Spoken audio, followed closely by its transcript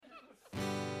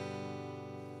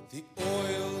The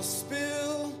oil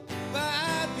spill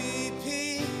by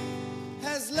BP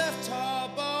has left tar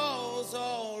balls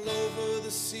all over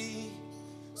the sea.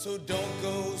 So don't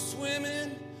go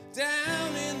swimming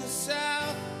down in the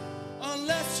south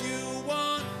unless you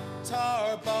want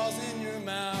tar balls in your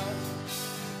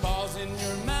mouth. Balls in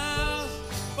your mouth,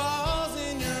 balls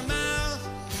in your mouth.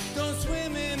 Don't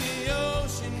swim in the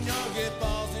ocean, you'll get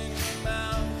balls in your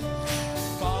mouth.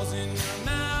 Balls in your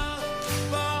mouth,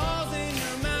 balls in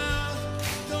your mouth.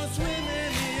 Don't swim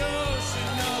in the ocean,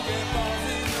 you'll get balls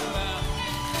in your mouth.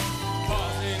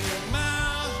 Balls in your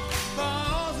mouth,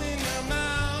 balls in your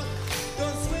mouth.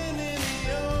 Don't swim in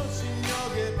the ocean,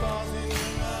 you'll get balls in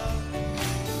your mouth.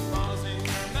 Balls in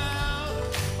your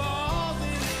mouth, balls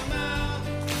in your mouth.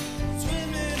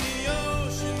 Swim in the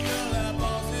ocean, you'll have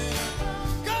balls in your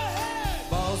mouth. Go ahead!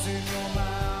 Balls in your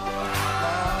mouth,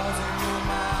 balls in your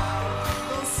mouth.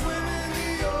 Don't swim in the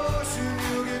ocean,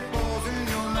 you'll get balls in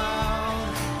your mouth.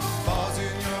 Balls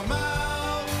in your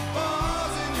mouth,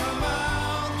 balls in your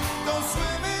mouth. Don't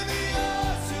swim in the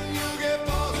ocean, you'll get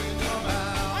balls in your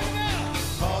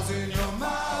mouth. Balls in your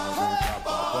mouth,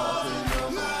 balls in your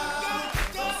mouth.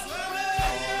 Don't swim in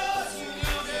the ocean,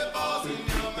 you'll get balls in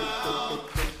your mouth.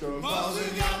 Balls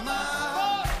in your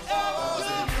mouth, balls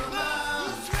in your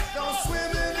mouth. Don't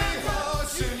swim in the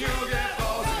ocean, you'll get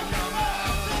balls in your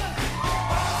mouth.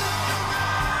 Balls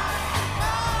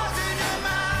in your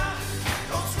mouth,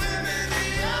 don't swim in the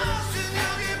ocean,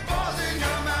 you'll get balls in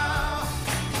your mouth.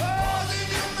 Balls in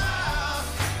your mouth,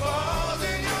 balls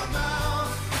in your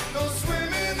mouth. Don't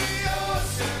swim in the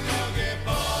ocean, you'll get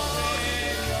balls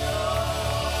in your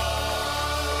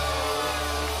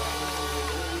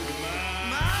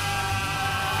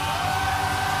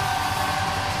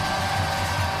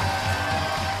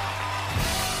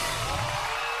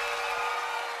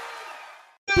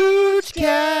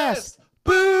Boochcast!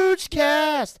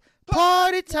 Boochcast!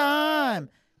 Party time!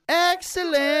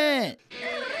 Excellent!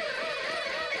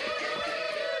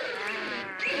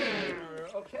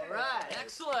 Right,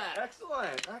 excellent.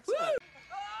 Excellent.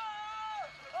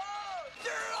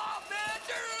 Turn it off, man!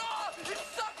 Turn it off! It's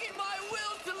sucking my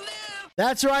will to live!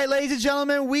 That's right, ladies and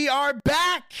gentlemen, we are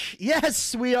back!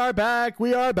 Yes, we are back,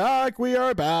 we are back, we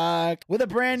are back with a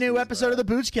brand new episode of the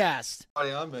Boochcast.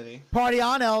 Party on, Benny. Party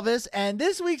on, Elvis. And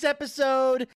this week's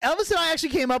episode, Elvis and I actually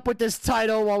came up with this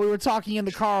title while we were talking in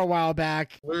the car a while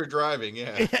back. We were driving,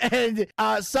 yeah. And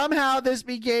somehow this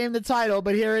became the title,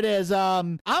 but here it is.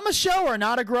 I'm a shower,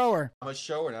 not a grower. I'm a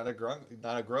shower, not a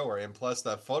grower. And plus,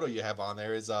 that photo you have on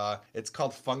there is it's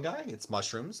called fungi. It's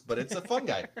mushrooms, but it's a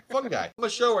fungi. Fungi. I'm a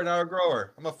shower, not a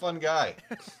grower. I'm a fun guy.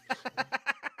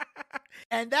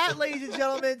 And that, ladies and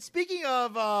gentlemen, speaking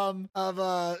of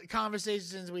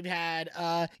conversations we've had,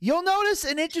 you'll notice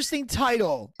an interesting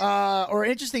title or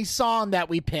an interesting song that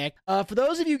we picked. For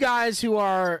those of you guys who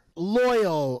are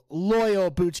loyal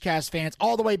Boochcast fans,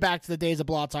 all the way back to the days of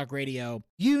Blog Talk Radio,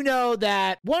 you know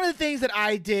that one of the things that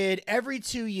I did every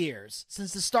 2 years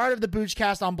since the start of the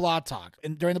Boochcast on Blog Talk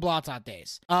and during the Blog Talk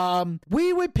days,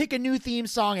 we would pick a new theme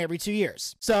song every 2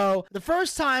 years. So the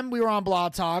first time we were on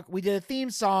Blog Talk, we did a theme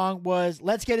song was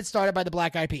Let's Get It Started by the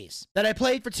Black Eyed Peas that I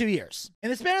played for 2 years.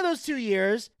 In the span of those 2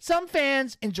 years, some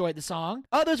fans enjoyed the song.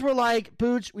 Others were like,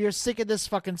 Booch, we are sick of this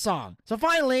fucking song. So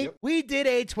finally, we did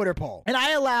a Twitter poll. And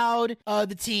I allowed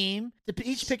the team to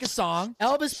each pick a song.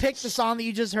 Elvis picked the song that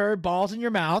you just heard, Balls in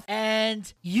Your Mouth.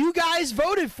 And you guys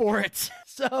voted for it.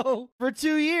 So for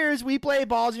 2 years, we played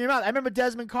Balls in Your Mouth. I remember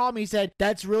Desmond called me. He said,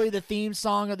 that's really the theme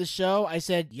song of the show. I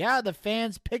said, yeah, the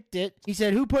fans picked it. He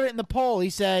said, who put it in the poll? He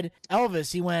said,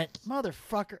 Elvis. He went,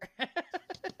 motherfucker.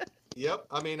 Yep.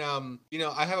 I mean,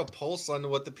 I have a pulse on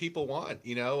what the people want.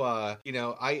 I'm not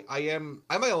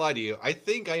gonna lie to you. I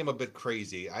think I am a bit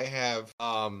crazy. I have,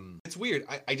 it's weird.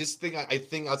 I just think I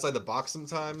think outside the box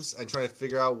sometimes and try to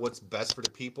figure out what's best for the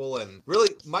people. And really,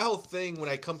 my whole thing when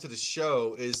I come to the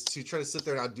show is to try to sit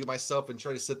there and outdo myself and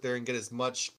try to sit there and get as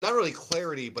much, not really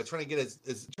clarity, but trying to get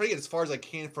as far as I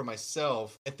can for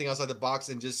myself and think outside the box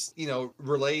and just,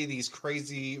 relay these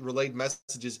crazy relayed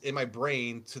messages in my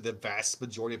brain to the vast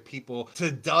majority of people,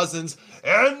 to dozens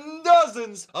and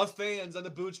dozens of fans on the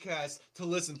Boochcast to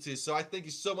listen to. So I thank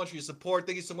you so much for your support.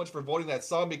 Thank you so much for voting that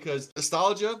song, because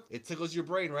nostalgia, it tickles your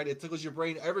brain, right? It tickles your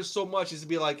brain ever so much. Is to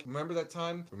be like, remember that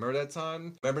time? Remember that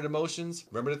time? Remember the emotions?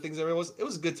 Remember the things that it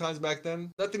was good times back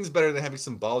then? Nothing's better than having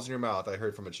some balls in your mouth. I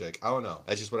heard from a chick. I don't know.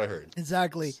 That's just what I heard.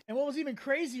 Exactly. And what was even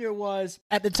crazier was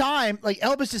at the time, like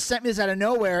Elvis just sent me this out of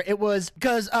nowhere. It was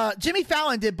because Jimmy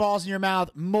Fallon did Balls in Your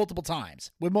Mouth multiple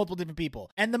times with multiple different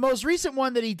people. And the most recent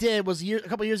one that he did was a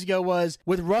couple years ago was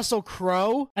with Russell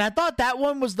Crowe, and I thought that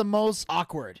one was the most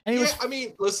awkward. And he Yeah, was I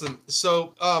mean, listen.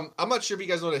 So, I'm not sure if you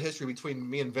guys know the history between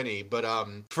me and Vinny, but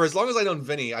for as long as I known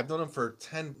Vinny, I've known him for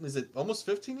almost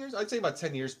 15 years? I'd say about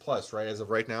 10 years plus, right? As of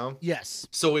right now. yes.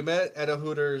 So we met at a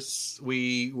Hooters.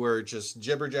 We were just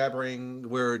jibber jabbering.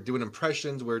 We were doing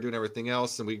impressions. We were doing everything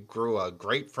else, and we grew a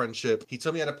great friendship. He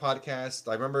told me I had a podcast.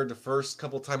 I remember the first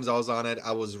couple times I was on it,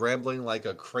 I was rambling like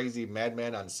a crazy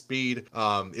madman on speed.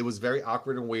 It was very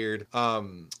awkward and weird.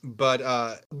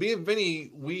 But me and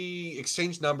Vinny, we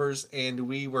exchanged numbers, and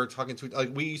we were talking to,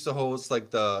 like, we used to host like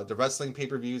the wrestling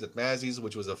pay-per-views at Mazzy's,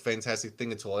 which was a fantastic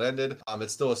thing until it ended.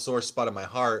 It's still a sore spot in my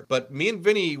heart. But me and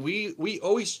Vinny, we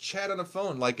always chat on the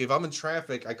phone. Like, if I'm in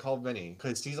traffic, I call Vinny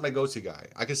because he's my go-to guy.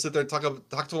 I can sit there and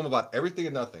talk to him about everything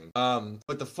and nothing.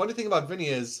 But the funny thing about Vinny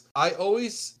is I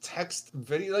always text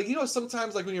Vinny, like, you know,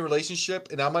 sometimes like when you're in a relationship,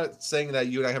 and I'm not saying that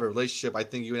you and I have a relationship, I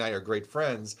think you and I are great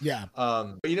friends. Yeah.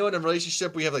 But you know, in a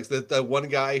relationship, we have like the one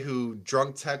guy who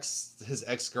drunk texts his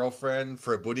ex-girlfriend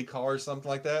for a booty call or something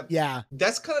like that. Yeah.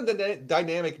 That's kind of the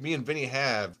dynamic me and Vinny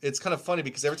have. It's kind of funny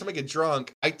because every time I get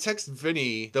drunk, I text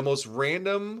Vinny the most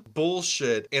random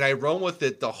bullshit and I run with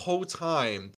it the whole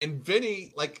time. And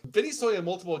Vinny's told me on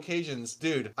multiple occasions,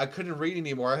 dude, I couldn't read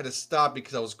anymore. I had to stop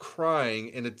because I was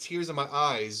crying and the tears in my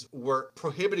eyes were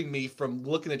prohibiting me from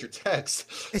looking at your text.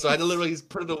 So I had to literally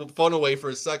put the phone away for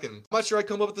a second. I'm not sure I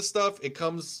come up with this stuff. It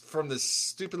comes from this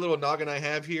stupid little noggin I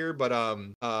have here, but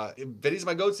Vinny's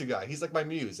my go-to guy. He's like my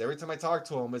muse. Every time I talk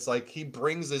to him, it's like he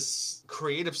brings this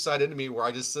creative side into me where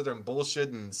I just sit there and bullshit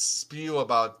and spew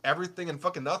about everything and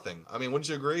fucking nothing. I mean, wouldn't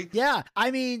you agree? Yeah.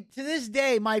 I mean, to this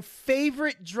day, my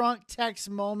favorite drunk text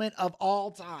moment of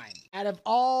all time, out of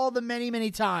all the many,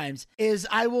 many times, is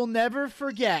I will never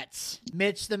forget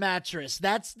Mitch the Mattress.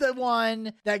 That's the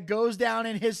one that goes down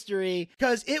in history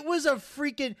because it was a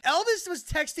freaking... Elvis was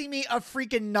texting me a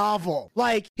freaking novel.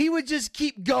 Like, he would just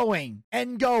keep going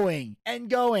and going and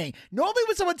going. Normally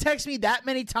when someone texts me that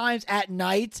many times at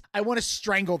night, I want to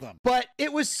strangle them. But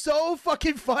it was so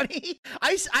fucking funny.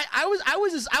 I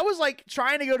was like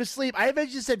trying to go to sleep. I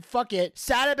eventually just said fuck it,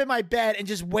 sat up in my bed and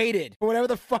just waited for whatever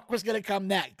the fuck was gonna come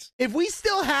next. If we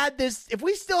still had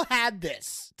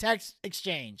this text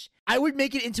exchange, I would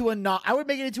make it into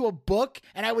a book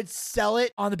and I would sell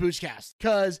it on the Boochcast.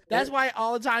 Because that's why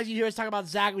all the times you hear us talk about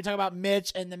Zach, we talk about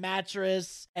Mitch and the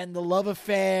mattress and the love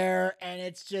affair. And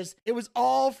it was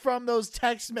all from those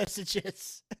text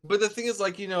messages. But the thing is,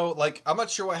 like, you know, like, I'm not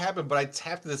sure what happened, but I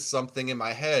tapped this something in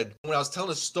my head. When I was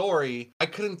telling a story, I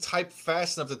couldn't type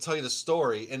fast enough to tell you the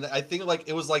story. And I think, like,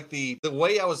 it was like the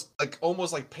way I was, like,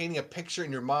 almost like painting a picture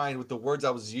in your mind with the words I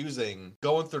was using,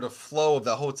 going through the flow of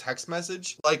the whole text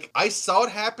message. Like, I saw it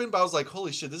happen, but I was like,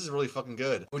 holy shit, this is really fucking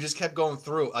good. We just kept going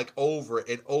through it, like, over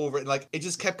and over. And, like, it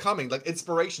just kept coming. Like,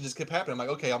 inspiration just kept happening. I'm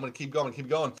like, okay, I'm going to keep going.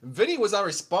 Vinny was not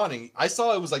responding. I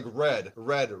saw it was, like, red.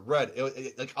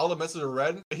 Like, all the messages were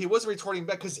red. But he wasn't retorting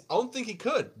back because I don't think he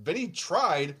could. Vinny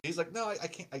tried. He's like, no,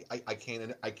 I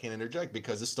can't interject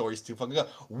because the story's too fucking good.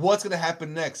 What's going to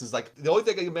happen next? Is like, the only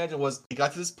thing I can imagine was he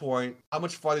got to this point, how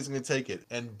much farther he's going to take it.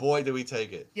 And boy, did we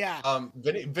take it. Yeah.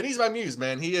 Vinny's my muse,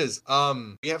 man. He is.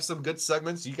 We have some good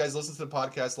segments. You guys listen to the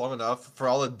podcast long enough for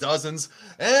all the dozens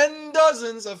and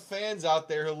dozens of fans out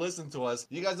there who listen to us.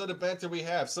 You guys know the banter we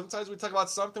have. Sometimes we talk about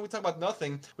something, we talk about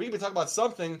nothing. We even talk about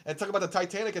something and talk about the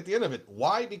Titanic at the end of it.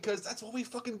 Why? Because that's what we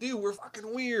fucking do. We're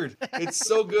fucking weird. It's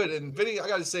so good. And Vinny, I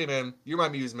gotta say, man, you're my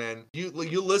muse, man.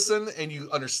 You listen and you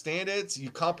understand it,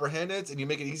 you comprehend it, and you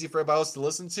make it easy for everybody else to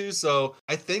listen to. So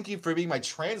I thank you for being my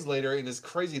translator in this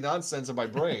crazy nonsense in my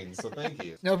brain. So thank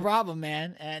you. No problem,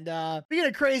 man. And speaking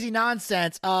of crazy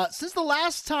nonsense, since the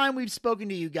last time we've spoken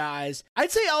to you guys,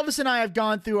 I'd say Elvis and I have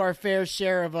gone through our fair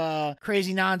share of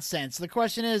crazy nonsense. The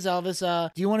question is, Elvis,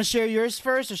 do you want to share yours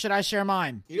first, or should I share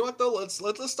mine? You know what though?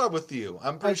 Let's start with you.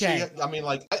 I'm pretty Okay. sure. I mean,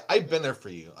 like, I've been there for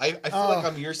you. I feel like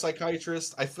I'm your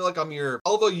psychiatrist. I feel like I'm your.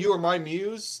 Although you are my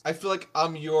muse, I feel like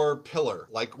I'm your pillar.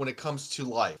 Like when it comes to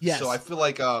life. Yes. So I feel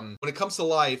like when it comes to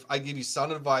life, I give you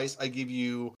sound advice. I give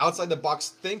you outside the box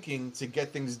thinking to get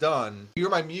things done. You're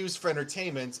my muse for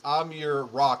entertainment. I'm your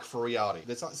rock for reality.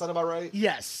 Does that sound about right?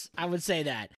 Yes, I would say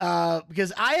that.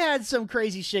 Because I had some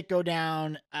crazy shit go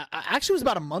down. Actually, it was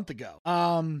about a month ago.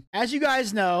 As you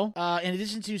guys know, in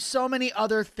addition to so many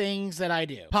other things that I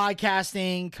do,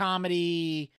 podcasting,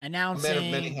 comedy, announcing, Man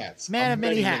of many hats. Man of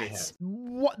many Many hats.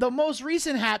 the most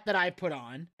recent hat that I put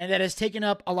on, and that has taken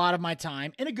up a lot of my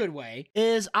time in a good way,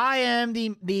 is I am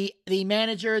the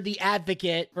manager, the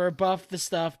advocate for Buff the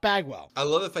Stuff Bagwell. I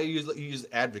love the fact you use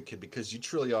advocate, because you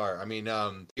truly are. I mean,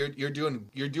 you're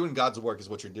doing God's work is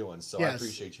what you're doing. So Yes. I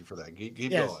appreciate you for that. Keep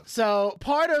Yes. going. So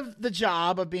part of the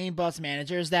job of being Buff's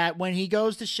manager is that when he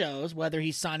goes to shows, whether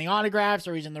he's signing autographs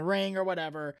or he's in the ring or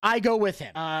whatever, I go with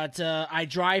him. I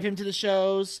drive him to the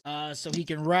shows so he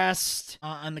can rest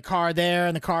on the car there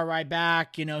and the car ride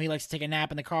back. You know, he likes to take a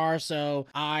nap in the car, so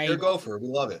You're a gopher. We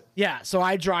love it. Yeah, so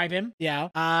I drive him. Yeah,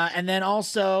 and then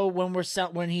also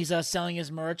when he's selling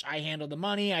his merch, I handle the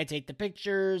money. I take the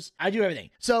pictures. I do everything.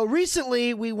 So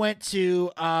recently we went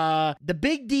to the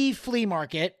Big D Flea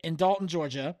Market in Dalton,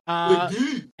 Georgia,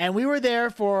 and we were there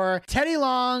for Teddy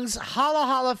Long's Holla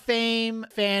Holla Fame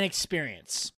fan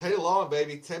experience. Teddy Long,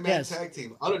 baby, 10-man Yes. tag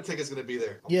team. Undertaker's gonna be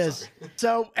there. I'm Yes. sorry.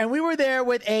 So, and we were there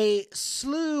with a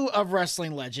slew of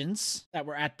wrestling legends that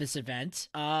were at this event.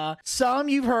 Some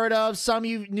you've heard of, some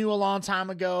you knew a long time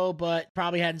ago, but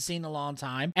probably hadn't seen in a long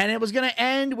time. And it was going to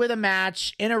end with a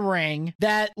match in a ring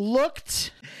that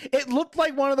looked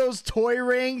like one of those toy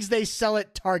rings they sell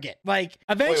at Target. Like,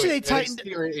 eventually they tightened.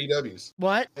 NXT or AEW's?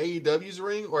 What? AEW's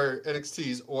ring or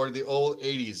NXT's or the old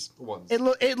 80s ones?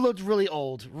 It looked really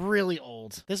old, really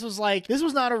old. This was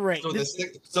not a ring.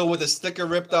 So with the sticker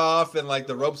ripped off and like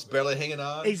the ropes barely hanging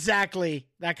on? Exactly.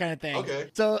 That kind of thing. Okay.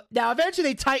 So now eventually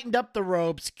they tightened up the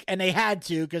ropes, and they had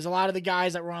to, because a lot of the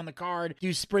guys that were on the card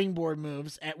do springboard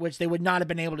moves, at which they would not have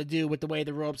been able to do with the way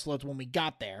the ropes looked when we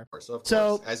got there. Of course,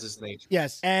 So- as is nature.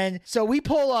 Yes. And so we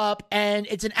pull up, and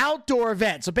it's an outdoor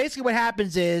event. So basically what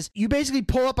happens is you basically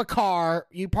pull up a car,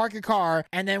 you park your car,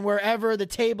 and then wherever the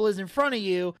table is in front of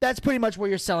you, that's pretty much where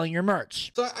you're selling your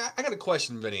merch. So I got a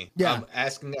question, Vinny. Yeah. I'm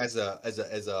asking as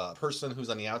a person who's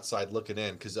on the outside looking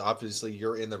in, because obviously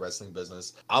you're in the wrestling business.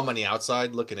 I'm on the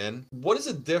outside looking in. What is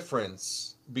the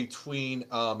difference between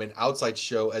an outside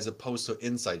show as opposed to an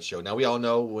inside show? Now we all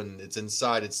know when it's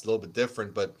inside it's a little bit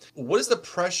different, but what is the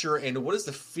pressure and what is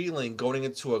the feeling going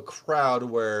into a crowd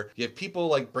where you have people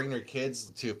like bring their kids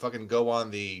to fucking go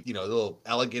on the little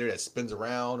alligator that spins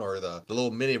around, or the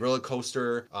little mini roller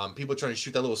coaster, people trying to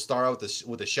shoot that little star out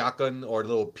with a shotgun or the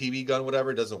little PB gun,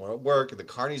 whatever, it doesn't work, and the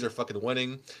carnies are fucking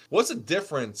winning. What's the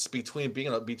difference between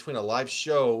between a live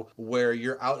show where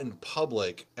you're out in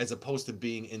public as opposed to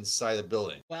being inside the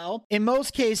building? Well, in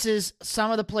most cases,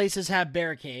 some of the places have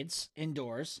barricades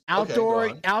indoors. Okay, go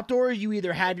on. Outdoor, you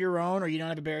either have your own or you don't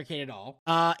have a barricade at all.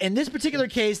 In this particular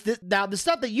case, now the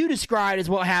stuff that you described is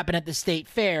what happened at the state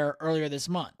fair earlier this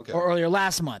month, Okay. or earlier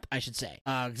last month, I should say.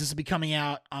 'Cause this will be coming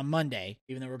out on Monday,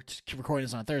 even though we're recording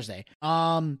this on Thursday.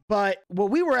 But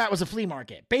what we were at was a flea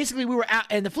market. Basically, we were out,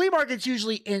 and the flea market's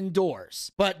usually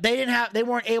indoors, but they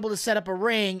weren't able to set up a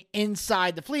ring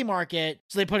inside the flea market,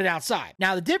 so they put it outside.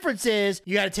 Now the difference is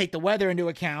you got to take the weather into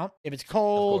account. If it's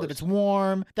cold, if it's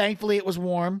warm. Thankfully, it was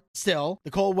warm. Still,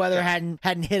 the cold weather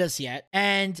hadn't hit us yet.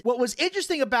 And what was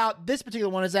interesting about this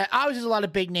particular one is that obviously there's a lot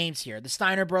of big names here. The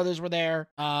Steiner brothers were there.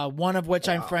 One of which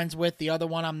I'm friends with. The other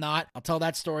one I'm not. I'll tell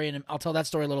that story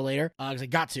a little later because I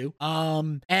got to.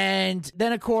 And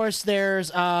then of course there's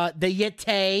the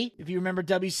Yeti. If you remember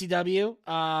WCW,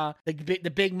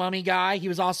 the big mummy guy. He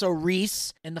was also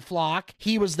Reese in the Flock.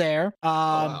 He was there.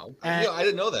 Wow. And I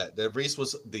didn't know that Reese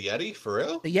was the Yeti, for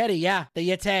real? the Yeti, yeah, the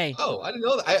Yeti. Oh, I didn't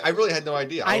know that. I really had no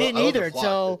idea. I didn't love either the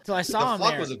Flock. till I saw him The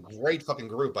Flock there. was a great fucking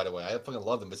group, by the way. I fucking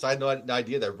love them. But I had no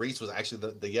idea that Reese was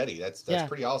actually the Yeti. That's Yeah.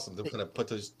 pretty awesome to kind of put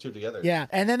those two together. Yeah,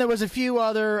 and then there was a few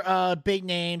other big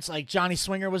names, like Johnny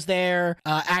Swinger was there,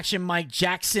 Action Mike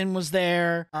Jackson was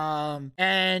there,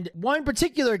 and one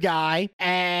particular guy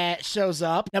shows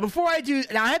up. Now,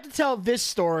 I have to tell this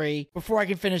story before I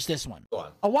can finish this one. Go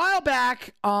on. A while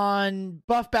back on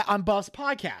Buff's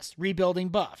podcast, Rebuilding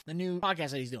Buff, the new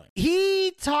podcast that he's doing,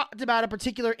 he talked about a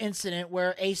particular incident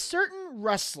where a certain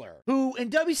wrestler who in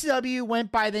WCW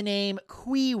went by the name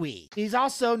Kwee. He's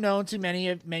also known to many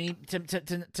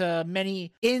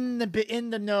in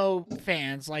the know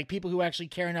fans, like people who actually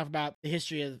care enough about the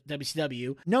history of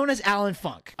WCW, known as Alan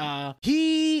Funk.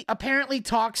 He apparently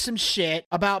talked some shit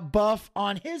about Buff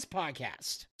on his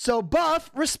podcast. So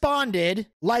Buff responded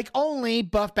like only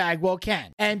Buff Bagwell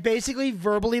can, and basically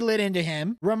verbally lit into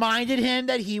him, reminded him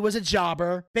that he was a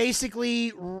jobber,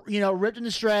 basically, ripped him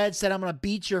to shreds, said, I'm going to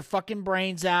beat your fucking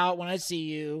brains out when I see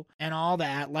you, and all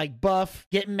that. Like, Buff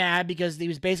getting mad because he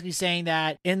was basically saying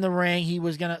that in the ring, he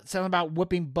was going to, something about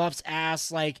whipping Buff's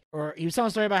ass, or he was telling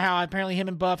a story about how apparently him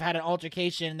and Buff had an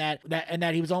altercation and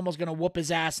that he was almost going to whoop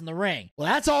his ass in the ring. Well,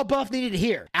 that's all Buff needed to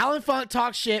hear. Alan Funk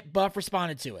talked shit, Buff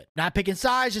responded to it. Not picking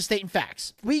sides, just stating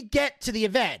facts. We get to the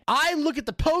event. I look at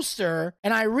the poster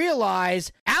and I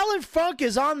realize Alan Funk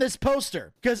is on this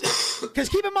poster because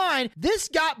keep in mind, this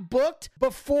got booked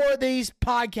before these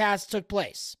podcasts took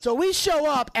place. So we show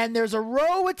up and there's a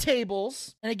row of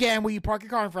tables. And again, where you park your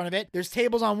car in front of it, there's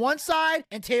tables on one side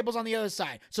and tables on the other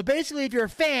side. So basically, if you're a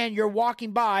fan, you're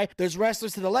walking by, there's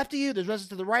wrestlers to the left of you, there's wrestlers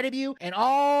to the right of you, and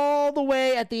all the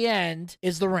way at the end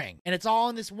is the ring. And it's all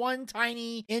in this one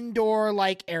tiny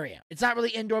indoor-like area. It's not really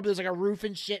indoor, but there's like a roof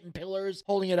and shit and pillars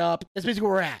holding it up. That's basically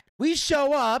where we're at. We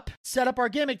show up, set up our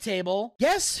gimmick table.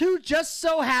 Guess who just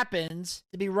so happens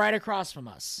to be right across from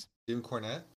us? Jim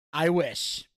Cornette? I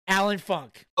wish. Alan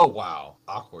Funk. Oh, wow.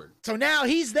 Awkward. So now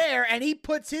he's there and he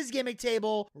puts his gimmick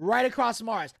table right across from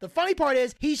ours. The funny part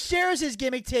is he shares his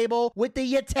gimmick table with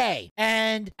the Yeti.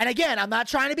 And again, I'm not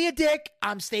trying to be a dick.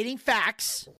 I'm stating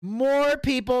facts. More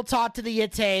people talked to the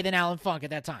Yeti than Alan Funk at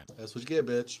that time. That's what you get,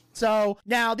 bitch. So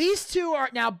now these two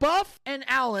now Buff and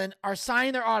Alan are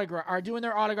signing their autograph, are doing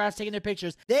their autographs, taking their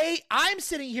pictures. I'm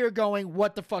sitting here going,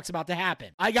 what the fuck's about to happen?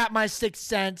 I got my sixth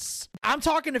sense. I'm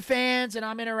talking to fans and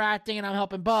I'm interacting and I'm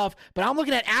helping Buff, but I'm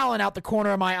looking at Alan out the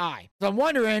corner of my eye. So I'm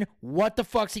wondering, what the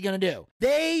fuck's he gonna do?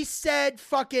 They said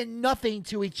fucking nothing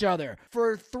to each other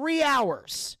for 3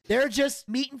 hours. They're just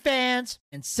meeting fans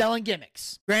and selling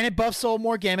gimmicks. Granted, Buff sold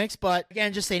more gimmicks, but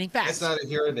again, just stating facts. It's not a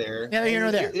here or there. Neither here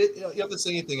nor there. You have to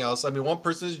say anything else. I mean, one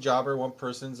person's a jobber, one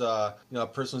person's a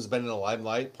person who's been in the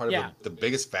limelight, part of the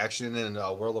biggest faction in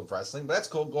the world of wrestling. But that's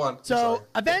cool. Go on. So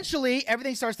eventually,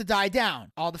 everything starts to die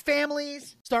down. All the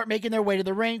families start making their way to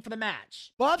the ring for the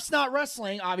match. Buff's not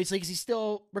wrestling, obviously, because he's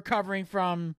still recovering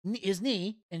from his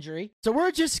knee injury. So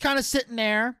we're just kind of sitting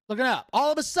there looking up.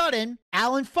 All of a sudden,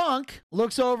 Alan Funk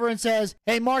looks over and says,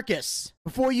 "Hey, Marcus,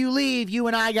 before you leave, you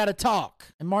and I got to talk."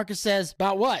 And Marcus says,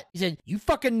 "About what?" He said, "You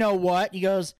fucking know what?" He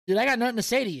goes, "Dude, I got nothing to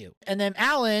say to you." And then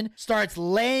Alan starts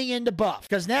laying into Buff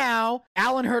because now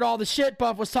Alan heard all the shit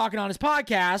Buff was talking on his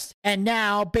podcast and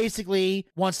now basically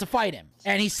wants to fight him.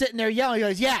 And he's sitting there yelling. He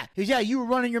goes, yeah, you were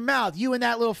running your mouth, you and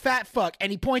that little fat fuck.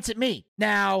 And he points at me.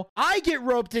 Now, I get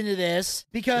roped into this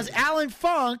because Alan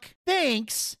Funk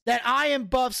thinks that I am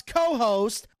Buff's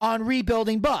co-host on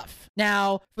Rebuilding Buff.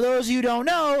 Now, for those of you who don't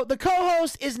know, the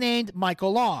co-host is named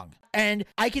Michael Long. And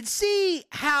I can see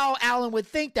how Alan would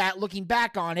think that looking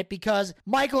back on it because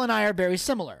Michael and I are very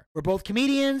similar. We're both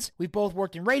comedians. We've both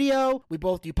worked in radio. We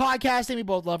both do podcasting. We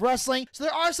both love wrestling. So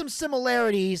there are some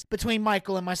similarities between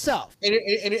Michael and myself. And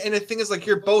the thing is, like,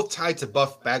 you're both tied to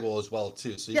Buff Bagwell as well,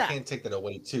 too. So you can't take that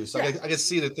away, too. So I can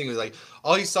see the thing was like,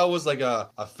 all he saw was like a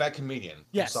fat comedian.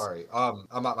 Yes. I'm sorry.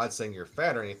 I'm not saying you're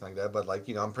fat or anything like that, but like,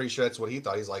 I'm pretty sure that's what he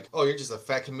thought. He's like, oh, you're just a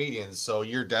fat comedian. So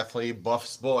you're definitely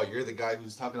Buff's boy. You're the guy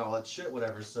who's talking all that shit,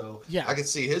 whatever. So I could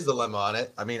see his dilemma on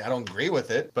it. I mean, I don't agree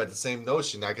with it, but the same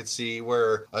notion, I could see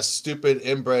where a stupid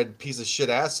inbred piece of shit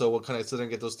asshole will kind of sit there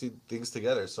and get those two things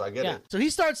together. So I get it. So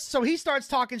he starts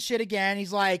talking shit again.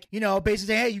 He's like,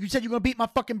 basically, hey, you said you're gonna beat my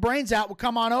fucking brains out. Well,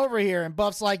 come on over here. And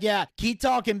Buff's like, yeah, keep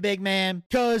talking, big man.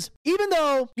 Because even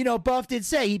though Buff did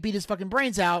say he beat his fucking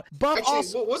brains out, Buff actually,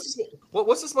 also.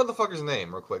 What's this motherfucker's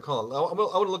name, real quick? Hold on, I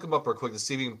want to look him up real quick to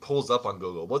see if he pulls up on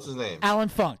Google. What's his name? Alan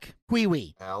Funk.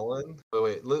 Wee. Alan.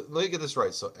 Wait. Let me get this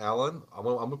right. So Alan, I'm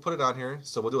gonna put it on here.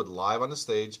 So we'll do it live on the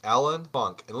stage. Alan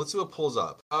Funk, and let's see what pulls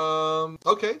up.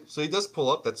 Okay. So he does pull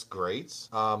up. That's great.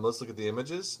 Let's look at the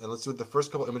images and let's see what the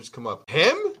first couple images come up.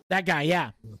 Him? That guy.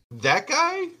 Yeah. That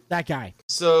guy? That guy.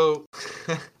 So,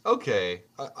 okay.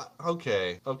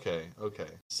 Okay.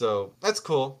 So that's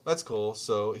cool.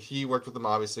 So he worked with them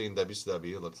obviously in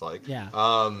WCW. It looks like. Yeah.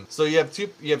 So you have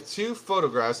two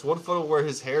photographs. One photo where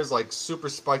his hair's like super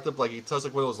spiked up, like he touched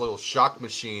like one of those little shock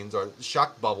machines or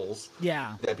shock bubbles.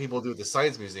 Yeah. That people do at the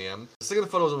Science Museum. The second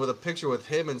photo is with a picture with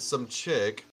him and some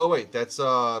chick. Oh wait, that's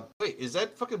is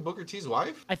that fucking Booker T's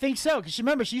wife? I think so, because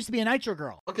remember she used to be a Nitro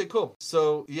Girl. Okay, cool.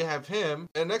 So you have him,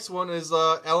 and the next one is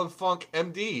Alan Funk,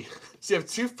 MD. So you have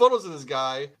two photos of this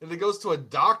guy, and it goes to a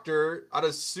doctor out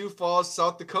of Sioux Falls,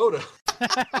 South Dakota.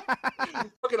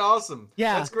 Fucking awesome.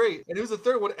 Yeah. That's great. And who's the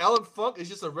third one? Alan Funk is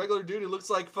just a regular dude who looks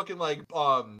like fucking like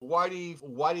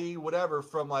Whitey whatever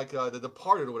from like The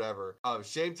Departed or whatever.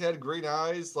 Shaved head, green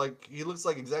eyes, like he looks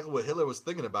like exactly what Hitler was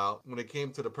thinking about when it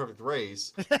came to the perfect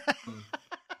race.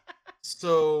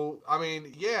 So, I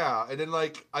mean, yeah. And then,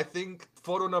 like, I think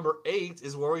photo number 8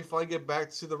 is where we finally get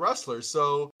back to the wrestler.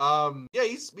 So, yeah,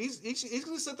 he's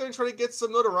gonna sit there and try to get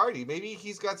some notoriety. Maybe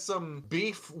he's got some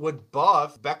beef with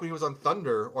Buff back when he was on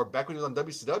Thunder or back when he was on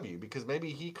WCW, because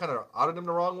maybe he kind of outed him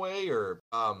the wrong way or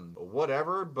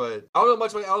whatever. But I don't know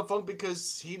much about Alan Funk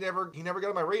because he never got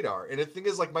on my radar. And the thing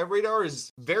is, like, my radar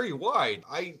is very wide.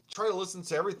 I try to listen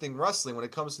to everything wrestling when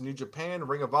it comes to New Japan,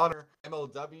 Ring of Honor,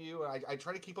 MLW. I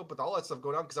try to keep up with all that stuff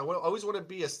going on because I always want to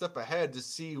be a step ahead to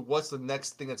see what's the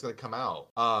next thing that's going to come out.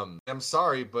 I'm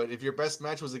sorry, but if your best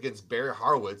match was against Barry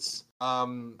Horowitz, I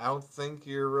don't think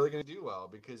you're really going to do well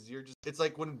because it's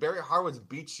like when Barry Horowitz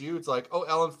beats you, it's like, oh,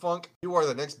 Alan Funk, you are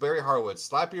the next Barry Horowitz.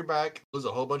 Slap your back, lose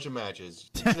a whole bunch of matches.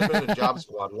 You should have been in a job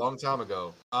squad a long time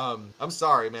ago. I'm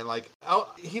sorry, man. Like,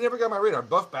 he never got my radar.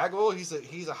 Buff Bagwell,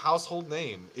 he's a household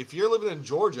name. If you're living in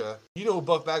Georgia, you know who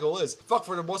Buff Bagwell is. Fuck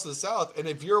for the most of the South. And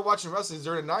if you're watching wrestling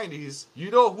during the 90s,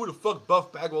 you know who the fuck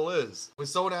Buff Bagwell is. When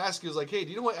someone asks you, is like, hey, do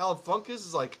you know what Alan Funk is?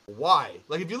 It's like, why?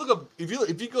 Like, if you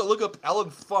go look up Alan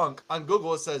Funk on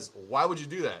Google, it says, why would you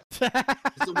do that?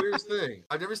 It's the weirdest thing.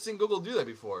 I've never seen Google do that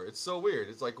before. It's so weird.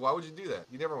 It's like, why would you do that?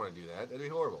 You never want to do that. That'd be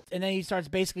horrible. And then he starts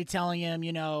basically telling him,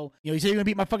 you said you're gonna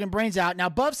beat my fucking brains out. Now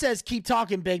Buff says, keep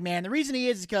talking, big man. The reason he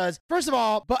is because, first of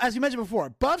all, as we mentioned before,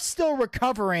 Buff's still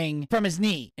recovering from his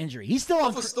knee injury. He's still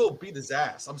Buff will still beat his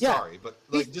ass. I'm sorry, but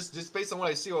like just based on what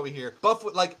I see over here,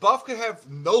 Buff could have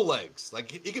no legs.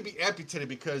 Like, he could be amputated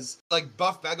because like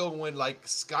Buff Bagwell went like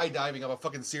skydiving up a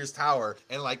fucking Sears Tower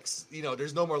and like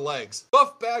there's no more legs.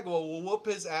 Buff Bagwell will whoop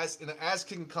his ass in an ass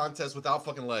kicking contest without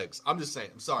fucking legs. I'm just saying.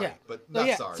 I'm sorry, but not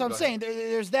sorry. So I'm saying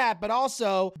there's that, but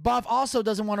also Buff also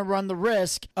doesn't want to run the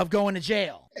risk of going to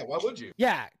jail. Yeah, why would you?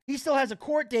 Yeah, he still has a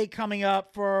court date coming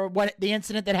up for the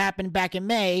incident that happened back in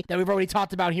May that we've already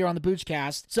talked about here on the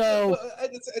Boochcast. So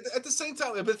at the same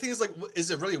time, but the thing is, like, is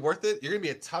it really worth it? You're gonna be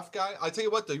a tough guy. I tell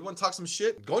you what, though, you want to talk some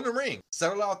shit? Go in the ring,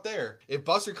 settle out there. If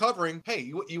Buff's recovering, hey,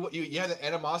 you have that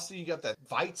animosity, you got that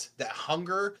fight, that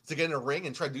hunger to get in a ring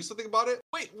and try to do something about it.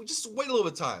 Just wait a little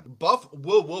bit of time. Buff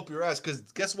will whoop your ass because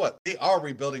guess what? They are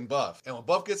rebuilding Buff, and when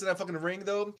Buff gets in that fucking ring,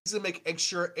 though, he's gonna make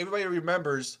sure everybody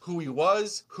remembers who he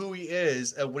was, who he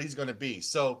is, and what he's gonna be.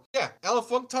 So yeah, Alan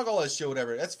Funk, talk all that shit,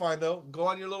 whatever. That's fine though. Go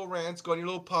on your little rants, go on your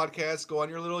little podcasts, go on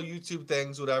your little YouTube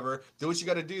things, whatever. Do what you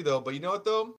gotta do though. But you know what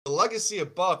though? The legacy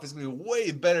of Buff is gonna be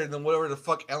way better than whatever the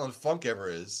fuck Alan Funk ever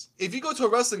is. If you go to a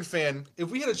wrestling fan,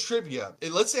 if we had a trivia,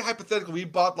 and let's say hypothetically we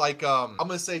bought like I'm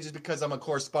gonna say just because I'm a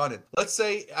correspondent. Let's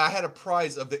say I had a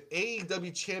prize of the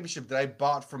AEW championship that I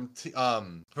bought from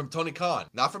Tony Khan,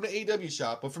 not from the AEW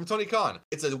shop, but from Tony Khan.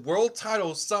 It's a world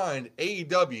title signed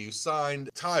AEW signed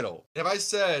title. And if I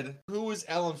said, who is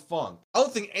Alan Funk? I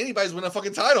don't think anybody's winning a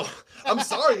fucking title. I'm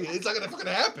sorry. It's not gonna fucking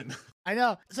happen. I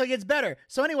know. So it gets better.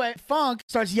 So anyway, Funk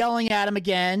starts yelling at him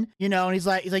again, and he's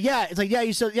like,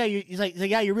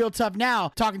 yeah, you're real tough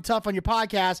now, talking tough on your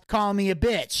podcast, calling me a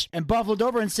bitch. And Buff looked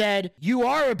over and said, you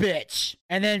are a bitch.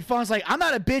 And then Funk's like, I'm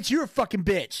not a bitch, you're a fucking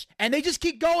bitch. And they just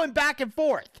keep going back and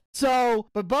forth. So,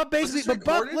 but Buff basically,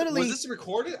 Buff literally. Was this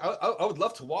recorded? I would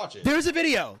love to watch it. There's a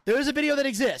video. That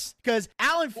exists because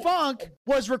Alan Funk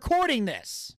was recording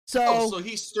this. So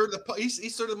he stirred the he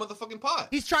stirred the motherfucking pot.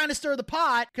 He's trying to stir the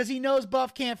pot because he knows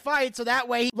Buff can't fight. So that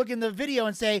way he look in the video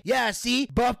and say, yeah, see,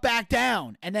 Buff backed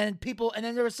down. And then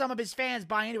there were some of his fans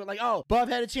buying into it like, oh, Buff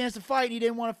had a chance to fight. He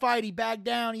didn't want to fight. He backed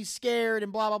down. He's scared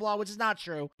and blah, blah, blah, which is not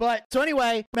true. But so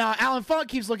anyway, now Alan Funk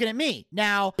keeps looking at me.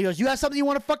 Now he goes, you have something you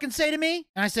want to fucking say to me?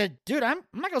 And I said, dude, I'm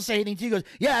not going to say anything to you. He goes,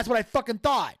 yeah, that's what I fucking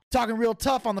thought. Talking real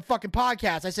tough on the fucking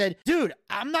podcast. I said, dude,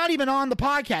 I'm not even on the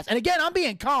podcast. And again, I'm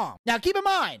being calm. Now, keep in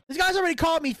mind, this guy's already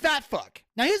called me fat fuck.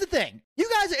 Now, here's the thing. You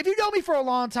guys, if you know me for a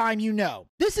long time, you know.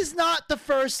 This is not the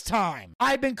first time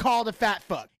I've been called a fat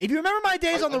fuck. If you remember my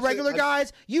days on the regular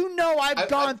guys, you know I've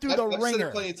gone through the ringer. I've said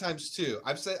it plenty of times, too.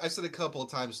 I've said a couple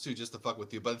of times, too, just to fuck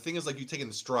with you. But the thing is, like, you take it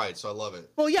in stride, so I love it.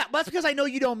 Well, yeah, but that's because I know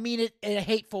you don't mean it in a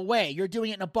hateful way. You're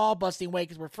doing it in a ball-busting way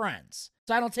because we're friends.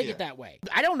 So I don't take it that way.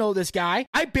 I don't know this guy.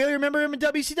 I barely remember him in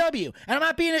WCW. And I'm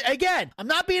not being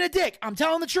a dick. I'm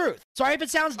telling the truth. Sorry if it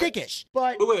sounds dickish,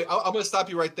 but... Wait, I'm going to stop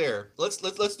you right there.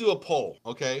 Let's do a poll,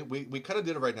 okay? We kind of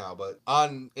did it right now, but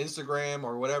on Instagram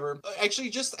or whatever.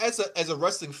 Actually, just as a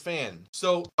wrestling fan.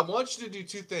 So I want you to do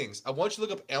two things. I want you to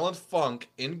look up Alan Funk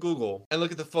in Google and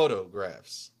look at the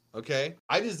photographs. Okay,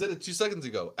 I just did it 2 seconds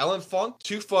ago. Alan Funk,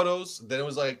 2 photos. Then it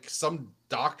was like some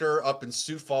doctor up in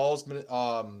Sioux Falls,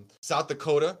 South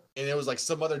Dakota, and it was like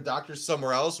some other doctor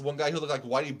somewhere else. One guy who looked like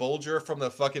Whitey Bulger from the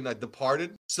fucking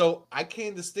Departed. So I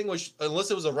can't distinguish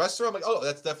unless it was a wrestler. I'm like, oh,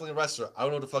 that's definitely a wrestler. I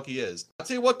don't know what the fuck he is. I'll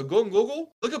tell you what, go on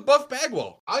Google, look at Buff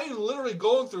Bagwell. I am literally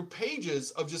going through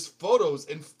pages of just photos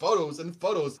and photos and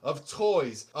photos of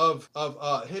toys of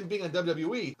him being on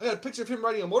WWE. I got a picture of him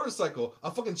riding a motorcycle,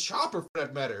 a fucking chopper for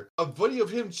that matter, a video of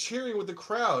him cheering with the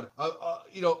crowd,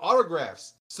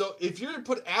 autographs. So if you're gonna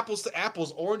put apples to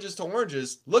apples, oranges to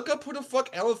oranges, look up who the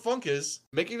fuck Alan Funk is.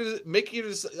 Make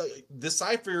you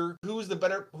decipher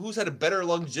who's had a better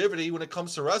longevity when it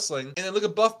comes to wrestling, and then look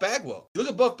at Buff Bagwell. You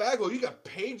look at Buff Bagwell, you got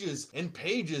pages and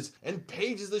pages and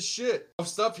pages of shit of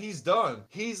stuff he's done.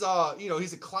 He's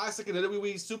he's a classic in the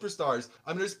WWE Superstars.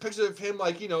 I mean, there's pictures of him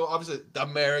obviously the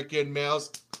American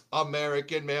males.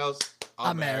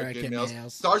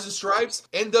 Stars and Stripes,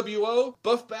 NWO,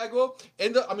 Buff Bagwell,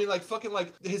 and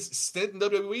his stint in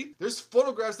WWE. There's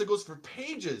photographs that goes for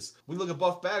pages when you look at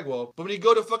Buff Bagwell. But when you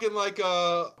go to fucking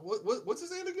what's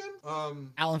his name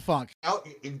again? Alan Funk.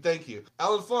 Thank you,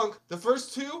 Alan Funk. The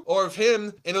first two or of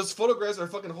him and those photographs are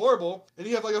fucking horrible. And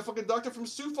you have like a fucking doctor from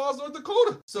Sioux Falls, North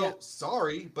Dakota. So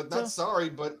sorry,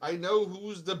 but I know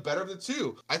who's the better of the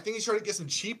two. I think he's trying to get some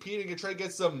cheap heat and trying to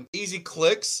get some easy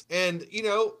clicks, and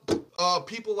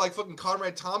people like fucking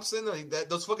Conrad Thompson,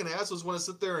 those fucking assholes want to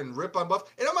sit there and rip on Buff.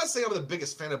 And I'm not saying I'm the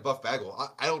biggest fan of Buff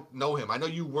Bagwell. I don't know him. I know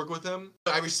you work with him.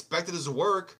 But I respected his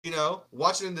work,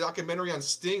 watching the documentary on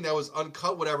Sting that was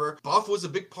uncut, whatever. Buff was a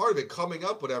big part of it coming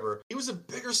up, whatever. He was a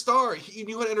bigger star. He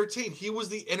knew how to entertain. He was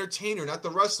the entertainer, not the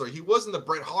wrestler. He wasn't the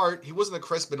Bret Hart. He wasn't the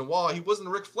Chris Benoit. He wasn't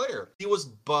the Ric Flair. He was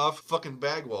Buff fucking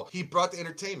Bagwell. He brought the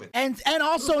entertainment. And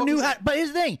also knew how, but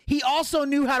here's the thing, he also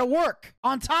knew how to work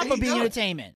on top of being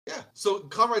entertainment. Yeah. So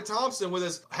Conrad Thompson with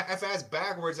his half-ass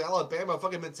backwards Alabama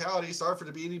fucking mentality, sorry for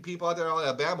the any people out there in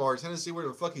Alabama or Tennessee, where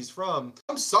the fuck he's from.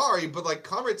 I'm sorry, but like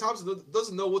Conrad Thompson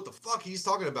doesn't know what the fuck he's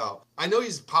talking about. I know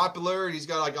he's popular and he's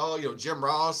got Jim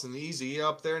Ross and Easy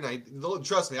up there, and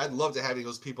trust me, I'd love to have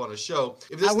those people on the show.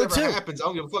 If this never happens, I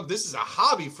don't give a fuck. This is a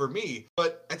hobby for me.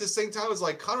 But at the same time, it's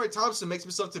like Conrad Thompson makes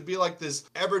himself to be like this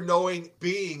ever-knowing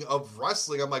being of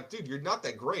wrestling. I'm like, dude, you're not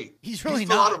that great. He's really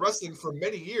not. out of wrestling for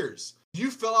many years. You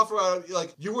fell off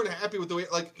you weren't happy with the way,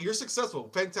 you're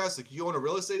successful, fantastic. You own a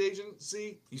real estate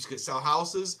agency, you could sell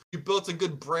houses, you built a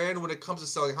good brand when it comes to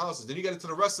selling houses. Then you got into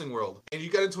the wrestling world, and you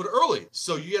got into it early.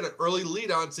 So you had an early lead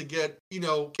on to get,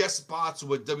 guest spots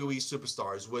with WWE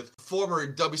superstars, with former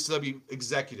WCW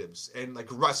executives and like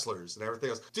wrestlers and everything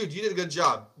else. Dude, you did a good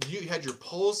job. You had your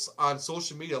pulse on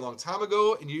social media a long time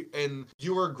ago, and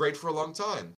you were great for a long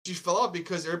time. You fell off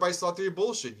because everybody thought that you're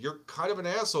bullshit. You're kind of an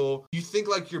asshole. You think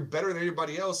like you're better than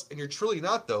everybody else, and you're truly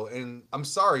not, though. And I'm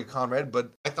sorry, Conrad,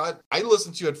 but I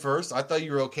listened to you at first. I thought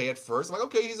you were okay at first. I'm like,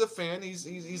 okay, he's a fan,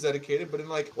 he's dedicated, but then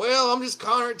I'm just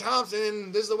Conrad Thompson,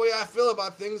 and this is the way I feel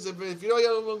about things. If you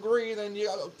don't agree, then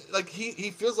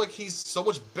he feels like he's so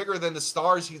much bigger than the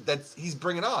stars he's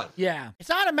bringing on. Yeah, it's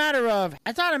not a matter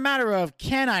of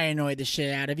can I annoy the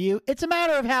shit out of you. It's a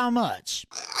matter of how much.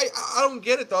 I don't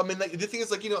get it though. I mean, the thing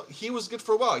is, he was good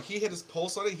for a while. He had his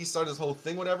pulse on it. He started his whole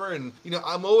thing, whatever. And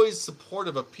I'm always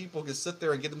supportive of people who can sit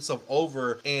there and get themselves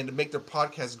over and make their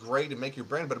podcast great and make your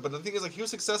brand better. But the thing is, he was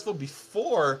successful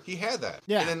before he had that.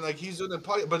 Yeah. And then he's doing the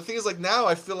podcast. But the thing is, now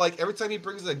I feel like every time he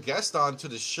brings a guest on to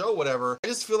the show, whatever, I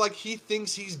just feel like he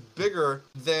thinks he's bigger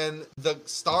than the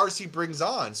stars he brings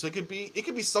on. So it could be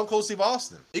Stone Cold Steve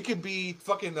Austin. It could be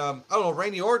fucking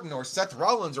Randy Orton or Seth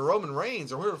Rollins or Roman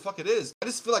Reigns or whoever the fuck it is. I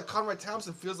just feel like Conrad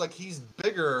Thompson feels like he's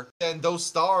bigger than those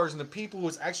stars and the people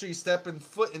who's actually stepping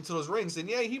foot into those rings. And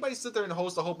yeah, he might sit there and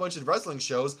host a whole bunch of wrestling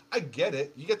shows. I get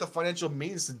it. You get the financial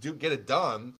means to get it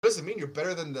done. Doesn't mean you're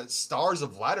better than the stars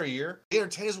of latter year. The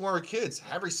entertainers when we were kids.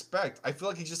 Have respect. I feel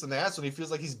like he's just an asshole. He feels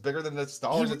like he's bigger than the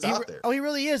stars that's out there. Oh, he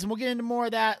really is. And we'll get into more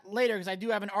of that later because I do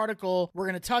have an article we're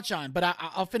going to touch on, but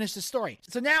I'll finish the story.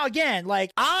 So now again,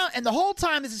 and the whole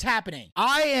time this is happening,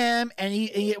 I am, and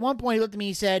he at one point he looked at me,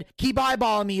 he said, keep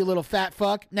eyeballing me, you little fat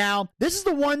fuck. Now, this is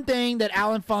the one thing that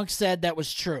Alan Funk said that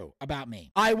was true about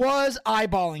me. I was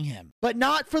eyeballing him, but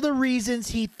not for the reasons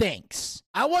he thinks.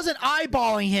 I wasn't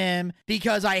eyeballing him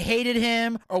because I hated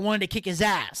him or wanted to kick his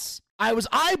ass. I was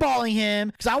eyeballing him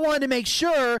because I wanted to make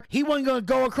sure he wasn't going to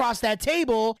go across that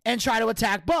table and try to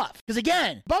attack Buff. Because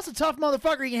again, Buff's a tough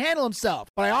motherfucker. He can handle himself.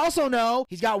 But I also know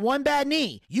he's got one bad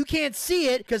knee. You can't see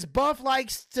it because Buff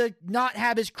likes to not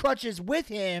have his crutches with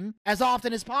him as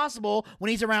often as possible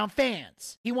when he's around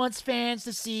fans. He wants fans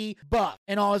to see Buff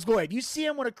in all his glory. If you see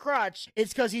him with a crutch,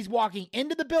 it's because he's walking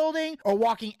into the building or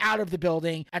walking out of the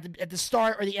building at the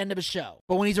start or the end of a show.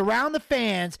 But when he's around the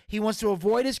fans, he wants to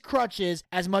avoid his crutches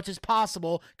as much as possible.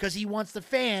 possible because he wants the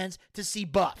fans to see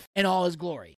Buff in all his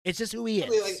glory. It's just who he is. I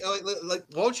mean, like,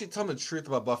 why don't you tell me the truth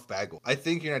about Buff Bagwell? I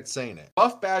think you're not saying it.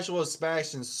 Buff Bagwell is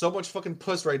smashing so much fucking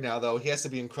puss right now, though. He has to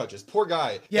be in crutches. Poor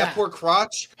guy. Yeah. That poor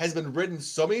crotch has been ridden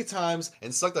so many times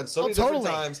and sucked on so many different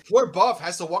totally. times. Poor Buff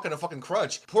has to walk in a fucking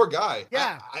crutch. Poor guy.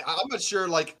 Yeah. I'm not sure,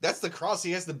 like, that's the cross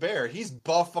he has to bear. He's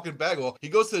Buff fucking Bagwell. He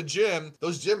goes to the gym.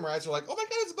 Those gym rats are like, oh my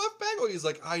god, it's Buff Bagwell. He's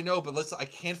like, I know, but listen, I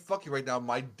can't fuck you right now.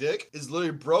 My dick is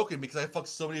literally broken because I fucked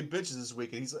so many bitches this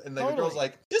week. And the girl's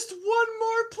like, just one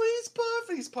more, please, Buff.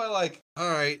 And he's probably like, all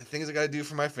right, the things I gotta do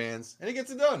for my fans. And he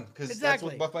gets it done because that's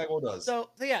what Buff Bagwell does. So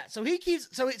he keeps,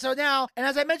 so now, and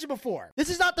as I mentioned before, this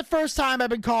is not the first time I've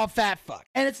been called fat fuck,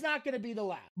 and it's not going to be the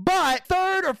last. But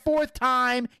third or fourth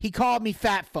time he called me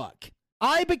fat fuck,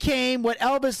 I became what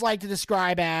Elvis liked to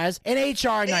describe as an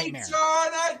HR nightmare.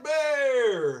 HR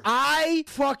nightmare! I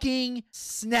fucking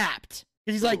snapped.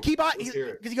 Because he's like,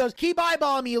 because he goes, keep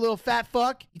eyeballing me, you little fat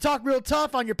fuck. You talk real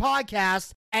tough on your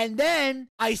podcast. And then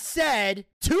I said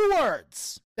 2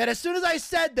 words that as soon as I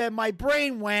said them, my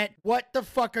brain went, what the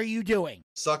fuck are you doing?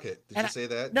 Suck it. Did you say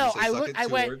that? No, I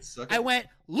went,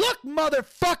 look,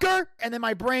 motherfucker. And then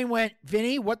my brain went,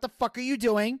 Vinny, what the fuck are you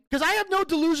doing? Because I have no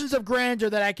delusions of grandeur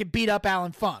that I could beat up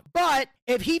Alan Funk. But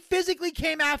if he physically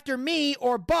came after me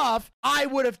or Buff, I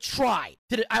would have tried.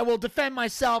 I will defend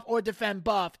myself or defend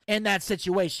Buff in that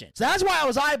situation. So that's why I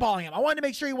was eyeballing him. I wanted to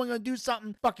make sure he wasn't going to do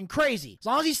something fucking crazy. As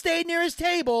long as he stayed near his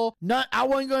table, I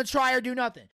wasn't going to try or do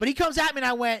nothing. But he comes at me and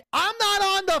I went, I'm not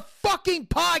on the fucking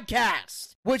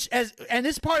podcast. And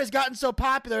this part has gotten so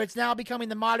popular, it's now becoming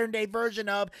the modern day version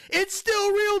of, it's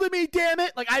still real to me, damn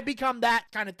it. Like, I've become that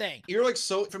kind of thing. You're like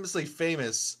so famously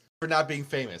famous for not being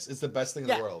famous. It's the best thing in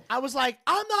the world. I was like,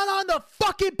 I'm not on the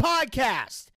fucking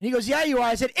podcast. And he goes, yeah, you are.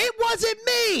 I said, it wasn't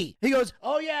me. He goes,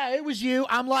 oh yeah, it was you.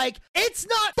 I'm like, it's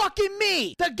not fucking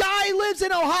me. The guy lives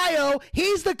in Ohio.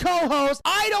 He's the co-host.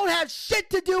 I don't have shit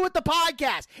to do with the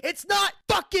podcast. It's not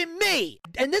fucking me.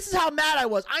 And this is how mad I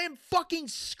was. I am fucking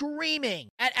screaming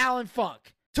at Alan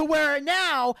Funk. To where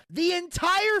now the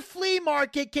entire flea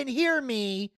market can hear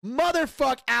me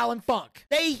motherfuck Alan Funk.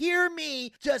 They hear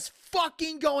me just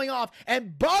fucking going off.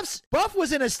 And Buff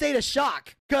was in a state of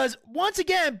shock. Because, once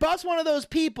again, Buff's one of those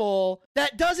people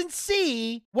that doesn't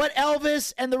see what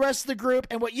Elvis and the rest of the group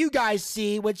and what you guys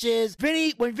see, which is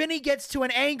when Vinny gets to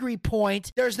an angry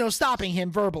point, there's no stopping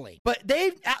him verbally. But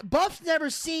Buff's never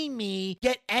seen me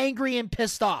get angry and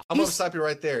pissed off. I'm going to stop you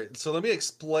right there. So let me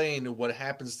explain what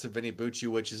happens to Vinny Bucci,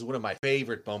 which is one of my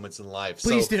favorite moments in life.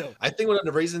 Please do. I think one of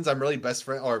the reasons I'm really best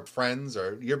friend or friends,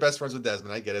 or you're best friends with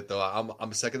Desmond, I get it though.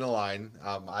 I'm second in line.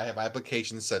 I have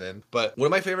applications sent in. But one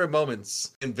of my favorite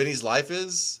moments in Vinny's life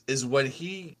is when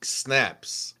he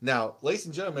snaps. Now, ladies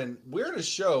and gentlemen, we're in a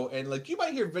show, and like you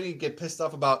might hear Vinny get pissed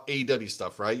off about AEW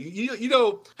stuff, right? You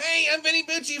know, hey, I'm Vinny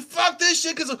Bucci, fuck this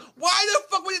shit, because why the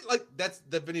fuck we like that's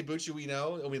the Vinny Bucci we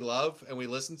know and we love and we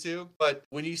listen to. But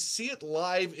when you see it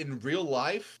live in real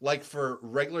life, like for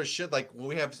regular shit, like when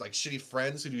we have like shitty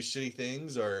friends who do shitty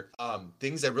things or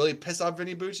things that really piss off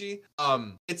Vinny Bucci,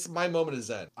 it's my moment of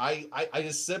zen. I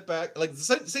just sit back, like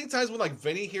the same times when like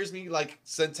Vinny hears me like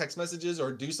send text messages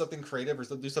or do something creative or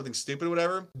do something stupid or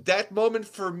whatever. That moment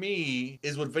for me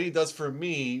is what Vinny does for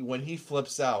me when he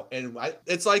flips out. And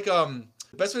it's like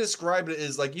the best way to describe it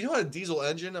is like, you know, a diesel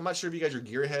engine. I'm not sure if you guys are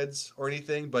gearheads or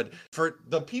anything, but for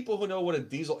the people who know what a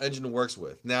diesel engine works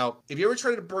with. Now, if you ever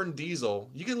try to burn diesel,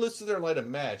 you can listen there and light a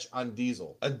match on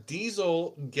diesel. A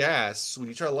diesel gas, when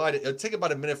you try to light it, it'll take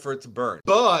about a minute for it to burn.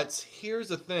 But here's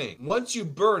the thing. Once you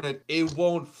burn it, it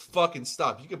won't fucking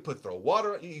stop. You can throw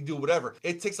water, you can do whatever.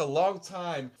 It takes a long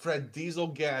time for that diesel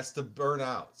gas to burn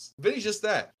out. Vinny's just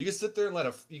that. You can sit there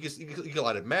and you can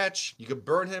light a match. You can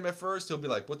burn him at first. He'll be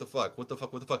like, what the fuck? What the fuck?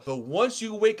 What the fuck? But once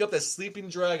you wake up that sleeping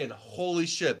dragon, holy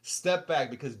shit, step back,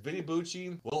 because Vinny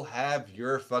Bucci will have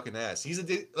your fucking ass. He's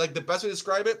like the best way to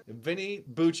describe it. Vinny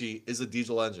Bucci is a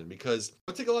diesel engine, because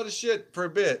it'll take a lot of shit for a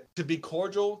bit to be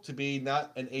cordial, to be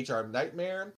not an HR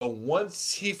nightmare. But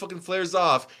once he fucking flares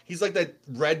off, he's like that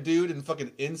red dude in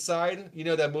fucking Inside. You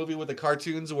know that movie with the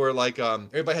cartoons where like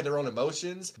everybody had their own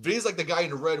emotions? Vinny's like the guy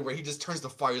in red where he just turns the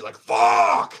fire. He's like,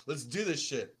 fuck, let's do this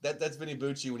shit. That's Vinny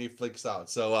Bucci when he flicks out.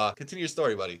 So continue your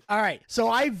story, buddy. All right. So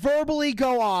I verbally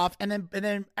go off, and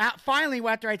then finally,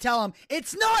 after I tell him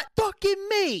it's not fucking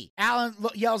me, Alan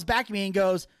yells back at me and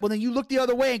goes, well, then you look the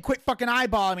other way and quit fucking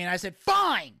eyeballing me. And I said,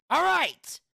 fine. All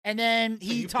right. And then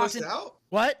he talks out?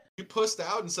 What? You pussed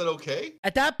out and said okay?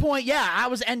 At that point, yeah, I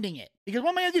was ending it. Because what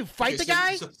am I gonna do? Fight the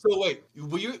guy? So wait,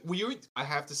 were you? I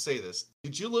have to say this.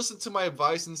 Did you listen to my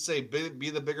advice and say be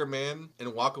the bigger man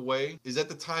and walk away? Is that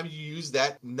the time you used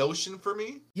that notion for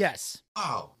me? Yes.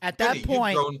 Wow. At that Benny,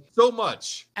 point, you've grown so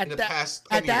much in the past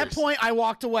 10 at that years. point, I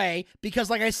walked away because,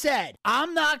 like I said,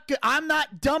 I'm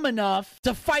not dumb enough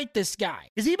to fight this guy.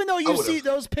 Because even though you see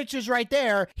those pictures right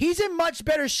there, he's in much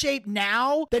better shape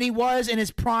now than he was in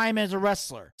his prime as a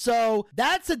wrestler. So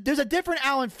there's a different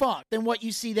Alan Funk than what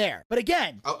you see there. But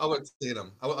again, I would have hit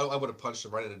him. I would have punched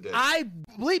him right in the dick.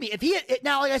 Believe me, if he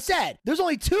now, like I said, there's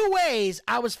only two ways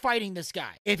I was fighting this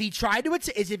guy. If he tried to,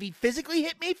 is if he physically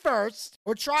hit me first,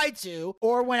 or tried to,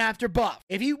 or went after Buff.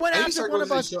 If he went after one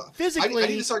of us physically, I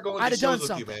need to start going I'd to have done shows with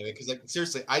something. you, man. Because like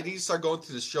seriously, I need to start going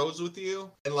to the shows with you,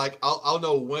 and like I'll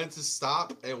know when to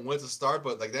stop and when to start.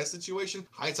 But like that situation,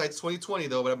 hindsight's 2020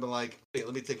 though. But I've been like, hey,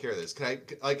 let me take care of this. Can I,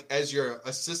 like, as your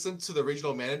assistant to the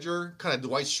regional manager, kind of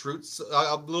Dwight Schrute's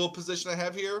little position I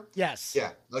have here? Yes.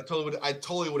 Yeah, I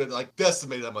totally would have like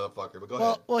decimated that motherfucker. But go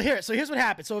ahead. Well, here's what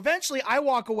happened. So eventually, I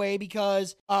walk away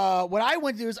because what I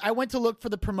went to do is I went to look for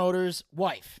the promoter's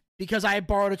wife. Because I had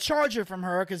borrowed a charger from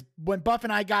her, because when Buff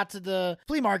and I got to the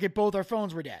flea market, both our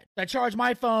phones were dead. I charged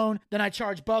my phone, then I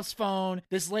charged Buff's phone.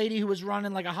 This lady who was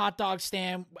running like a hot dog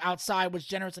stand outside was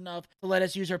generous enough to let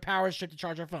us use her power strip to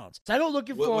charge our phones. So I go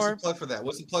looking for... What's the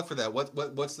plug for that?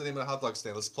 What's the name of the hot dog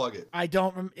stand? Let's plug it.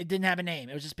 It didn't have a name.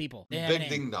 It was just people. Big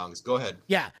ding dongs. Go ahead.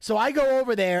 Yeah. So I go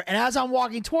over there, and as I'm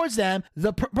walking towards them,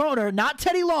 the promoter, not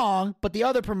Teddy Long, but the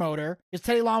other promoter, because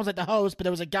Teddy Long was like the host, but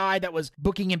there was a guy that was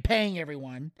booking and paying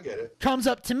everyone. I get it. Comes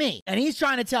up to me, and he's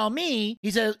trying to tell me, he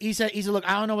said, look,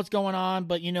 I don't know what's going on,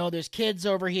 but there's kids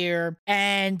over here,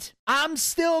 and I'm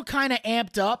still kind of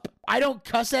amped up. I don't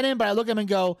cuss at him, but I look at him and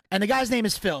go, and the guy's name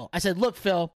is Phil. I said, look,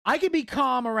 Phil, I can be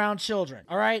calm around children,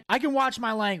 all right? I can watch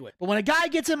my language. But when a guy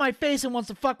gets in my face and wants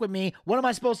to fuck with me, what am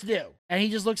I supposed to do? And he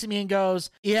just looks at me and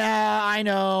goes, yeah, I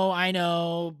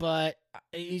know, but...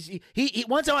 He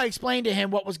once I explained to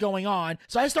him what was going on,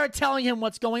 so I start telling him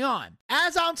what's going on.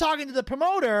 As I'm talking to the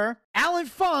promoter, Alan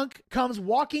Funk comes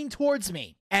walking towards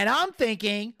me, and I'm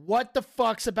thinking, what the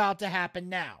fuck's about to happen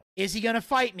now? Is he gonna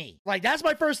fight me? Like, that's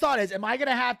my first thought is, am I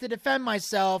gonna have to defend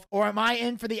myself, or am I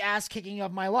in for the ass kicking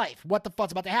of my life? What the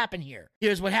fuck's about to happen here?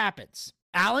 Here's what happens.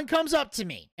 Alan comes up to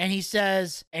me and he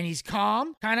says, and he's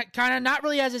calm, kind of not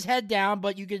really has his head down,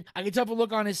 but I can tell the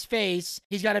look on his face.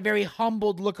 He's got a very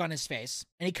humbled look on his face.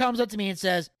 And he comes up to me and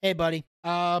says, hey buddy,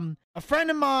 a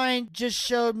friend of mine just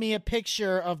showed me a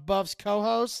picture of Buff's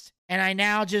co-host, and I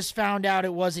now just found out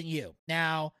it wasn't you.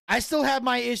 Now, I still have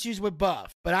my issues with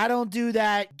Buff, but I don't do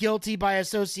that guilty by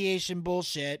association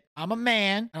bullshit. I'm a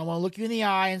man, and I want to look you in the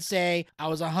eye and say, I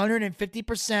was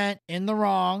 150% in the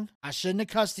wrong. I shouldn't have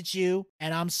cussed at you,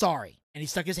 and I'm sorry. And he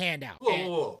stuck his hand out.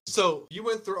 Whoa. So you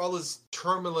went through all this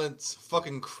turbulent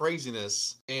fucking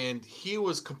craziness, and he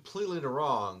was completely in the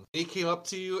wrong. He came up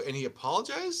to you and he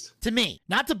apologized? To me.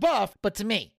 Not to Buff, but to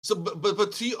me. So,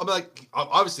 but to you, I'm like,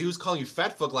 obviously he was calling you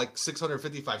fat fuck like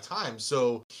 655 times.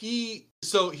 So he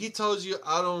tells you,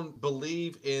 I don't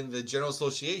believe in the General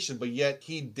Association, but yet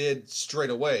he did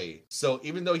straight away. So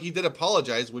even though he did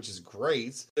apologize, which is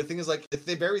great, the thing is, like, if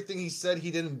the very thing he said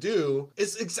he didn't do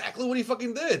is exactly what he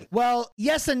fucking did. Well,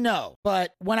 yes and no.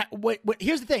 But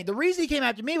here's the thing. The reason he came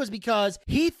after me was because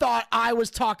he thought I was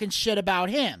talking shit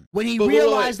about him. When he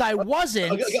realized I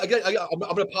wasn't. I'm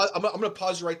gonna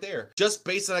pause you right there. Just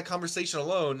based on that conversation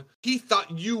alone, he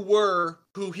thought you were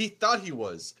who he thought he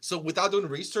was. So without doing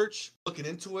research, looking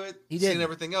into it, seeing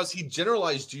everything else, he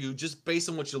generalized you just based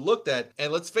on what you looked at.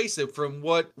 And let's face it, from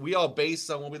what we all base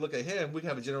on when we look at him, we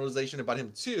have a generalization about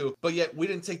him too, but yet we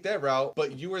didn't take that route,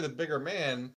 but you were the bigger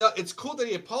man. Now, it's cool that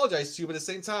he apologized to you, but at the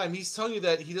same time, he's telling you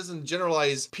that he doesn't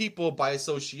generalize people by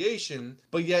association,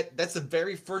 but yet that's the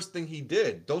very first thing he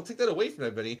did. Don't take that away from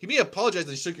everybody. He may apologize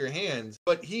and shook your hand,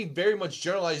 but he very much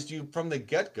generalized you from the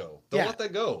get-go. Don't let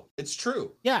that go. It's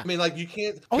true. Yeah. I mean, like, you can't.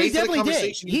 Oh, he definitely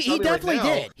did. He definitely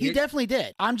did. He definitely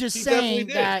did. I'm just saying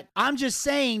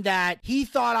that he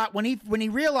thought when he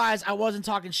realized I wasn't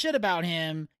talking shit about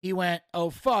him, he went, oh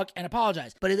fuck, and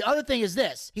apologized. But the other thing is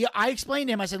this. I explained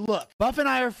to him, I said, look, Buff and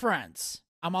I are friends.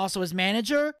 I'm also his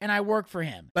manager, and I work for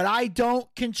him. But I don't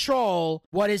control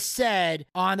what is said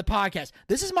on the podcast.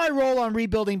 This is my role on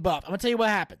Rebuilding Buff. I'm going to tell you what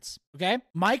happens. Okay.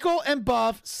 Michael and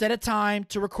Buff set a time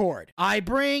to record. I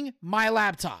bring my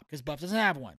laptop because Buff doesn't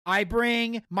have one. I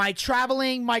bring my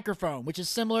traveling microphone, which is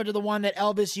similar to the one that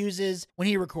Elvis uses when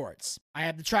he records. I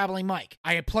have the traveling mic.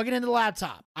 I plug it into the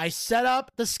laptop. I set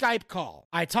up the Skype call.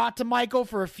 I talk to Michael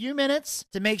for a few minutes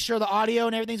to make sure the audio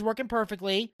and everything's working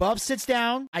perfectly. Buff sits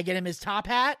down. I get him his top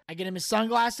hat. I get him his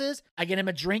sunglasses. I get him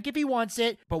a drink if he wants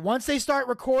it. But once they start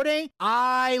recording,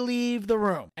 I leave the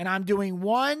room. And I'm doing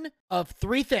one of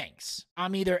three things.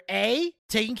 I'm either A,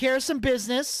 taking care of some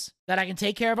business that I can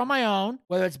take care of on my own,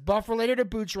 whether it's Buff related or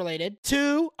Booch related.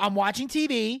 2, I'm watching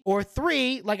TV. Or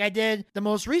 3, like I did the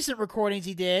most recent recordings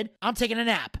he did, I'm taking a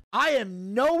nap. I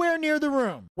am nowhere near the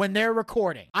room when they're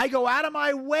recording. I go out of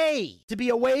my way to be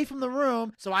away from the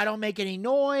room so I don't make any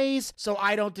noise, so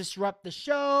I don't disrupt the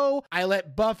show. I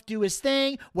let Buff do his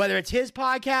thing, whether it's his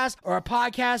podcast or a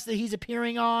podcast that he's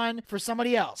appearing on for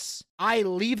somebody else. I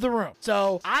leave the room.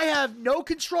 So I have no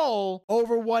control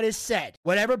over what is said.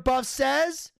 Whatever Buff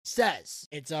says.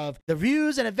 It's of the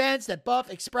views and events that Buff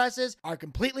expresses are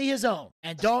completely his own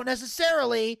and don't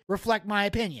necessarily reflect my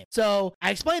opinion. So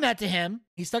I explained that to him.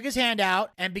 He stuck his hand out,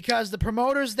 and because the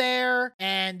promoter's there,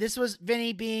 and this was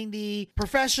Vinny being the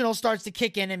professional starts to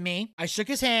kick in me, I shook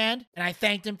his hand, and I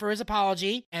thanked him for his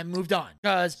apology, and moved on.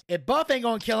 Because if Buff ain't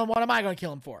gonna kill him, what am I gonna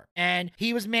kill him for? And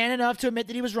he was man enough to admit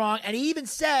that he was wrong, and he even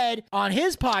said on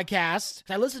his podcast,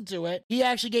 I listened to it, he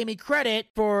actually gave me credit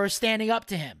for standing up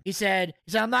to him. He said,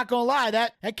 I'm not gonna lie,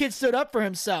 that kid stood up for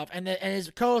himself, and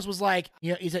his co-host was like,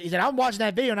 he said, I'm watching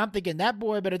that video, and I'm thinking, that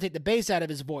boy better take the bass out of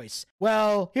his voice.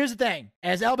 Well, here's the thing.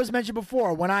 As Elvis mentioned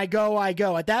before, when I go, I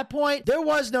go. At that point, there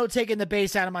was no taking the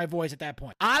bass out of my voice at that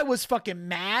point. I was fucking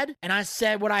mad, and I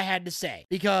said what I had to say.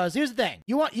 Because here's the thing.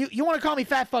 You want to call me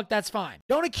fat fuck, that's fine.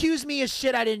 Don't accuse me of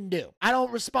shit I didn't do. I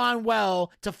don't respond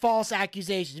well to false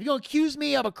accusations. If you're going to accuse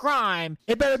me of a crime,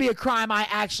 it better be a crime I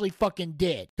actually fucking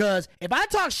did. Because if I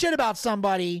talk shit about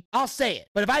somebody, I'll say it.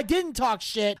 But if I didn't talk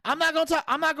shit, I'm not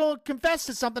going to confess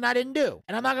to something I didn't do.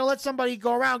 And I'm not going to let somebody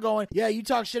go around going, yeah, you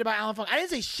talk shit about Alan Funk. I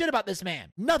didn't say shit about this man.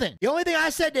 Nothing. The only thing I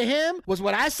said to him was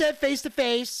what I said face to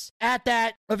face at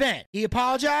that event. He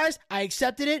apologized. I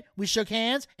accepted it. We shook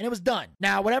hands and it was done.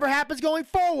 Now, whatever happens going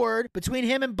forward between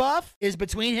him and Buff is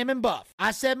between him and Buff.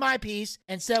 I said my piece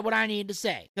and said what I needed to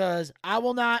say because I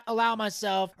will not allow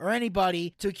myself or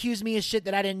anybody to accuse me of shit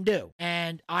that I didn't do.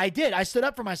 And I did. I stood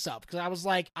up for myself because I was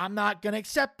like, I'm not going to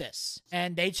accept this.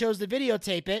 And they chose to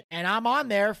videotape it and I'm on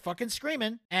there fucking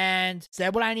screaming and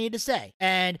said what I needed to say.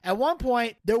 And at one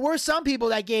point, there were some people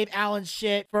that gave Alan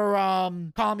shit for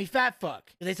calling me fat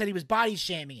fuck. They said he was body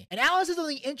shaming. And Alan said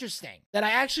something interesting that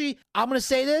I'm going to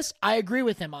say this. I agree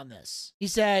with him on this. He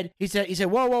said,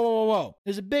 whoa.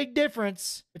 There's a big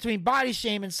difference between body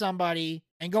shaming somebody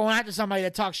and going after somebody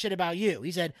that talks shit about you.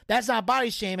 He said, that's not body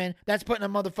shaming. That's putting a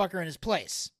motherfucker in his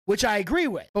place, which I agree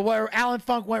with. But where Alan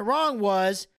Funk went wrong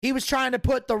was he was trying to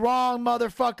put the wrong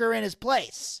motherfucker in his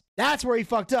place. That's where he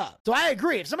fucked up. So I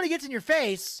agree. If somebody gets in your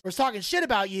face or is talking shit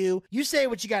about you, you say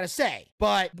what you got to say.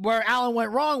 But where Alan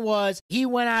went wrong was he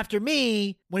went after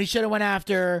me when he should have went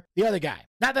after the other guy.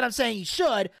 Not that I'm saying he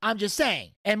should, I'm just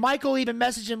saying. And Michael even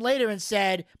messaged him later and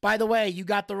said, by the way, you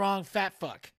got the wrong fat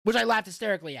fuck, which I laughed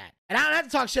hysterically at. And I don't have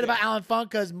to talk shit about Alan Funk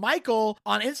because Michael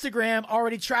on Instagram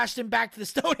already trashed him back to the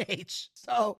Stone Age.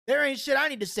 So there ain't shit I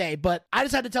need to say, but I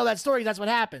just had to tell that story because that's what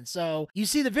happened. So you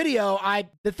see the video,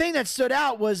 the thing that stood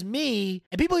out was me,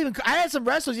 and I had some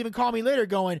wrestlers even call me later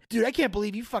going, dude, I can't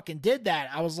believe you fucking did that.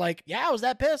 I was like, yeah, I was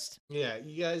that pissed. Yeah,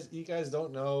 you guys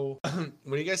don't know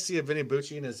when you guys see a Vinny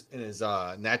Bucci in his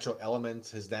natural elements,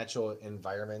 his natural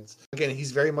environment. Again,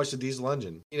 he's very much a Diesel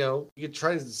engine. You know, you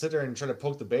try to sit there and try to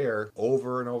poke the bear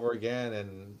over and over again,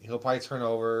 and he'll probably turn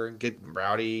over, get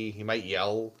rowdy. He might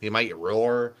yell, he might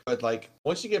roar, but like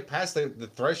once you get past the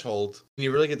threshold, and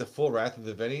you really get the full wrath of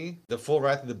the Vinny, the full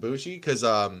wrath of the Bucci, because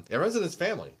it runs in his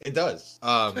family. It does.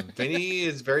 Vinny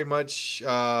is very much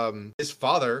his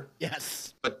father.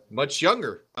 Yes. But much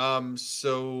younger.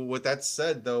 So with that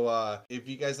said, though, if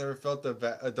you guys never felt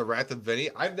the wrath of Vinny,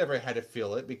 I've never had to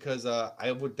feel it because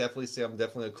I would definitely say I'm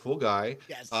definitely a cool guy.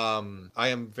 Yes. I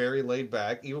am very laid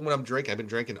back. Even when I'm drinking, I've been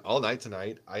drinking all night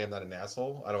tonight. I am not an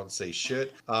asshole. I don't say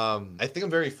shit. I think I'm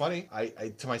very funny.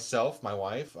 I to myself, my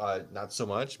wife, not so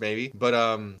much maybe, but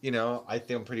you know, I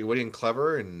think I'm pretty witty and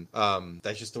clever, and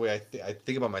that's just the way I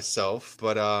think about myself.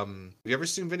 But have you ever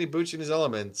seen Vinny Bucci in his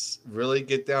elements really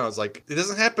get down? It's like it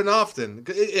doesn't happen often.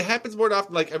 It happens more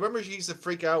often. Like I remember he used to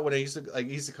freak out when he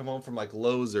used to come home from like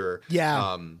Lowe's or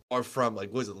from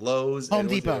like was it Lowe's, Home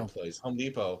Depot. Home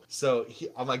Depot. So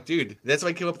I'm like, dude, that's why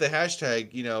I came up with the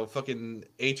hashtag, you know, fucking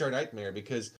HR nightmare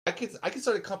because I could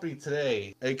start a company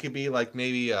today. It could be like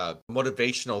maybe a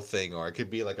motivational thing, or it could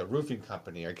be like a roofing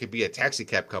company, or it could be a taxi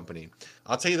cab company.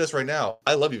 I'll tell you this right now.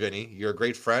 I love you, Vinny. You're a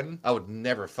great friend. I would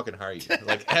never fucking hire you,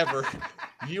 like ever.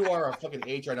 You are a fucking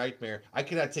HR nightmare. I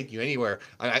cannot take you anywhere.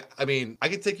 I mean, I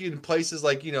can take you in places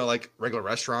like, you know, like regular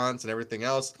restaurants and everything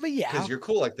else. But yeah, because you're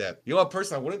cool like that. You know what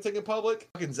person I wouldn't take in public?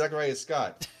 Fucking Zachariah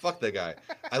Scott. Fuck that guy.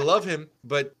 I love him,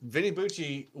 but Vinny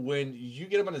Bucci, when you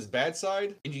get him on his bad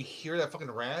side and you hear that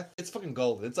fucking wrath, it's fucking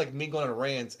golden. It's like me going on a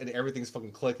rant and everything's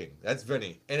fucking clicking. That's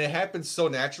Vinny, and it happens so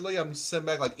naturally. I'm sitting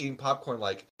back like eating popcorn,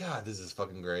 like, God, this is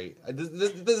fucking great.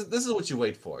 This is what you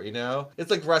wait for, you know?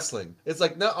 It's like wrestling. It's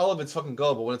like not all of it's fucking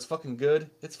gold, but when it's fucking good,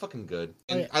 it's fucking good.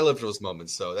 And I live for those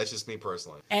moments, so that's just me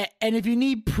personally. And if you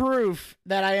need proof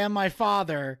that I am my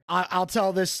father, I'll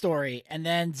tell this story, and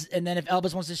then if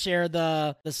Elvis wants to share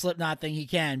the Slipknot thing, he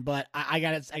can. But I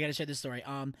gotta share this story.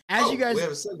 You guys, we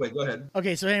have a segue. Go ahead.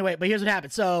 Okay, so anyway, but here's what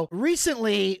happened. So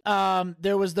recently,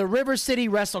 there was the River City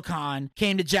WrestleCon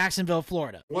came to Jacksonville,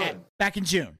 Florida. When? Back in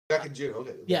June. Back in June.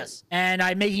 Okay. Yes, and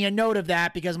I'm making a note of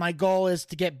that because my goal is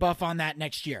to get buff on that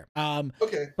next year.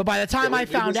 Okay. But by the time I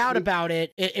found out about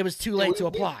it, it was too late to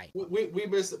apply. We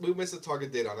missed the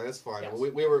target date on it. That's fine. Yes.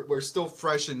 We're still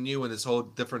fresh and new in this whole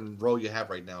different role you have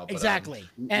right now. But, Exactly.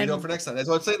 And you know, for next time. That's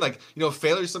what I'm saying. Like, you know,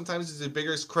 failure sometimes is the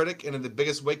biggest critic and the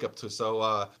biggest wake up to.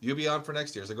 So you'll be on for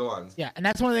next year. So go on. Yeah, and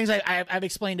that's one of the things I've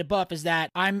explained to Buff is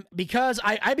that because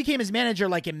I became his manager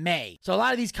like in May. So a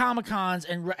lot of these Comic Cons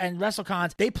and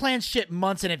WrestleCons, they plan shit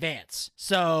months in advance.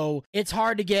 So it's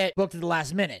hard to get booked at the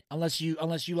last minute unless you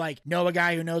like know a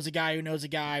guy who knows a guy who knows a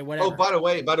guy, whatever. Oh, by the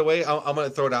way, I'm gonna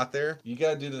throw it out there. You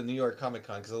gotta do the New York Comic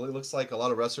Con because it looks like a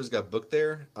lot of wrestlers got booked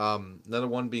there. Another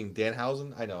one being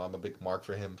Danhausen. I know I'm a big mark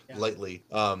for him lately.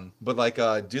 But like,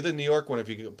 do the New York one if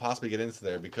you could possibly get into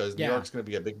there because New York's gonna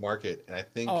be a big market, and I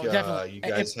think you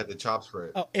guys had the chops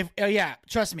for it. Yeah,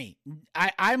 trust me.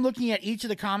 I'm looking at each of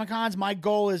the Comic Cons. My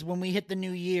goal is when we hit the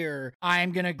new year,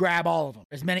 I'm gonna grab all of them,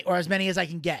 as many as I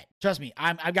can get. Trust me,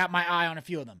 I've got my eye on a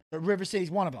few of them. But River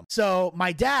City's one of them. So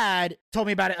my dad told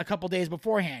me about it a couple days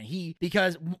beforehand.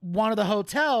 Because one of the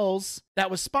hotels that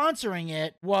was sponsoring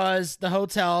it was the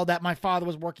hotel that my father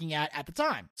was working at the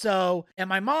time. So, and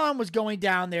my mom was going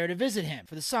down there to visit him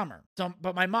for the summer. So,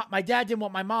 but my dad didn't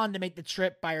want my mom to make the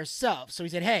trip by herself. So he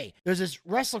said, hey, there's this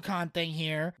WrestleCon thing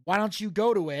here. Why don't you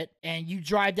go to it and you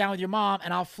drive down with your mom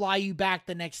and I'll fly you back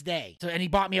the next day. So, and he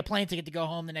bought me a plane ticket to go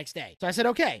home the next day. So I said,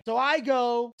 okay. So I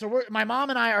go, my mom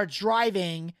and I are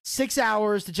driving 6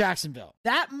 hours to Jacksonville.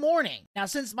 That morning, now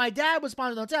since my dad was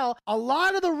sponsoring the hotel, a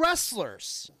lot of the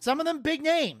wrestlers, some of them big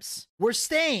names, were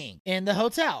staying in the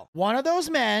hotel. One of those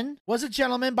men was a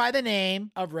gentleman by the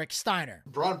name of Rick Steiner.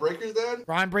 Braun Breaker's dad?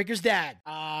 Braun Breaker's dad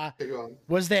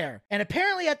was there. And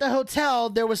apparently at the hotel,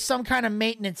 there was some kind of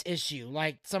maintenance issue.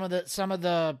 Like some of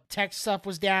the tech stuff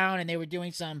was down and they were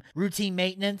doing some routine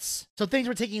maintenance. So things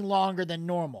were taking longer than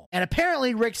normal. And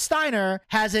apparently Rick Steiner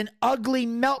has an ugly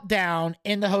meltdown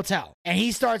in the hotel. And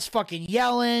he starts fucking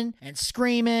yelling and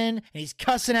screaming and he's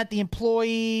cussing at the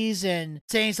employees and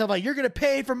saying stuff like, you're going to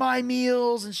pay for my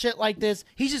meals and shit like this.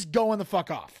 He's just going the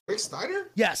fuck off. Rick Steiner?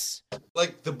 Yes.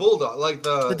 Like the bulldog, like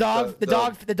the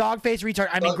dog face retard.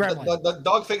 I mean gremlin. The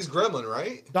dog face gremlin,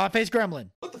 right? Dog face gremlin.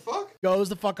 What the fuck? Goes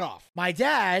the fuck off. My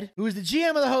dad, who is the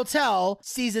GM of the hotel,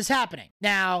 sees this happening.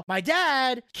 Now, my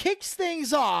dad kicks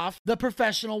things off the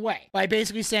professional way by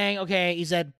basically saying, okay, he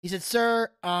said, sir,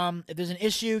 if there's an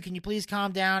issue, can you please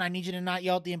calm down? I need you to not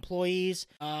yell at the employees.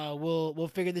 We'll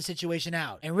figure the situation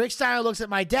out. And Rick Steiner looks at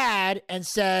my dad and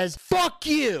says, fuck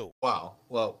you. Wow.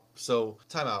 Well, so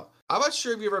time out. I'm not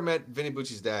sure if you ever met Vinny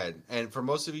Bucci's dad, and for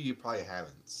most of you probably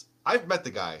haven't. I've met the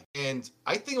guy, and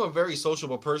I think I'm a very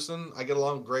sociable person. I get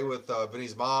along great with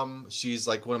Vinny's mom. She's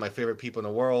like one of my favorite people in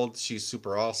the world. She's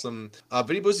super awesome.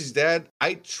 Vinny Bucci's dad,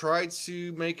 I tried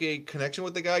to make a connection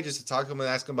with the guy just to talk to him and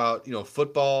ask him about, you know,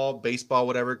 football, baseball,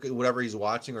 whatever he's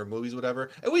watching or movies, whatever.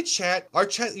 And we chat. Our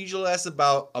chat usually lasts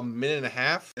about a minute and a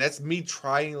half, and that's me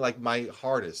trying like my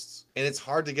hardest. And it's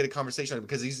hard to get a conversation on him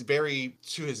because he's very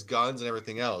to his guns and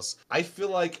everything else. I feel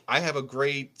like I have a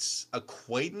great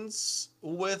acquaintance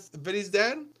with Vinny's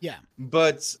dad. Yeah.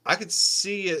 But I could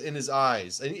see it in his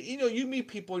eyes. And, you know, you meet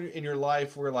people in your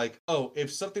life where like, oh,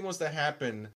 if something was to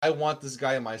happen, I want this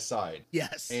guy on my side.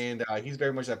 Yes. And he's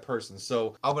very much that person.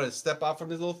 So I'm going to step out from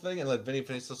this little thing and let Vinny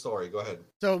finish the story. Go ahead.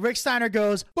 So Rick Steiner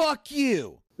goes, fuck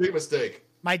you. Big mistake.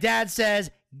 My dad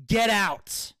says, get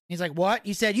out. He's like, what?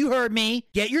 He said, you heard me.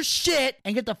 Get your shit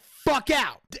and get the fuck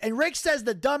out. And Rick says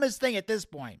the dumbest thing at this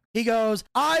point. He goes,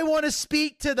 I want to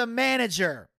speak to the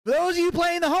manager. For those of you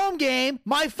playing the home game,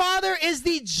 my father is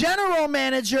the general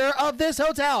manager of this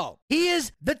hotel. He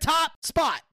is the top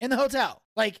spot in the hotel.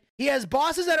 Like, he has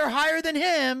bosses that are higher than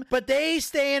him, but they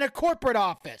stay in a corporate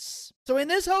office. So in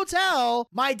this hotel,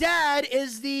 my dad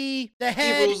is the head.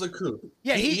 He rules the coop.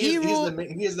 Yeah, he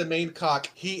is the main cock.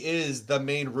 He is the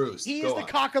main roost. He is the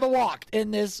cock of the walk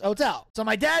in this hotel. So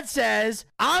my dad says,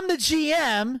 I'm the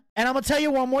GM, and I'm going to tell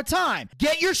you one more time.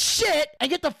 Get your shit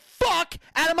and get the fuck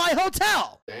out of my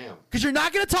hotel. Damn. Because you're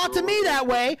not going to talk to me that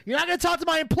way. You're not going to talk to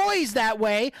my employees that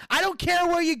way. I don't care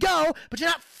where you go, but you're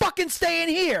not fucking staying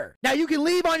here. Now you can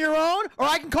leave on your own, or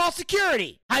I can call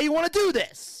security. How you want to do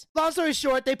this? Long story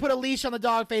short, they put a leash on the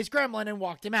dog-faced gremlin and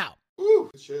walked him out.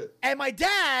 Ooh, shit. And my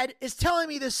dad is telling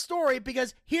me this story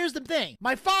because here's the thing.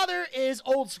 My father is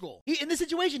old school. In this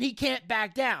situation, he can't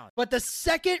back down. But the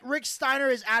second Rick Steiner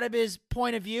is out of his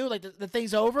point of view, like the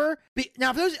thing's over.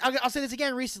 Now, for those, I'll say this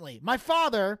again recently. My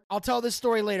father, I'll tell this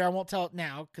story later. I won't tell it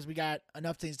now because we got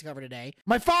enough things to cover today.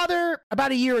 My father,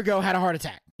 about a year ago, had a heart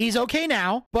attack. He's okay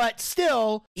now, but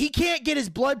still, he can't get his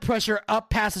blood pressure up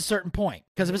past a certain point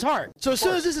because of his heart. So as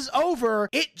soon as this is over,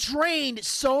 it drained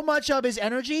so much of his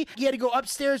energy. He had to go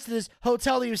upstairs to this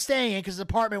hotel that he was staying in because his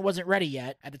apartment wasn't ready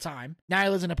yet at the time. Now he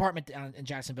lives in an apartment down in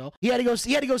Jacksonville. He had to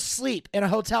go sleep in a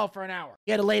hotel for an hour.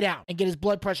 He had to lay down and get his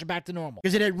blood pressure back to normal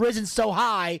because it had risen so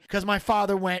high because my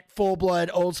father went full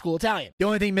blood old school Italian. The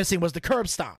only thing missing was the curb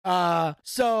stomp.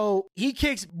 So he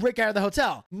kicks Rick out of the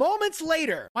hotel. Moments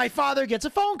later, my father gets a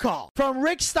phone call from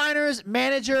Rick Steiner's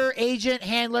manager, agent,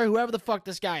 handler, whoever the fuck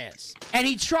this guy is. And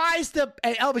he tries to,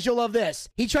 and Elvis, you'll love this.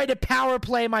 He tried to power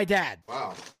play my dad.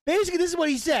 Wow. Basically, this is what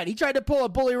he said. He tried to pull a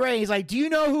Bully Ray. He's like, do you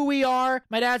know who we are?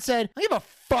 My dad said, I don't give a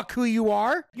fuck who you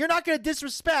are. You're not going to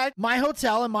disrespect my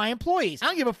hotel and my employees. I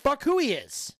don't give a fuck who he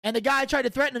is. And the guy tried to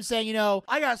threaten him saying,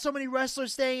 I got so many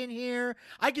wrestlers staying here.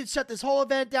 I can shut this whole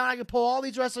event down. I can pull all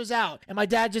these wrestlers out. And my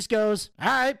dad just goes, all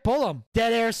right, pull them.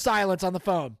 Dead air silence on the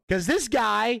phone. Because this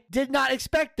guy did not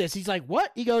expect this. He's like,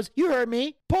 what? He goes, you heard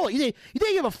me. Pull it. You think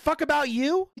I give a fuck about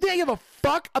you? You think I give a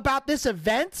fuck about this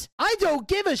event? I don't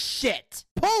give a shit.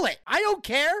 Pull it. I don't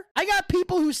care. I got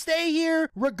people who stay here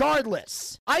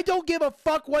regardless. I don't give a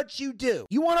fuck what you do.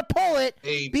 You want to pull it,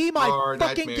 be my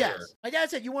fucking guest. My dad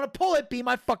said, you want to pull it, be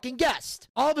my fucking guest.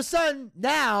 All of a sudden,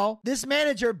 now, this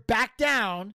manager backed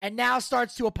down and now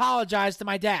starts to apologize to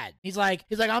my dad. He's like,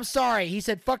 I'm sorry. He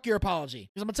said, fuck your apology.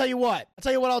 Because I'm going to tell you what.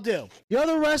 I'll do. The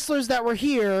other wrestlers that were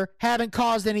here haven't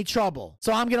caused any trouble.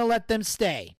 So I'm going to let them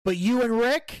stay. But you and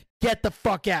Rick, get the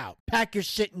fuck out. Pack your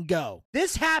shit and go.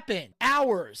 This happened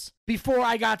hours before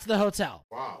I got to the hotel.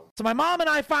 Wow. So my mom and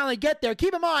I finally get there.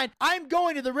 Keep in mind, I'm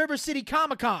going to the River City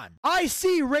Comic-Con. I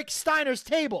see Rick Steiner's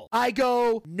table. I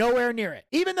go nowhere near it.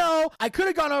 Even though I could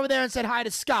have gone over there and said hi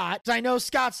to Scott, because I know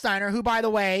Scott Steiner, who, by the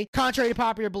way, contrary to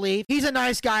popular belief, he's a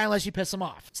nice guy unless you piss him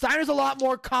off. Steiner's a lot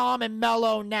more calm and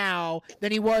mellow now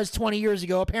than he was 20 years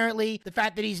ago. Apparently, the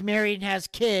fact that he's married and has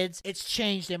kids, it's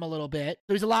changed him a little bit.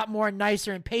 So he's a lot more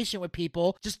nicer and patient with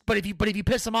people. But if you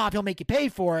piss him off, he'll make you pay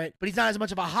for it. But he's not as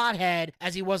much of a hothead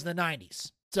as he was in the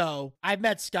 90s. So I've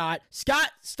met Scott. Scott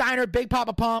Steiner, Big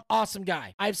Papa Pump, awesome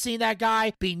guy. I've seen that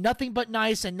guy be nothing but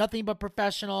nice and nothing but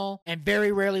professional and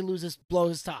very rarely blows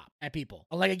his top at people.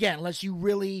 Like, again, unless you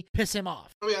really piss him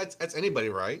off. I mean, that's anybody,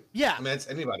 right? Yeah. I mean, that's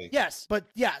anybody. Yes, but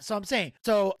yeah, so I'm saying.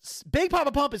 So Big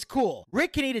Papa Pump is cool.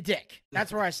 Rick can eat a dick.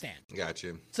 That's where I stand. Got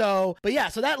you. So, but yeah,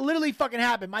 so that literally fucking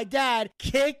happened. My dad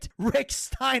kicked Rick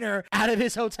Steiner out of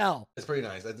his hotel. That's pretty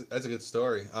nice. That's a good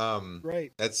story.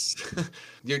 Right. That's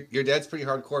your dad's pretty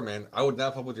hardcore, man. I would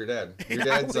not fuck with your dad. Your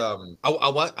dad's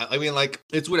I mean, like,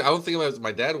 it's weird. I don't think about it as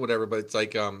my dad or whatever, but it's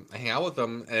like I hang out with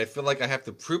him and I feel like I have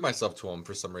to prove myself to him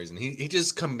for some reason. He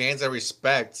just commands that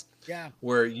respect. Yeah.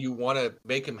 Where you want to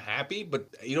make him happy, but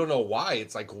you don't know why.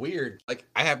 It's like weird. Like,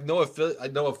 I have no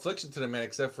affliction to the man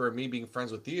except for me being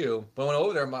friends with you. But when I'm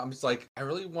over there, I'm just like, I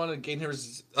really want to gain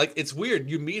his, like, it's weird.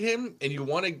 You meet him and you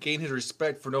want to gain his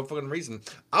respect for no fucking reason.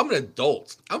 I'm an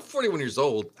adult. I'm 41 years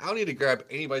old. I don't need to grab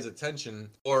anybody's attention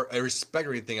or respect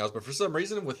or anything else. But for some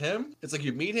reason with him, it's like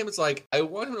you meet him, it's like, I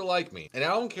want him to like me. And I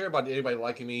don't care about anybody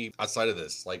liking me outside of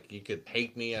this. Like, you could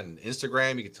hate me on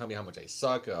Instagram. You could tell me how much I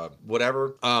suck,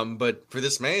 whatever. But for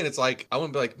this man, it's like, I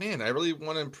want to be like, man, I really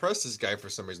want to impress this guy for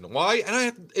some reason. Why? And I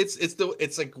have,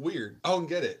 it's like weird. I don't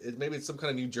get it. Maybe it's some kind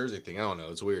of New Jersey thing. I don't know.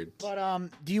 It's weird. But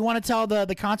do you want to tell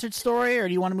the concert story, or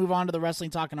do you want to move on to the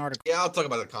wrestling talking article? Yeah, I'll talk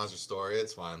about the concert story.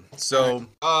 It's fine. So,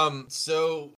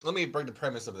 so let me break the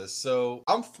premise of this. So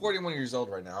I'm 41 years old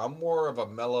right now. I'm more of a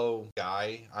mellow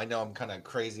guy. I know I'm kind of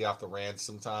crazy off the rants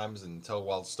sometimes and tell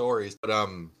wild stories, but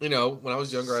you know, when I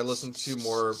was younger, I listened to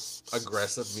more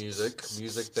aggressive music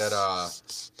that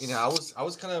I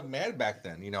was kind of mad back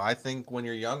then. I think when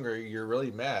you're younger, you're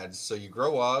really mad. So you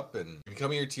grow up and you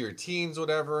become to your teens,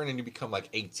 whatever, and then you become like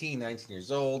 18, 19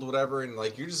 years old, whatever, and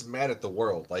like you're just mad at the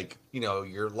world. Like,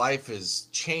 your life is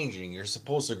changing. You're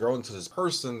supposed to grow into this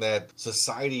person that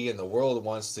society and the world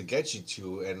wants to get you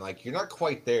to, and like you're not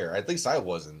quite there. At least I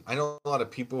wasn't. I know a lot of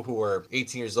people who are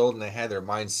 18 years old and they had their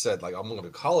mindset like, I'm going to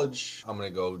college, I'm going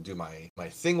to go do my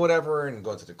thing, whatever, and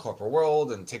go into the corporate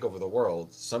world and take over the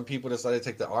world. Some people decided to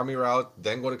take the army route,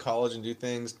 then go to college and do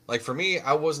things. Like for me,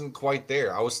 I wasn't quite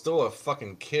there. I was still a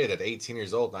fucking kid at 18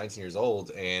 years old, 19 years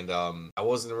old, and I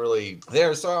wasn't really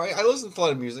there. So I listened to a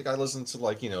lot of music. I listened to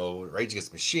like, Rage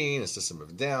Against the Machine, A System of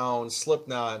a Down,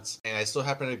 Slipknot, and I still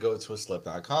happen to go to a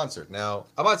Slipknot concert. Now,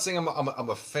 I'm not saying I'm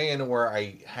a fan where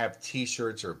I have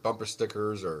t-shirts or bumper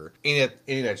stickers or any of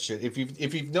that shit.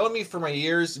 If you've known me for my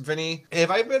years, Vinny,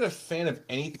 have I been a fan of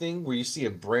anything where you see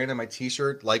a brand on my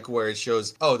t-shirt, like where it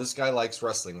shows, oh, this guy likes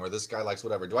wrestling or this guy likes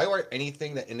whatever? Do I wear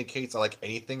anything that indicates I like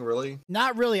anything really?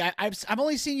 Not really. I've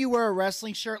only seen you wear a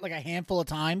wrestling shirt like a handful of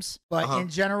times, but in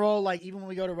general, like even when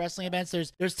we go to wrestling events,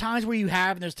 there's times where you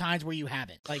have and there's times where you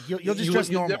haven't. Like you'll just dress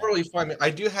normal. You'll never really find me. I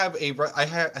do have I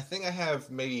think I have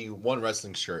maybe one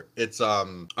wrestling shirt. It's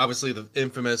obviously the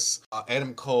infamous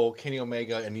Adam Cole, Kenny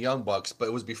Omega, and Young Bucks, but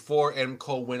it was before Adam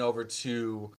Cole went over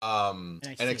to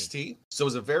NXT. So it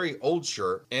was a very old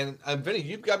shirt. And Vinny,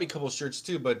 you've got me a couple of shirts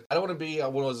too, but I don't want to be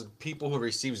one of those people who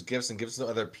receives gifts and gives to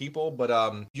other people.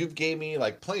 But you've gave me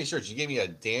like plenty of shirts. You gave me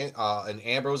an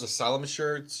Ambrose Asylum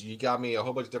shirt. You got me a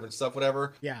whole bunch of different stuff,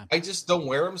 whatever. Yeah. I just don't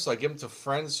wear them, so I give them to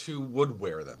friends who would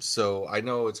wear them. So I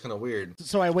know it's kind of weird.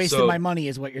 So I wasted my money,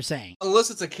 is what you're saying. Unless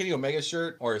it's a Kenny Omega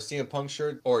shirt or a CM Punk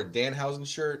shirt or a Danhausen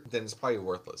shirt, then it's probably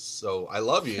worthless. So I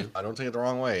love you. I don't take it the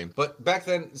wrong way. But back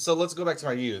then, so let's go back to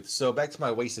my youth. So back to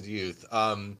my wasted youth.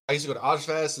 I used to go to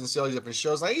Ozfest and see all these different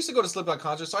shows. I used to go to Slipknot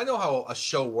concerts, so I know how a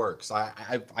show works.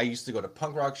 I used to go to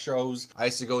punk rock shows. I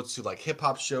used to go to like hip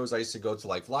hop shows. I used to go to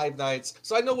like live nights.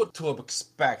 So I know what to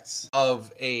expect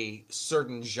of a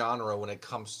certain genre when it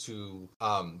comes to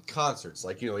concerts.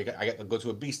 Like, I got to go to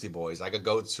a Beastie Boys. I could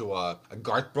go to a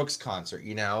Garth Brooks concert,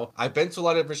 I've been to a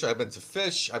lot of different shows. I've been to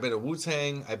Phish. I've been to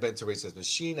Wu-Tang. I've been to Rage Against the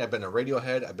Machine. I've been to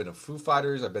Radiohead. I've been to Foo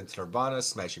Fighters. I've been to Nirvana,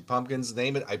 Smashing Pumpkins,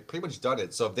 name it. I've pretty much done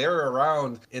it. So if they were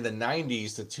around in the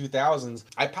 90s to 2000s,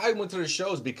 I probably went to the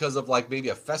shows because of like maybe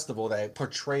a festival that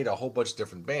portrayed a whole bunch of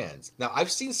different bands. Now,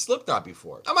 I've seen Slipknot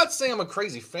before. I'm not saying I'm a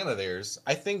crazy fan of theirs.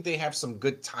 I think they have some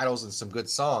good titles and some good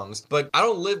songs, but I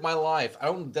don't live my life. I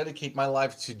don't dedicate my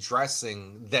life to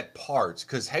dressing that part,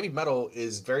 because heavy metal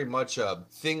is very much a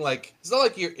thing. Like, it's not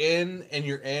like you're in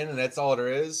and that's all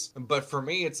there is. But for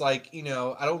me, it's like,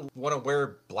 I don't want to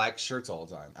wear black shirts all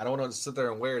the time. I don't want to sit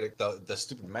there and wear the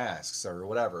stupid masks or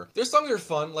whatever. Their songs are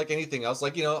fun like anything else.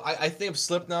 Like, I think of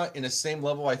Slipknot in the same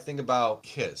level I think about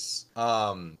Kiss.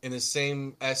 In the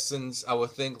same essence, I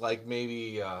would think like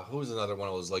maybe who's another one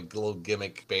of those like little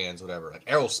gimmick bands, whatever, like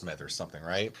Aerosmith or something,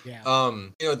 right? Yeah.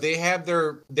 They have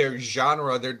their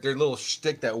genre, their little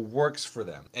shtick that works for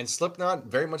them. And Slipknot,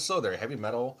 very much so. They're heavy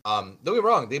metal. Don't get me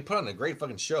wrong, they put on a great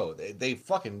fucking show. They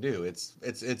fucking do. It's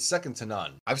second to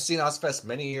none. I've seen Ozfest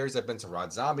many years. I've been to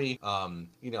Rod Zombie.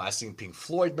 I've seen Pink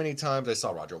Floyd many times. I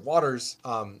saw Roger Waters.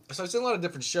 So I've seen a lot of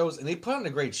different shows, and they put on a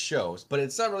great shows, but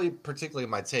it's not really particularly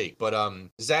my take. But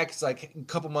Zach's like a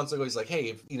couple months ago, he's like, hey,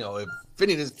 if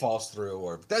Vinny falls through,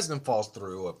 or if Desmond falls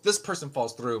through, or if this person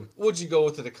falls through, would you go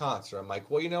to the concert? I'm like,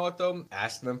 well, you know what though?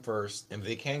 Ask them first. If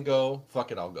they can't go,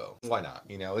 fuck it, I'll go. Why not?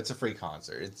 It's a free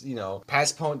concert. It's,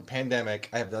 past pandemic,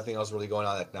 I have nothing else really going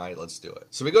on that night. Let's do it.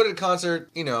 So we go to the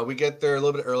concert, we get there a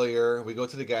little bit earlier. We go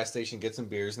to the gas station, get some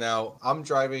beers. Now, I'm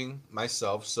driving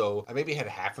myself, so I maybe had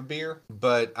half a beer,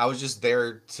 but I was just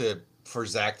there for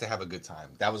Zach to have a good time.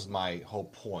 That was my whole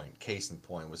point. Case in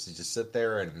point was to just sit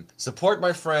there and support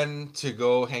my friend to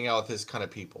go hang out with his kind of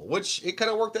people, which it kind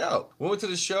of worked out. We went to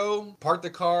the show, parked the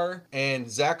car, and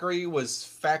Zachary was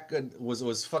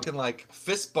fucking like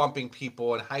fist bumping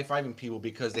people and high fiving people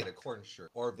because they had a Korn shirt,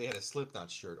 or if they had a Slipknot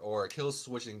shirt, or a Kill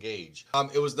Switch Engage.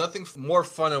 It was nothing more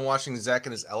fun than watching Zach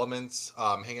in his elements,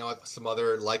 hang out with some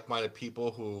other like-minded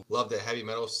people who love the heavy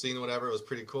metal scene or whatever. It was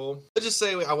pretty cool. Let's just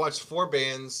say I watched 4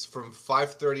 bands from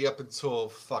 5:30 up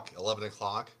until 11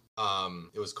 o'clock.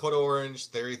 It was Code Orange,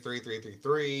 Theory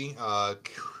 3333,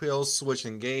 Kill Switch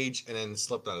Engage, and then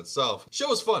Slipknot itself. Show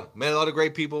was fun. Met a lot of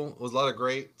great people. It was a lot of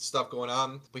great stuff going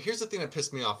on. But here's the thing that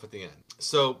pissed me off at the end.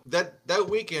 So that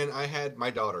weekend I had my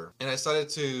daughter, and I decided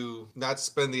to not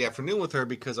spend the afternoon with her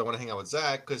because I want to hang out with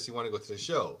Zach because he wanted to go to the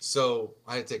show. So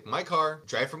I had to take my car,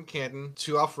 drive from Canton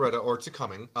to Alpharetta or to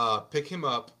Cumming, pick him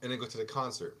up, and then go to the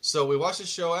concert. So we watched the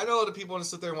show. I know a lot of people want to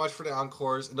sit there and watch for the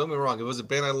encores. And don't get me wrong, if it was a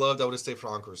band I loved, I would have stayed for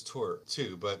the encores tour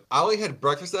too. But I only had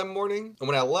breakfast that morning, and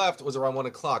when I left, it was around 1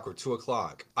 o'clock or 2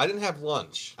 o'clock. I didn't have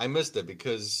lunch. I missed it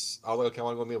because I was like, okay, I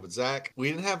want to go meet up with Zach.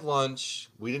 We didn't have lunch.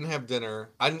 We didn't have dinner.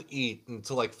 I didn't eat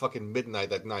until like fucking midnight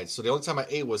that night. So the only time I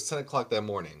ate was 10 o'clock that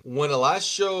morning. When the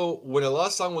last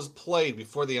song was played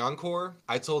before the encore,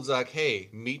 I told Zach, hey,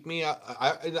 meet me.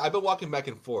 I've been walking back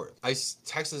and forth. I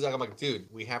texted Zach, I'm like, dude,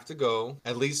 we have to go.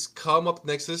 At least come up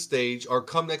next to the stage or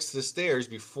come next to the stairs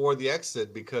before the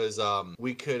exit because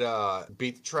we could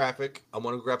beat the traffic. I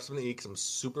want to grab something to eat because I'm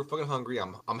super fucking hungry.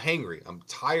 I'm hangry. I'm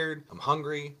tired. I'm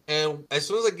hungry. And as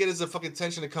soon as I get his fucking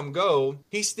attention to come go,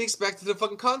 he sneaks back to the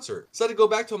fucking concert. So I had to go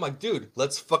back to him like, dude,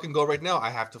 let's fucking go right now. I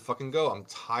have to fucking go. I'm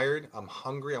tired. I'm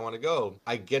hungry. I want to go.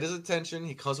 I get his attention.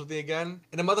 He comes with me again.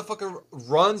 And the motherfucker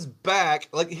runs back.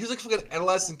 Like, he was like a fucking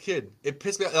adolescent kid. It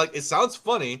pissed me off. Like, it sounds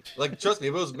funny. Like, trust me,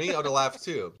 if it was me, I would have laughed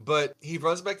too. But he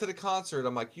runs back to the concert.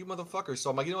 I'm like, you motherfucker. So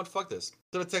I'm like, you know what? Fuck this.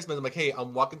 So the text message, I'm like, hey,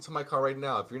 I'm walking to my car right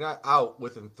now. If you're not out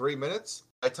within 3 minutes,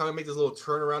 by the time I make this little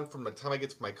turnaround from the time I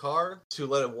get to my car to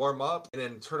let it warm up and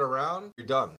then turn around, you're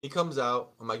done. He comes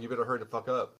out. I'm like, you better hurry the fuck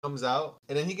up. Comes out.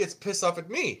 And then he gets pissed off at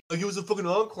me. Like, he was a fucking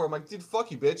encore. I'm like, dude, fuck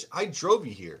you, bitch. I drove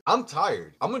you here. I'm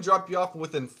tired. I'm going to drop you off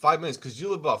within 5 minutes because you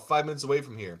live about 5 minutes away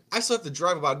from here. I still have to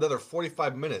drive about another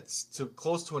 45 minutes to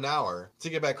close to an hour to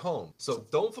get back home. So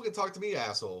don't fucking talk to me,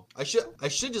 asshole. I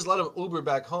should just let him Uber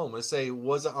back home and say,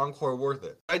 was the encore worth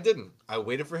it? I didn't. I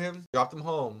waited for him, dropped him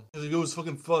home. He's like, it was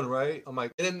fucking fun, right? I'm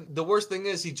like, and then the worst thing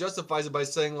is he justifies it by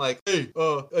saying like, hey,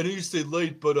 I know you stayed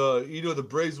late, but you know the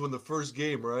Braves won the first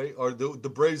game, right? Or the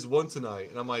Braves won tonight.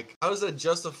 And I'm like, how does that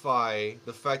justify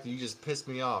the fact that you just pissed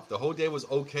me off? The whole day was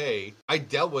okay. I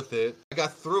dealt with it. I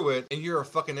got through it, and you're a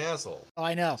fucking asshole. Oh,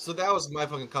 I know. So that was my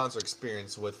fucking concert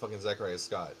experience with fucking Zachariah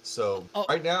Scott. So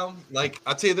right now, like,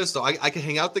 I'll tell you this though, I can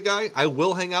hang out with the guy. I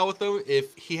will hang out with him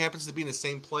if he happens to be in the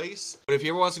same place. But if he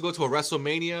ever wants to go to a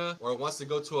WrestleMania or wants to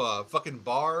go to a fucking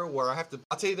bar where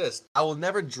I'll tell you this, I will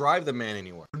never drive the man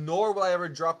anywhere, nor will I ever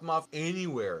drop him off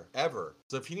anywhere, ever.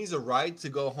 So if he needs a ride to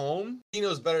go home, he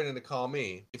knows better than to call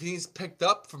me. If he needs picked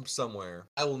up from somewhere,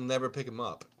 I will never pick him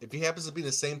up. If he happens to be in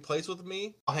the same place with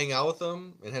me, I'll hang out with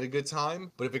him and had a good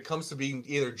time. But if it comes to being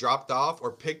either dropped off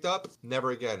or picked up,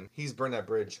 never again. He's burned that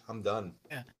bridge. I'm done.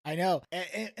 Yeah, I know.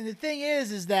 And the thing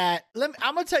is that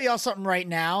I'm going to tell y'all something right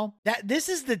now. That this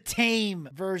is the tame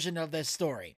version of this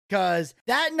story. Because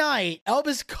that night,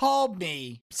 Elvis called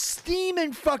me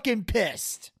steaming fucking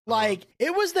pissed. Like,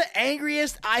 it was the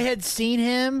angriest I had seen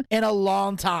him in a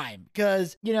long time.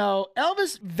 Because, you know,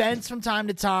 Elvis vents from time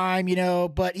to time, you know,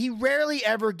 but he rarely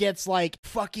ever gets, like,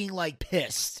 fucking, like,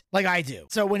 pissed like I do.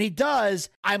 So when he does,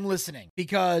 I'm listening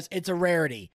because it's a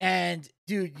rarity. And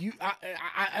dude,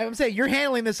 I'm saying you're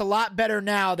handling this a lot better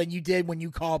now than you did when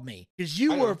you called me. Because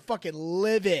you were fucking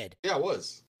livid. Yeah, I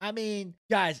was. I mean,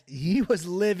 guys, he was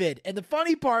livid. And the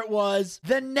funny part was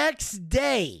the next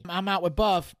day, I'm out with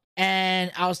Buff.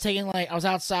 And I was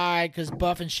outside because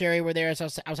Buff and Sherry were there. So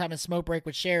I was having a smoke break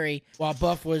with Sherry while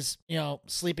Buff was, you know,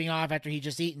 sleeping off after he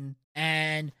just eaten.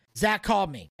 And Zach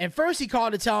called me. And first he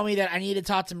called to tell me that I needed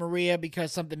to talk to Maria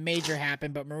because something major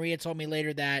happened. But Maria told me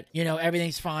later that, you know,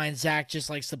 everything's fine. Zach just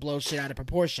likes to blow shit out of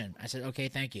proportion. I said, okay,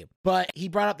 thank you. But he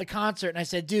brought up the concert and I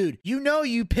said, dude, you know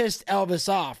you pissed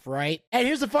Elvis off, right? And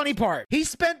here's the funny part. He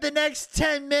spent the next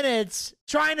 10 minutes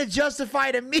trying to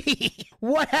justify to me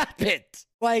what happened.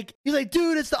 Like, he's like,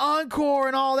 dude, it's the encore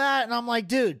and all that. And I'm like,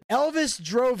 dude, Elvis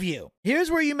drove you. Here's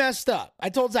where you messed up. I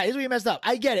told Zach, here's where you messed up.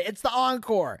 I get it. It's the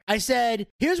encore. I said,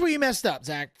 here's where you messed up,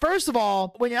 Zach. First of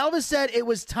all, when Elvis said it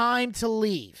was time to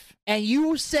leave and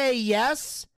you say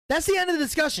yes, that's the end of the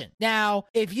discussion. Now,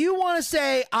 if you want to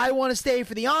say, I want to stay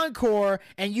for the encore,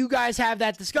 and you guys have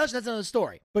that discussion, that's another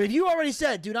story. But if you already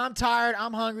said, dude, I'm tired,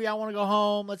 I'm hungry, I want to go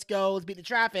home, let's go, let's beat the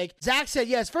traffic. Zach said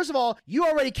yes. First of all, you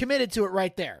already committed to it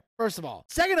right there. First of all.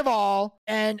 Second of all,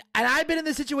 and I've been in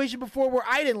this situation before where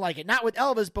I didn't like it. Not with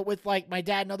Elvis, but with, like, my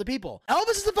dad and other people.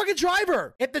 Elvis is the fucking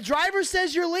driver. If the driver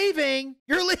says you're leaving,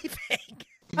 you're leaving.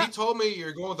 If you told me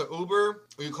you're going with an Uber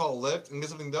or you call Lyft and get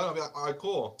something done, I'll be like, all right,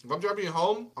 cool. If I'm driving you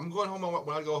home, I'm going home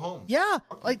when I go home. Yeah,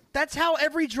 like that's how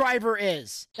every driver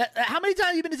is. How many times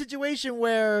have you been in a situation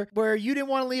where you didn't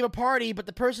want to leave a party, but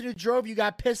the person who drove you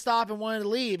got pissed off and wanted to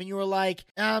leave, and you were like,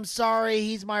 I'm sorry,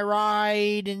 he's my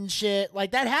ride and shit.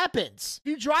 Like, that happens. If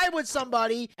you drive with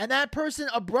somebody and that person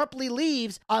abruptly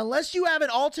leaves, unless you have an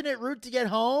alternate route to get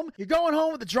home, you're going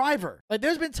home with the driver. Like,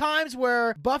 there's been times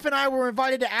where Buff and I were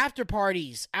invited to after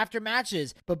parties, after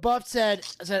matches, but Buff said,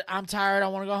 I'm tired, I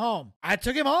want to go home. I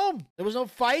took him home. There was no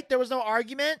fight, there was no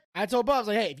argument. I told Buff, I was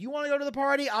like, hey, if you want to go to the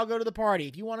party, I'll go to the party.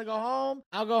 If you want to go home,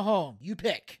 I'll go home. You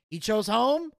pick. He chose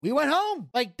home. We went home.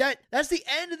 Like, that's the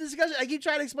end of the discussion. I keep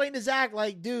trying to explain to Zach,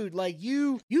 like, dude, like,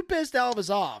 you pissed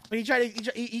Elvis off. But he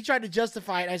tried to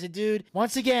justify it. I said, dude,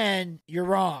 once again, you're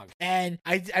wrong. And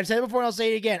I've said it before and I'll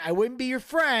say it again. I wouldn't be your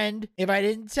friend if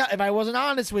I wasn't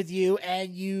honest with you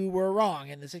and you were wrong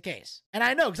in this case. And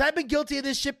I know, because I've been guilty of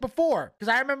this shit before.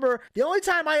 Because I remember the only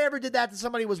time I ever did that to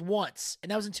somebody was once.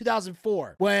 And that was in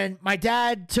 2004 when my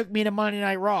dad took me to Monday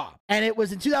Night Raw. And it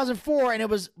was in 2004 and it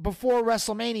was before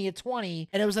WrestleMania 20.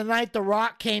 And it was the night The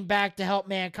Rock came back to help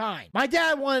Mankind. My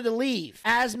dad wanted to leave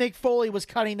as Mick Foley was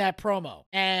cutting that promo.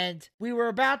 And we were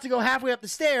about to go halfway up the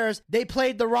stairs. They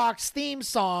played The Rock's theme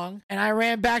song and I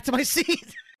ran back to my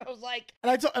seat. I was like,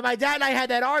 and my dad and I had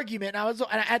that argument. And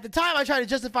at the time, I tried to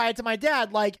justify it to my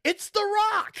dad, like, it's The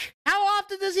Rock. How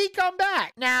often does he come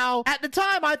back? Now, at the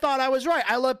time, I thought I was right.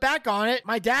 I look back on it.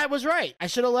 My dad was right. I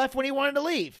should have left when he wanted to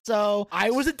leave. So I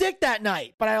was a dick that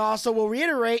night. But I also will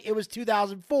reiterate, it was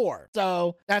 2004.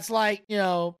 So that's like,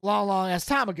 long, long ass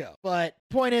time ago. But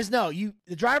point is, no,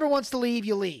 the driver wants to leave,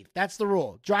 you leave. That's the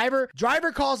rule. Driver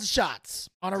calls the shots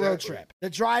on a road trip.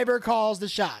 The driver calls the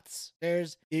shots.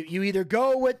 You either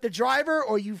go with the driver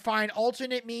or you find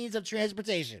alternate means of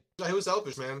transportation. He was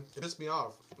selfish, man. It pissed me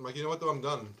off. I'm like, you know what, though? I'm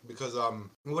done. Because,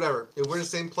 whatever. If we're in the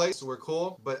same place, we're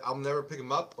cool, but I'll never pick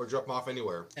him up or drop him off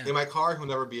anywhere. Yeah. In my car, he'll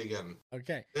never be again.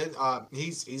 Okay. And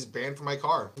he's banned from my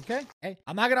car. Okay. Hey,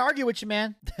 I'm not going to argue with you,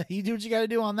 man. You do what you got to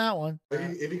do on that one.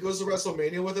 If he goes to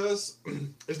WrestleMania with us,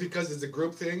 it's because it's a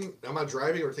group thing. I'm not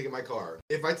driving or taking my car.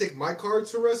 If I take my car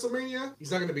to WrestleMania,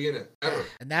 he's not going to be in it, ever.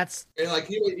 And like,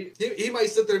 he might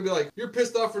sit there and be like, you're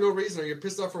pissed off for no reason or you're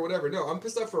pissed off for whatever. No, I'm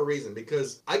pissed off for a reason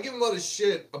because I give him a lot of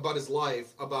shit about his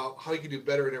life, about how he can do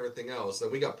better and everything else,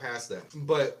 and we got past that.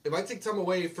 But if I take time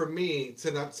away from me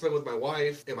to not spend with my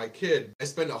wife and my kid, I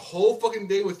spend a whole fucking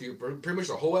day with you, pretty much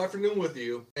a whole afternoon with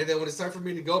you, and then when it's time for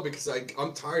me to go because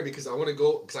I'm tired because I want to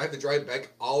go, because I have to drive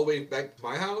back all the way back to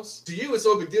my house, to you it's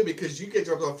no big deal because you get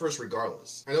dropped off first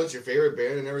regardless. I know it's your favorite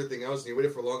band and everything else and you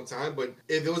waited for a long time, but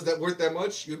if it was worth that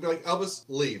much, you'd be like, Elvis,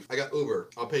 leave. I got Uber.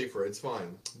 I'll pay for it. It's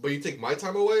fine. But you take my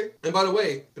time away? And by the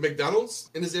way, the McDonald's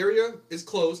in this area is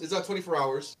closed. It's not 24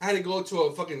 hours. I had to go to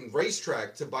a fucking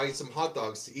racetrack to buy some hot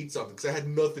dogs to eat something because I had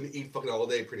nothing to eat fucking all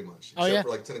day pretty much. Except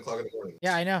for like 10 o'clock in the morning.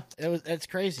 Yeah, I know. It's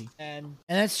crazy. And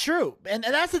that's true. And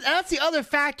that's the other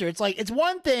factor. It's like, it's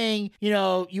one thing, you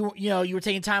were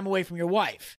taking time away from your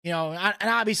wife, and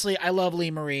obviously I love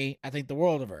Lee Marie. I think the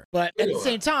world of her. But at the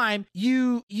same time,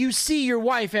 you see your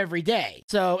wife every day.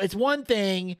 So it's one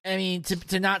thing, I mean,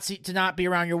 to not be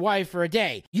around your wife for a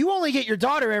day. You only get your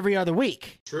daughter every other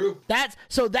week. True. That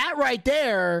right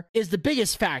there is the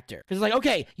biggest factor. Because like,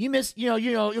 okay, you miss,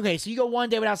 okay, so you go one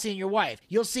day without seeing your wife.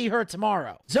 You'll see her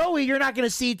tomorrow. Zoe, you're not going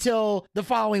to see till the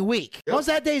following week. Yep. Once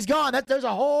that day's gone, there's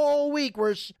a whole week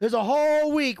where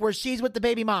she's with the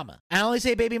baby mama. I only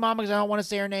say baby mama because I don't want to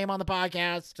say her name on the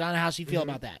podcast. So I don't know how she feel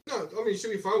about that. No, I mean, she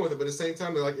should be fine with it, but at the same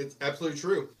time, like, it's absolutely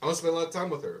true. I want to spend a lot of time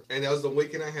with her. And that was the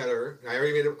weekend I had her. And I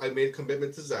already made a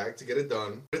commitment to Zach to get it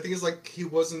done. But the thing is, like, he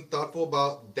wasn't thoughtful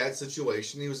about that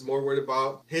situation. He was more worried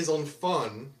about his own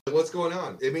fun and what's going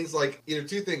on. It means, like, either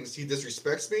two things. He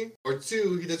disrespects me, or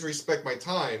two, he doesn't respect my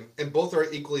time. And both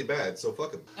are equally bad, so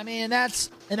fuck him. I mean, that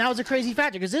was a crazy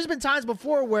factor. Because there's been times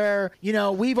before where,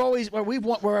 we've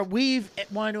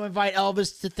wanted to invite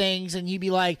Elvis to things, and you'd be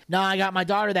like, nah, I got my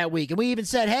daughter that week. And we even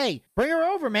said, hey, bring her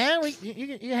over, man. You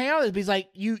can hang out with us. But he's like,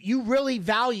 you really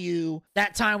value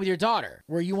that time with your daughter,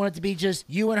 where you want it to be just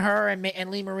you and her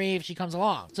and Lee Marie if she comes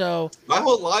along. So my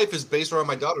whole life is based around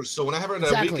my daughter. So when I have her on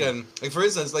that weekend, like for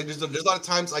instance, like there's a lot of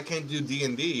times I can't do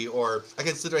D&D or I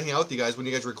can't sit there and hang out with you guys when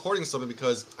you guys are recording something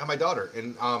because I'm my daughter.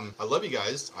 And I love you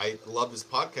guys. I love this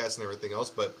podcast and everything else.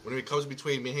 But when it comes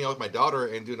between me hanging out with my daughter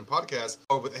and doing a podcast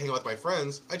or hanging out with my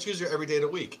friends, I choose you every day of the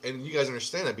week. And you guys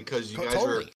understand that because you guys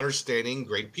are understanding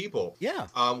great people. Yeah.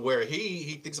 Where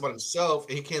he thinks about himself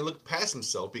and he can't look past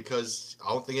himself because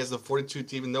I don't think he has the fortitude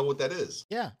to even know what that is.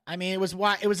 Yeah. I mean, it was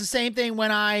the same thing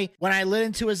when I lit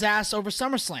into his ass over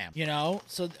SummerSlam,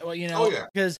 So, know, Oh, yeah.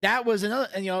 because that was another,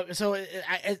 and, you know, so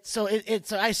so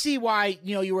I see why,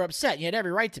 you know, you were upset. You had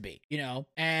every right to be, you know.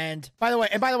 And by the way,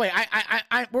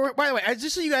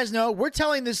 just so you guys know, we're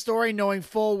telling this story knowing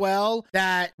full well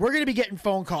that we're going to be getting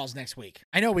phone calls next week.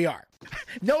 I know we are.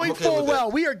 Knowing okay full with well,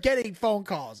 we are getting phone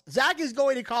calls. Zach is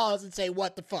going to call us and say,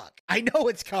 "What the fuck?" I know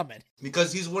it's coming.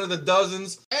 Because he's one of the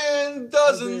dozens and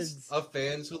dozens of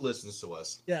fans who listens to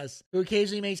us. Yes, who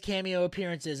occasionally makes cameo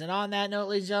appearances. And on that note,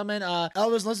 ladies and gentlemen,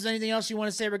 Elvis, unless there's anything else you want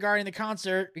to say regarding the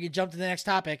concert, we can jump to the next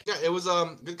topic. Yeah, it was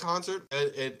good concert.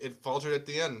 It faltered at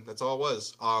the end. That's all it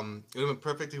was. It would have been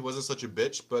perfect if he wasn't such a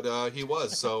bitch, but he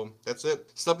was. So that's it.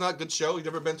 Slipknot, good show. You've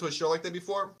never been to a show like that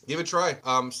before? Give it a try.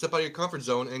 Step out of your comfort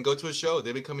zone and go to a show.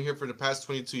 They've been coming here for the past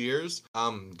 22 years.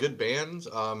 Good band.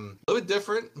 A little bit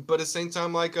different, but at the same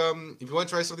time, like if you want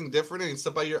to try something different and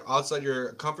step outside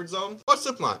your comfort zone, watch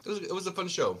Slipknot. It was a fun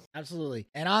show. Absolutely.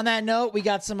 And on that note, we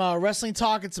got some wrestling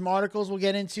talk and some articles we'll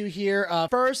get into here.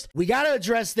 First, we got to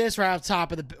address this right off the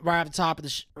top of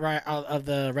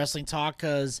the wrestling talk,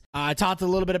 because I talked a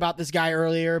little bit about this guy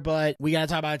earlier, but we got to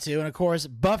talk about it too. And of course,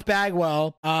 Buff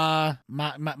Bagwell,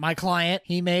 my client,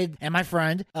 and my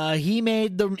friend, he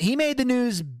made the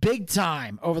news big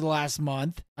time over the last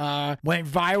month. Went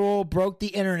viral, broke the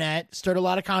internet, stirred a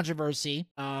lot of controversy.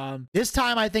 This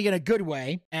time, I think in a good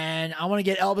way. And I want to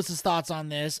get Elvis's thoughts on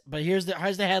this, but here's the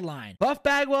headline. Buff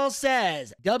Bagwell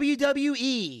says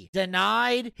WWE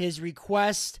denied his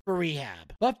request for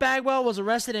rehab. Buff Bagwell was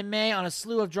arrested in May on a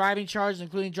slew of driving charges,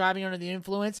 including driving under the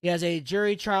influence. He has a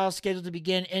jury trial scheduled to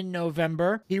begin in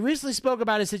November. He recently spoke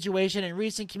about his situation and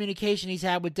recent communication he's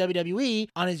had with WWE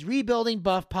on his Rebuilding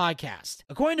Buff podcast.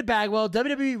 According to Bagwell,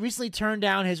 WWE recently turned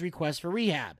down his request for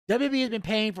rehab. WWE has been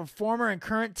paying for former and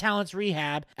current talents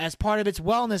rehab as part of its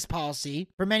wellness policy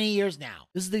for many years now.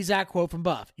 This is the exact quote from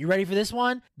Buff. You ready for this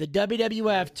one? The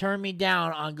WWF turned me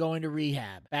down on going to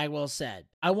rehab, Bagwell said.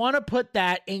 I want to put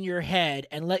that in your head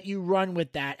and let you run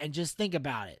with that and just think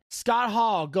about it. Scott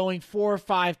Hall going 4 or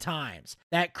 5 times.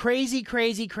 That crazy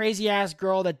ass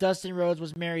girl that Dustin Rhodes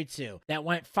was married to that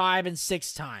went 5 and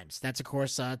 6 times. That's, of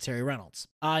course, Terry Reynolds.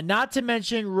 Not to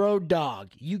mention Road Dogg.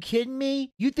 You kidding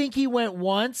me? You think he went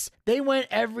once? They went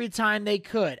every time they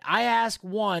could. I ask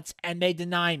once and they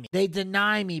deny me. They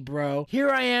deny me, bro.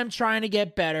 Here I am trying to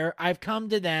get better. I've come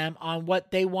to them on what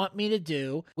they want me to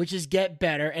do, which is get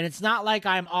better. And it's not like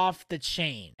I'm off the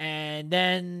chain. And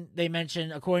then they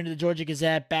mentioned, according to the Georgia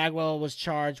Gazette, Bagwell was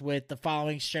charged with the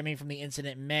following stemming from the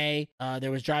incident in May.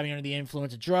 There was driving under the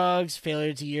influence of drugs,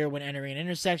 failure to yield when entering an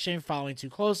intersection, following too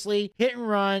closely, hit and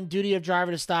run, duty of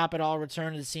driver to stop at all,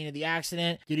 return to the scene of the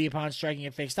accident, duty upon striking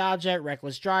a fixed object,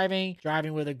 reckless driving,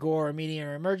 driving with a gore or median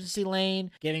or emergency lane,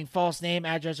 giving false name,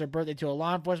 address, or birthday to a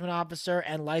law enforcement officer,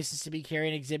 and license to be carried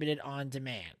and exhibited on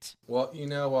demand. Well,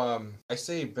 I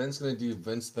say Vince gonna do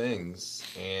Vince things,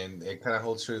 and it kind of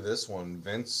holds true to this one.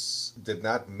 Vince did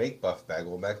not make Buff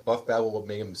Bagwell. Buff Bagwell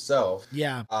made himself.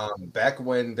 Yeah. Back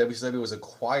when WCW was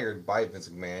acquired by Vince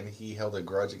McMahon, he held a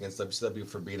grudge against WCW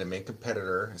for being a main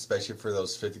competitor, especially for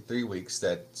those 53 weeks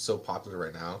that's so popular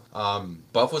right now.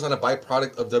 Buff was not a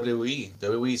byproduct of WWE.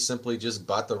 WWE simply just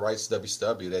bought the rights to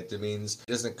WCW. That means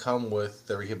it doesn't come with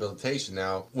the rehabilitation.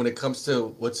 Now, when it comes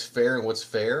to what's fair and what's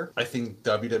fair, I think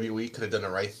WWE could have done the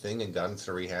right thing and got him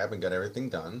to rehab and got everything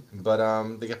done. But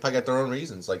they probably got their own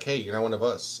reasons. Like, hey, you're not one of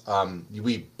us.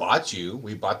 We bought you.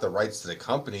 We bought the rights to the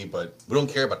company, but we don't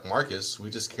care about Marcus. We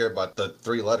just care about the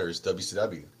 3 letters,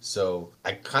 WCW. So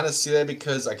I kind of see that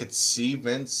because I could see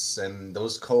Vince and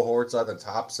those cohorts at the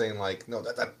top saying, like, no,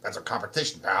 that's a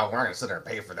competition, pal. We're not going to sit there and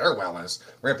pay for their wellness.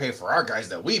 We're going to pay for our guys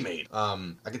that we made.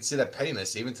 I could see that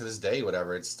pettiness, even to this day,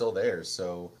 whatever. It's still there.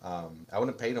 So I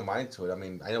wouldn't pay no mind to it. I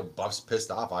mean, I know Buff's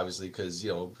pissed off, obviously, because,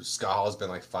 Scott Hall's been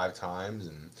like 5 times,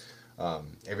 and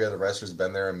every other wrestler's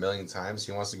been there a million times.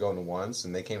 He wants to go in once,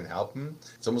 and they can't even help him.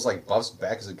 It's almost like Buff's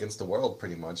back is against the world,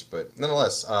 pretty much. But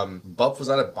nonetheless, Buff was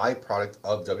not a byproduct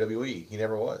of WWE. He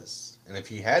never was. And if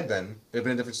he had been, it would have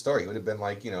been a different story. He would have been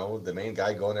like, the main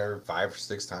guy going there 5 or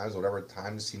 6 times, whatever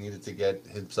times he needed to get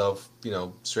himself,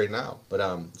 straightened out. But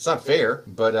it's not fair.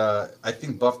 But I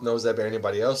think Buff knows that better than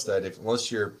anybody else, that unless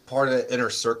you're part of that inner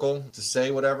circle to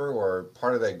say whatever, or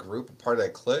part of that group, part of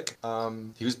that clique,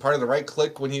 he was part of the right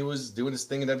clique when he was doing his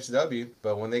thing in WCW.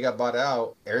 But when they got bought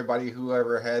out, everybody who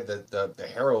ever had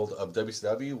the herald of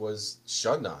WCW was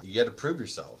shunned on. You had to prove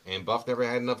yourself. And Buff never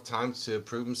had enough time to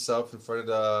prove himself in front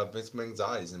of Vince McMahon's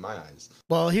eyes, in my eyes.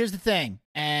 Well, here's the thing,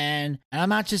 and I'm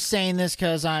not just saying this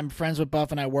because I'm friends with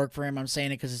Buff and I work for him. I'm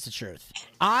saying it because it's the truth.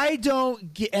 I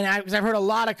don't get, because I've heard a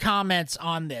lot of comments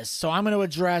on this, so I'm going to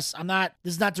address.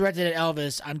 This is not directed at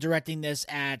Elvis. I'm directing this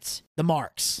at the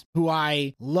Marks, who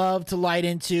I love to light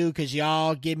into because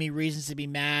y'all give me reasons to be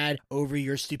mad over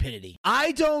your stupidity.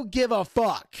 I don't give a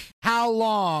fuck how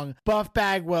long Buff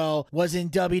Bagwell was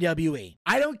in WWE.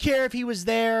 I don't care if he was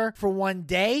there for one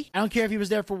day. I don't care if he was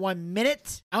there for 1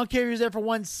 minute. I don't care if he was there for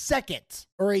 1 second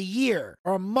or a year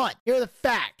or a month. Here are the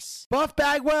facts. Buff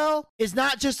Bagwell is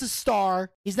not just a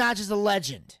star. He's not just a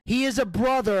legend. He is a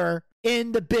brother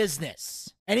in the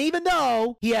business. And even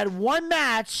though he had one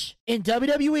match in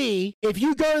WWE, if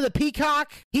you go to the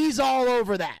Peacock, he's all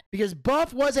over that. Because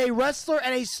Buff was a wrestler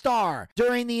and a star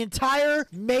during the entire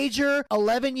major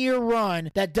 11-year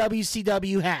run that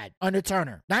WCW had under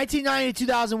Turner. 1990 to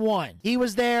 2001. He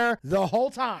was there the whole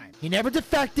time. He never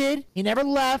defected. He never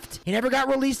left. He never got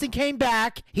released and came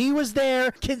back. He was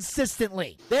there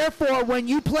consistently. Therefore, when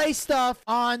you play stuff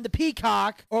on the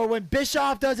Peacock or when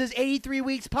Bischoff does his 83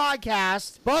 Weeks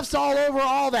podcast, Buff's all over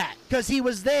all that because he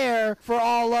was there for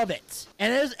all of it.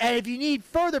 And if you need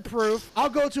further proof, I'll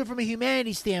go to it from a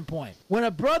humanity standpoint. When a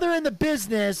brother in the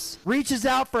business reaches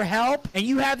out for help and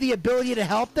you have the ability to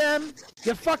help them,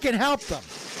 you fucking help them.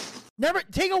 Never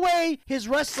take away his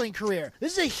wrestling career.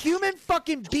 This is a human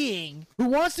fucking being who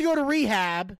wants to go to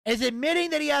rehab, is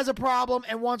admitting that he has a problem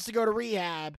and wants to go to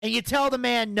rehab, and you tell the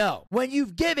man no. When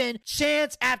you've given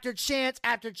chance after chance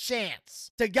after chance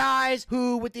to guys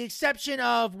who, with the exception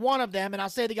of one of them, and I'll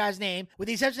say the guy's name, with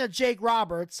the exception of Jake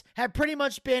Roberts, have pretty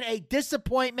much been a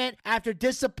disappointment after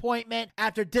disappointment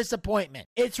after disappointment.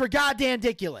 It's for goddamn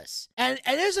ridiculous. And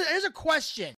there's a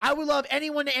question I would love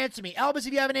anyone to answer me. Elvis,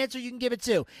 if you have an answer, you can give it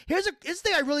too. Here's the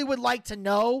thing I really would like to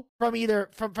know from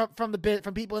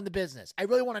people in the business. I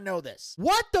really want to know this.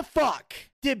 What the fuck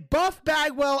did Buff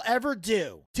Bagwell ever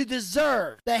do to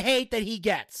deserve the hate that he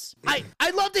gets?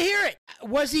 I'd love to hear it.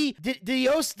 Was he did he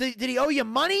owe you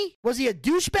money? Was he a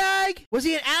douchebag? Was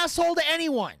he an asshole to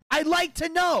anyone? I'd like to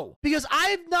know because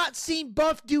I've not seen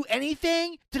Buff do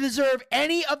anything to deserve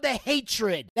any of the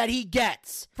hatred that he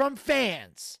gets from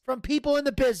fans, from people in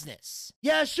the business.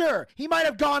 Yeah, sure, he might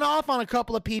have gone off on a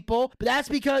couple of people, but that's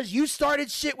because you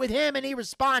started shit with him and he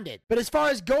responded. But as far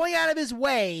as going out of his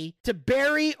way to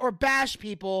bury or bash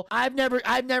people, I've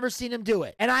never seen him do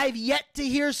it. And I've yet to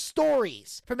hear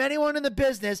stories from anyone in the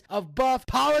business of Buff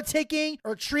politicking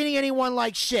or treating anyone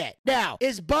like shit. Now,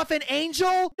 is Buff an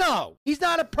angel? No, he's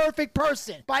not a perfect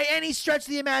person by any stretch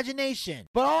of the imagination.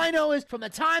 But all I know is from the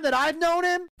time that I've known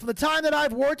him, from the time that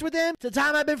I've worked with him, to the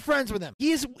time I've been friends with him,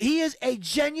 he is a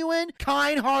genuine,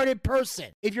 kind-hearted person.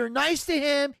 If you're nice to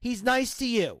him, he's nice to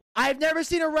you. I've never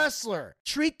seen a wrestler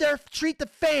treat the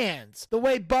fans the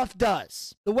way Buff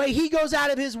does. The way he goes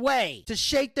out of his way to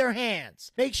shake their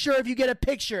hands. Make sure if you get a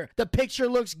picture, the picture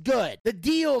looks good. The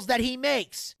deals that he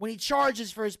makes when he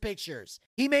charges for his pictures.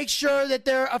 He makes sure that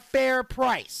they're a fair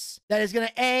price. That is going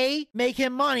to A, make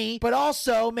him money, but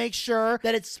also make sure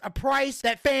that it's a price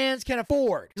that fans can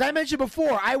afford. As I mentioned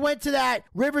before, I went to that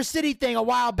River City thing a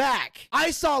while back.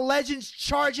 I saw legends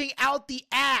charging out the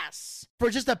ass for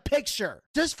just a picture.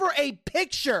 Just for a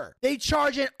picture. They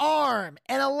charge an arm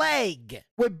and a leg.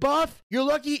 With Buff, you're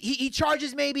lucky he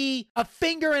charges maybe a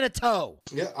finger and a toe.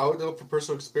 Yeah, I would know from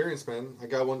personal experience, man. I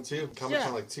got one too.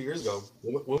 Comic-Con like 2 years ago.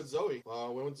 Went with Zoe.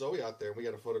 Went with Zoe out there and we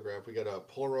got a photograph. We got a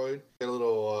Polaroid. Got a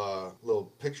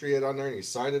little picture he had on there and he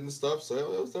signed it and stuff. So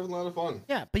it was definitely a lot of fun.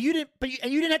 Yeah, but you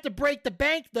didn't have to break the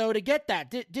bank though to get that,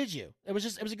 did you? It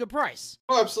was a good price.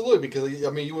 Oh, absolutely. Because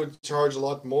I mean, you would charge a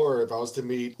lot more if I was to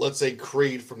meet, let's say,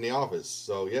 Creed from The Office.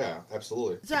 So yeah,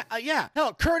 absolutely. Yeah.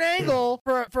 Hell, Kurt Angle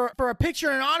for a picture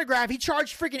and an autograph, he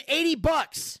charged freaking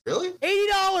 $80. Really?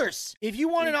 $80. If you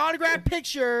want an autographed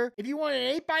picture, if you want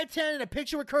an 8x10 and a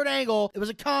picture with Kurt Angle, it was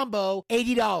a combo,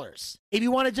 $80. If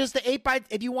you wanted just an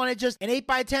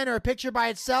 8x10 or a picture by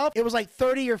itself, it was like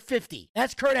 $30 or $50.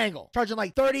 That's Kurt Angle charging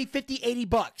like $30, $50,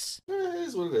 $80. It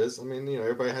is what it is. I mean,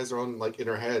 everybody has their own like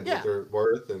inner head what they're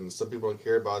worth, and some people don't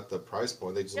care about the price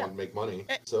point. They just want to make money.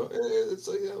 So it's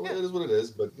like, it is what it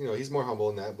is. But he's more humble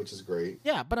in that, which is great.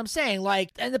 Yeah, but I'm saying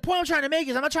and the point I'm trying to make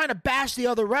is I'm not trying to bash the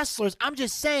other wrestlers. I'm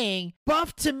just saying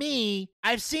Buff, to me,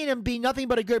 I've seen him be nothing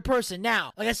but a good person.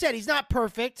 Now, like I said, he's not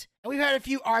perfect. And we've had a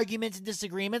few arguments and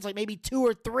disagreements, like maybe 2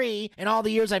 or 3 in all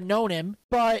the years I've known him.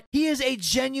 But he is a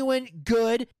genuine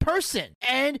good person.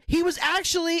 And he was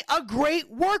actually a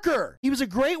great worker. He was a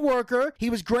great worker.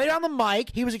 He was great on the mic.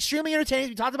 He was extremely entertaining, as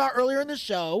we talked about earlier in the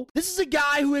show. This is a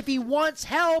guy who, if he wants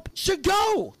help, should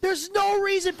go. There's no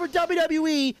reason for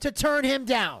WWE to turn him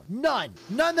down. None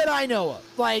that I know of.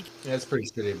 Yeah, it's pretty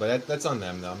shitty, but that's on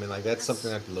them, though. I mean, that's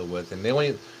something I have to live with. And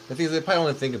the thing is, they probably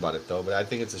want to think about it, though, but I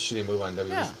think it's a shitty move on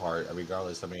WWE's part. part.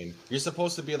 Regardless, I mean, you're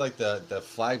supposed to be like the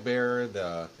flag bearer,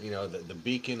 the the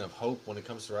beacon of hope when it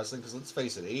comes to wrestling. Because let's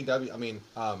face it, AEW, I mean,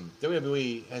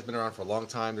 WWE has been around for a long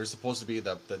time. They're supposed to be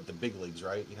the big leagues,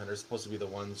 right? They're supposed to be the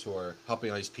ones who are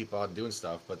helping all these people out and doing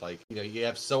stuff. But like, you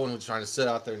have someone who's trying to sit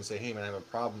out there and say, hey man, I have a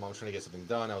problem. I'm trying to get something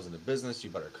done. I was in the business. You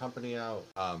bought our company out.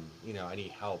 I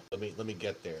need help. Let me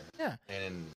get there. Yeah.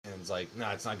 And it's like, no,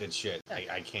 it's not good shit.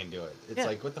 I can't do it. It's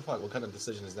like, what the fuck? What kind of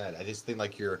decision is that? I just think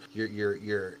like your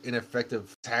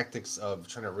ineffective tactics of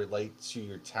trying to relate to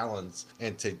your talents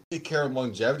and to take care of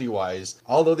longevity wise,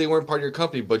 although they weren't part of your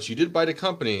company, but you did buy the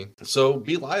company, so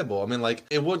be liable. I mean, like,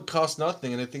 it would cost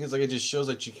nothing, and the thing is, like, it just shows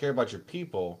that you care about your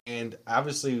people. And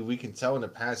obviously we can tell in the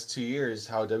past 2 years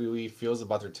how WWE feels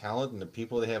about their talent and the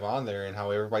people they have on there, and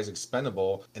how everybody's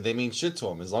expendable and they mean shit to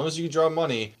them. As long as you draw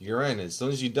money, you're in. As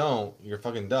soon as you don't, you're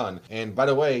fucking done. And by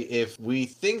the way, if we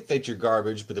think that you're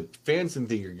garbage but the fans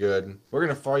think you're good, we're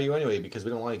gonna fire you anyway because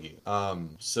we don't like you.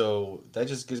 So that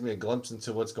just gives me a glimpse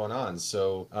into what's going on.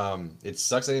 So it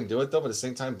sucks I didn't do it though, but at the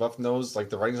same time, Buff knows like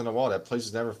the writing's on the wall. That place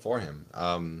was never for him.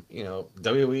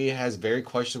 WWE has very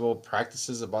questionable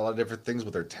practices about a lot of different things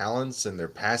with their talents and their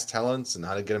past talents and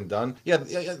how to get them done. Yeah,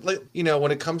 like,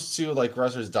 when it comes to like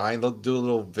wrestlers dying, they'll do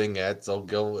little vignettes.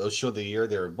 They'll show the year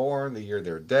they were born, the year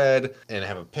they're dead, and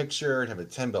have a picture and have a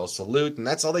 10-bell salute, and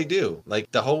that's all they do.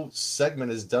 Like, the whole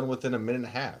segment is done within a minute and a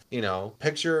half.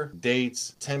 Picture,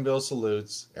 dates, 10-bell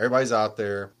salutes, everybody's out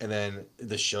there, and then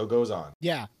the show goes on.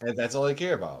 Yeah. And that's all they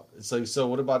care about. It's like, so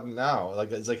what about now?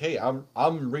 Like, it's like, hey,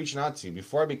 I'm reaching out to you.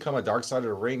 Before I become a Dark Side of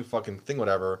the Ring fucking thing,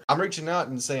 whatever, I'm reaching out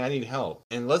and saying I need help.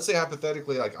 And let's say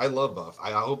hypothetically, like, I love Buff.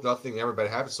 I hope nothing ever bad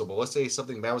happens to him, but let's say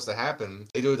something bad was to happen.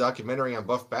 They do a documentary on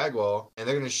Buff Bagwell, and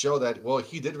they're going to show that, well,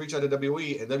 he did reach out to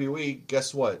WWE, and WWE,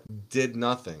 guess what? Did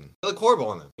nothing. They look horrible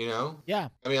on him, Yeah.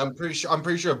 I mean, I'm pretty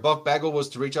sure if Buff Bagwell was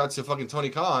to reach out to fucking Tony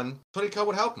Khan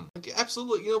would help him. Like,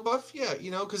 absolutely, Buff, yeah,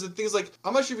 because the thing is, like,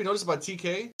 I'm not sure if you noticed about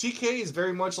TK. TK is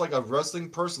very much like a wrestling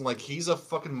person. Like, he's a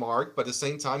fucking mark, but at the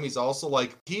same time, he's also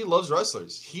like, he loves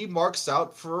wrestlers. He marks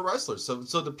out for wrestlers.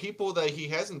 So the people that he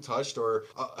hasn't touched or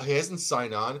he hasn't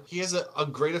signed on, he has a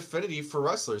great affinity for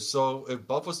wrestlers. So if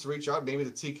Buff was to reach out maybe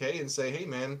to TK and say, hey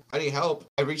man, I need help.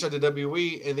 I reached out to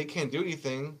WWE and they can't do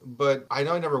anything, but I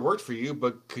know I never worked for you,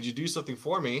 but could you do something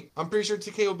for me? I'm pretty sure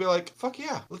TK will be like, fuck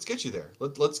yeah, let's get you there.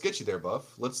 Let's get you there,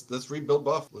 Buff. Let's rebuild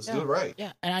Buff. Let's do it right.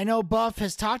 Yeah, and I know Buff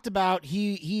has talked about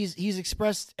he's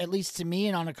expressed, at least to me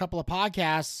and on a couple of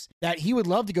podcasts, that he would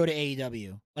love to go to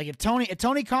AEW. Like, if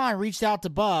Tony Khan reached out to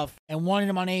Buff and wanted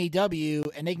him on AEW,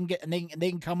 and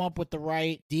they can come up with the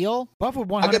right deal, Buff would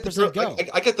 100% go.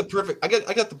 I got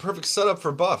the perfect setup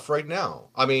for Buff right now.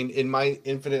 I mean, in my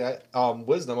infinite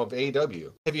wisdom of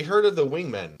AEW, have you heard of the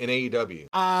Wingmen in AEW?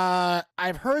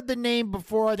 I've heard the name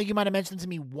before. I think you might have mentioned it to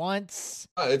me once.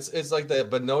 It's like the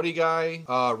Benoni guy,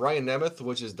 Ryan Nemeth,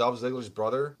 which is Dolph Ziggler's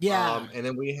brother. Yeah. And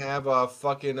then we have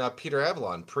fucking Peter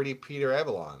Avalon, Pretty Peter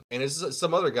Avalon, and it's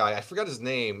some other guy. I forgot his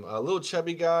name. A little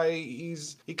chubby guy. He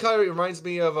kind of reminds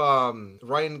me of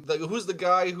Ryan. Who's the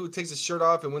guy who takes his shirt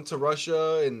off and went to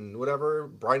Russia and whatever?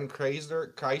 Brian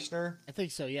Kreischer. I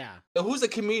think so. Yeah. Who's the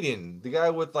comedian? The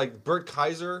guy with like Bert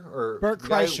Kaiser or Bert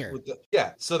Kreischer.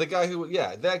 Yeah. So the guy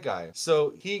that guy.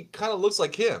 So he kind of looks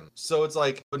like him. So it's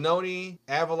like Benoni,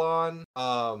 Avalon,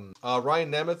 Ryan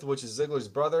Nemeth, which is Ziggler's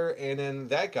brother, and then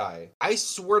that guy. I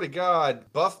swear to God,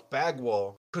 Buff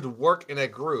Bagwell could work in a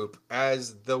group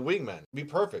as the Wingmen. Be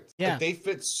perfect. Yeah. Like, they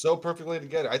fit so perfectly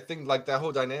together. I think like that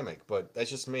whole dynamic, but that's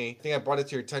just me. I think I brought it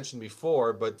to your attention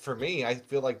before, but for me, I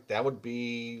feel like that would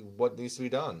be what needs to be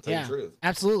done. To tell you the truth.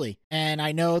 Absolutely. And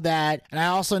I know that, and I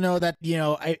also know that,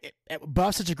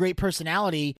 Buff's such a great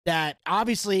personality that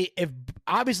obviously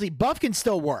Buff can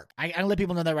still work. I let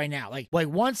people know that right now. Like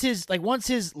once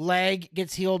his leg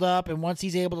gets healed up and once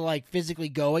he's able to like physically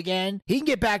go again, he can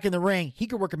get back in the ring. He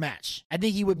could work a match. I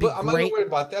think he would be I'm not worried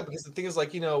about that because the thing is,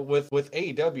 like, with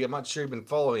AEW, I'm not sure you've been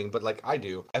following, but like I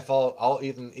do. I follow all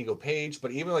Ethan Eagle Page,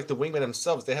 but even like the Wingmen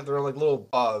themselves, they have their own like little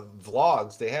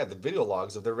vlogs. They have the video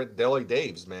logs of their early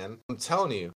days, man. I'm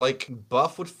telling you, like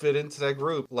Buff would fit into that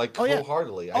group like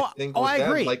wholeheartedly. I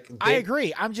agree. I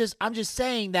agree. I'm just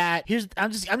saying that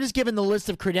I'm just giving the list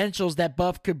of credentials that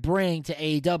Buff could bring to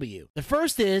AEW. The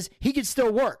first is he could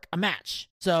still work a match.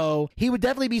 So he would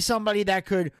definitely be somebody that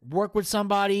could work with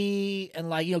somebody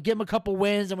and give him a couple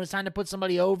wins, and when it's time to put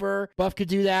somebody over, Buff could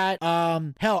do that.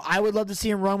 Hell, I would love to see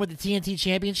him run with the TNT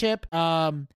Championship.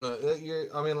 I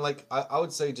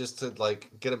would say just to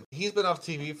get him. He's been off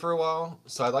TV for a while,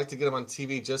 so I'd like to get him on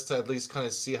TV just to at least kind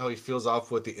of see how he feels off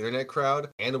with the internet crowd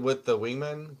and with the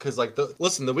Wingmen. Because the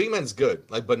Wingman's good.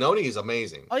 Like Benoni is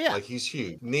amazing. Oh, yeah. Like he's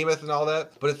huge. Nemeth and all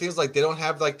that. But it feels like they don't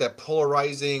have like that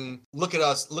polarizing look at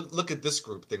us, look at this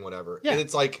group thing, whatever. Yeah. And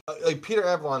it's like Peter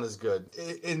Avalon is good.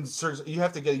 In certain, you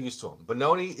have to get used to him.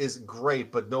 Benoni is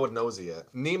great, but no one knows it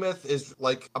yet. Nemeth is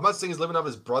like, I'm not saying he's living up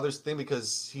his brother's thing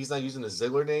because he's not using the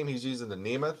Ziggler name, he's using the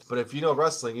Nemeth. But if you know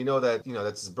wrestling, you know that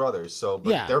that's his brother. So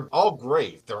but Yeah. they're all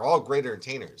great. They're all great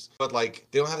entertainers. But like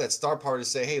they don't have that star power to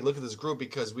say, hey, look at this group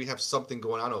because we have something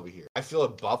going on over here. I feel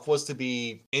if Buff was to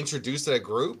be introduced to that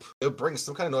group, it would bring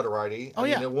some kind of notoriety. Oh, I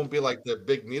mean, yeah. it won't be like the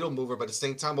big needle mover, but at the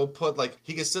same time, we'll put like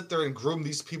he can sit there and groom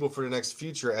these people for the next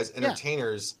future as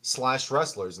entertainers /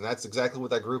 wrestlers, and that's exactly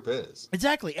what that group is.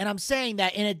 Exactly. And I'm saying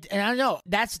that and I know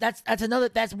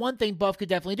that's one thing Buff could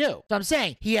definitely do. So I'm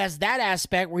saying he has that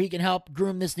aspect where he can help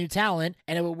groom this new talent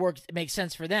and it would work, it makes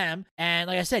sense for them. And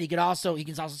like I said, he can also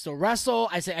still wrestle.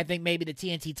 I think maybe the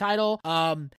TNT title.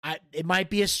 It might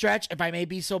be a stretch if I may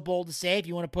be so bold to say, if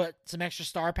you want to put some extra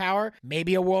star power,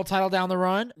 maybe a world title down the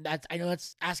run. I know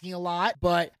that's asking a lot,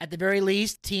 but at the very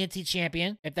least, TNT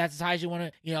champion, if that's as high as you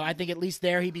want to, I think at least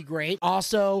there he'd be great.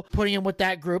 Also, putting him with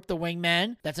that group, the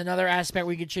Wingmen, that's another aspect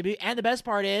where he can contribute. And the best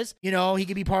part is, he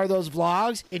could be part of those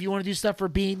vlogs. If you want to do stuff for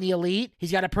Being the Elite,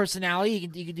 he's got a personality.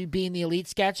 He can do Being the Elite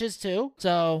sketches too.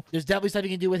 So there's definitely stuff you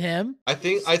can do with him. I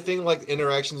think like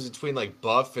interactions between like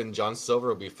Buff and John Silver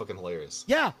would be fucking hilarious.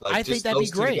 Yeah, like, I think that'd be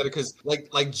great. Because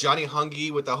like Johnny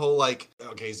Hungy with the whole like,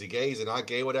 okay, is he gay? Is he not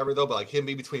gay? Whatever though. But like him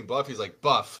being between Buff, he's like,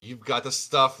 Buff, you've got the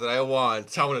stuff that I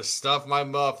want. I'm gonna stuff my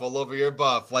muff all over your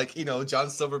buff. Like John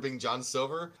Silver being John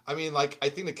Silver. I mean, like I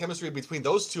think the chemistry between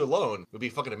those two alone would be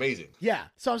fucking amazing. Yeah.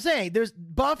 So I'm saying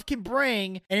Buff can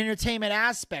bring an entertainment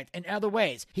aspect in other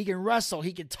ways. He can wrestle,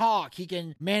 he can talk, he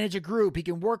can manage a group, he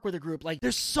can work with a group. Like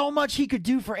there's so much he could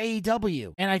do for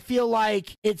AEW. And I feel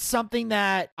like it's something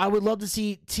that I would love to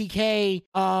see TK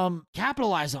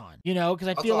capitalize on, because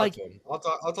I feel like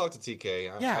I'll talk to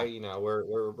TK. Yeah.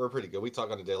 We're pretty good. We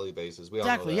talk on a daily basis. We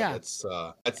Exactly, all know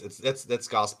that. That's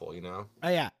gospel, Oh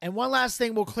yeah. And one last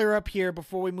thing we'll clear up here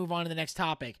before we move on to the next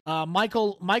topic.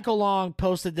 Michael Long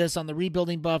posted this on the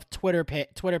Rebuilding Buff Twitter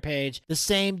page the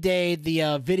same day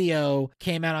the video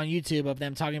came out on YouTube of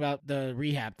them talking about the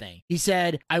rehab thing. He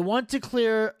said, "I want to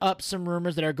clear up some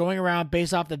rumors that are going around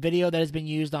based off the video that has been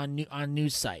used on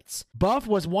news sites. Buff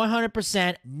was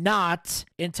 100% not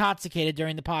intoxicated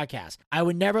during the podcast. I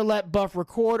would never let Buff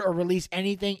record or release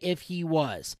anything if he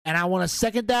was. And I want to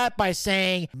second that by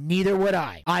saying neither would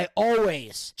I. I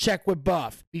always check with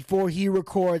Buff before he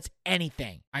records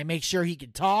anything. I make sure he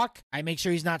can talk. I make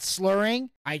sure he's not slurring.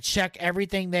 I check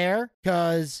everything there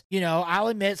because, I'll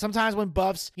admit sometimes when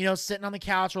Buff's, sitting on the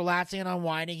couch, relaxing and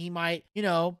unwinding, he might,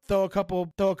 throw a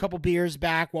couple beers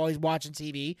back while he's watching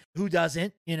TV. Who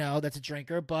doesn't? That's a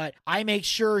drinker. But I make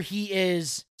sure he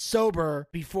is sober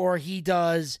before he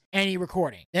does any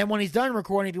recording. Then when he's done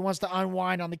recording, if he wants to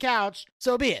unwind on the couch,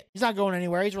 so be it. He's not going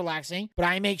anywhere. He's relaxing. But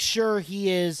I make sure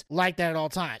he is like that at all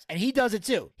times. And he does it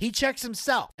too. He checks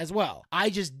himself as well. I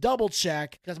just double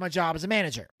check because my job as a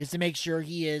manager is to make sure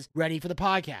he is ready for the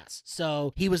podcast.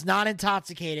 So he was not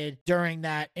intoxicated during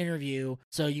that interview.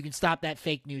 So you can stop that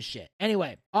fake news shit.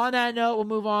 Anyway, on that note, we'll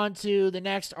move on to the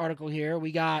next article here.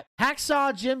 We got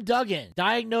Hacksaw Jim Duggan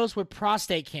diagnosed with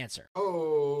prostate cancer.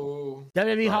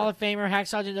 WWE Hall of Famer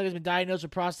Hacksaw Jim Duggan has been diagnosed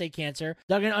with prostate cancer.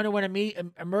 Duggan underwent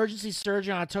emergency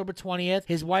surgery on October 20th.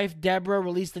 His wife, Deborah,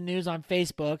 released the news on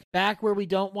Facebook. Back where we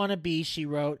don't want to be, she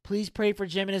wrote. Please pray for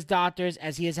Jim and his doctors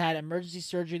as he has had emergency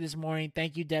surgery this morning.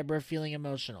 Thank you, Deborah. Feeling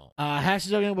emotional.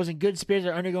 Hacksaw Duggan was in good spirits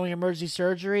after undergoing emergency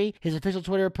surgery. His official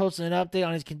Twitter posted an update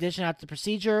on his condition after the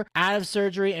procedure. Out of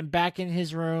surgery and back in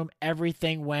his room,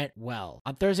 everything went well.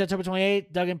 On Thursday, October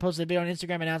 28th, Duggan posted a video on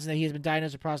Instagram announcing that he has been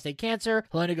diagnosed with prostate cancer.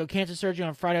 He'll undergo cancer surgery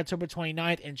on Friday, October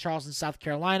 29th in Charleston, South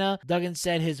Carolina. Duggan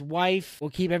said his wife will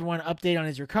keep everyone updated on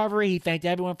his recovery. He thanked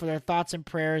everyone for their thoughts and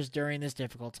prayers during this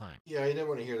difficult time. Yeah, you never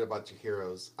want to hear about your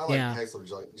heroes. I like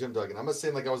Hacksaw Jim Duggan. I'm not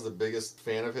saying like I was the biggest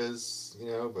fan of his,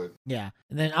 but... Yeah.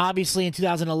 And then obviously in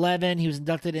 2011, he was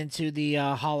inducted into the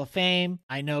Hall of Fame.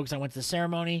 I know because I went to the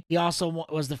ceremony. He also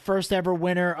was the first ever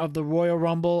winner of the Royal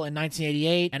Rumble in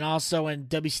 1988. And also in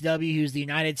WCW, he was the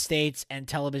United States and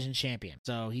television champion.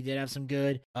 So he did have some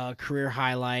good career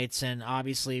highlights. And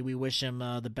obviously we wish him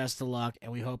the best of luck.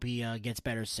 And we hope he gets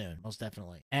better soon. Most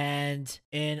definitely. And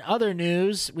in other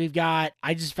news, we've got,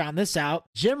 I just found this out.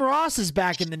 Jim Ross is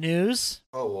back in the news.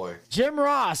 Oh boy. Jim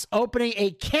Ross opening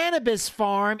a cannabis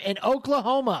farm in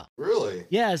Oklahoma. Really?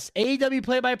 Yes. AEW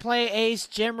play-by-play ace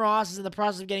Jim Ross is in the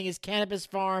process of getting his cannabis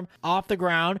farm off the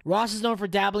ground. Ross is known for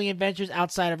dabbling in ventures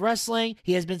outside of wrestling.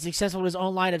 He has been successful with his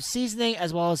own line of seasoning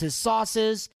as well as his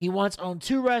sauces. He once owned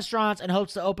 2 restaurants and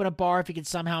hopes to open a bar if he can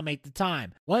somehow make the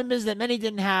time. One business that many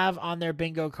didn't have on their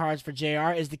bingo cards for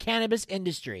JR is the cannabis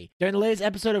industry. During the latest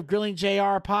episode of Grilling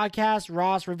JR podcast,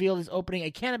 Ross revealed he's opening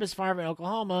a cannabis farm in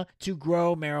Oklahoma to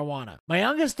grow marijuana. My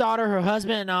youngest daughter, her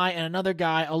husband, and I, and another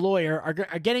guy, a lawyer,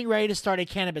 are getting ready to start a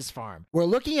cannabis farm. We're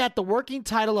looking at the working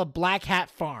title of Black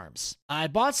Hat Farms. I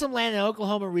bought some land in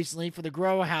Oklahoma recently for the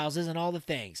grow houses and all the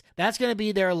things. That's going to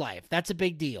be their life. That's a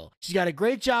big deal. She's got a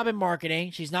great job in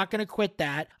marketing. She's not going to quit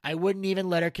that. I wouldn't even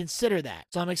let her consider that.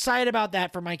 So I'm excited about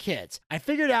that for my kids. I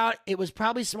figured out it was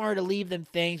probably smarter to leave them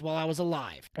things while I was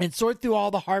alive and sort through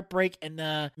all the heartbreak and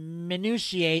the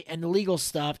minutiae and the legal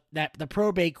stuff, that the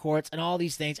probate courts and all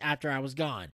these things after I was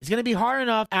gone. It's going to be hard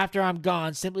enough after I'm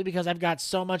gone simply because I've got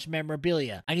so much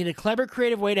memorabilia. I need a clever,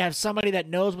 creative way to have somebody that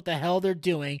knows what the hell they're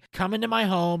doing come into my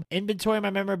home, inventory my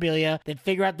memorabilia, then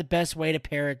figure out the best way to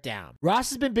pare it down. Ross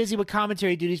has been busy with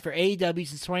commentary duties for AEW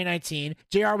since 2019.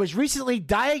 JR was recently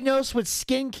diagnosed with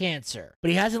skin cancer,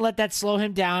 but he hasn't let that slow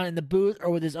him down in the booth or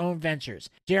with his own ventures.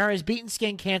 JR has beaten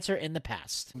skin cancer in the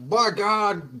past. By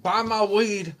God, buy my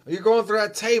weed. You're going through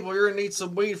that table. You're gonna need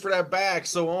some weed for that bag.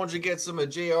 So why don't you get some of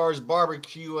JR's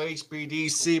barbecue, HBD,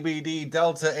 CBD,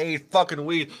 Delta 8 fucking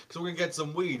weed? Because we're gonna get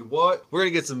some weed. What? We're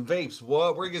gonna get some vapes.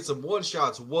 What? We're gonna get some one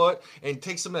shots. What? And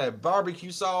take some of that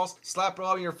barbecue sauce, slap it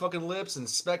all on your fucking lips, and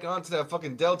speck onto that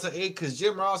fucking Delta 8. Because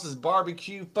Jim Ross's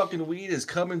barbecue fucking weed is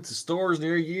coming to stores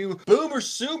near you. Boomer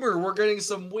Soomer, we're getting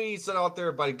some weed sent out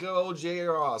there by good old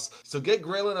J.R. Ross. So get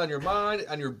grilling on your mind,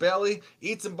 on your belly,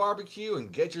 eat some barbecue,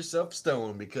 and get yourself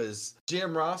stoned because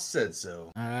Jim Ross said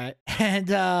so. All right. And,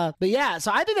 but yeah,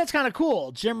 so I think that's kind of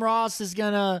cool. Jim Ross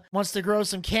wants to grow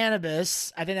some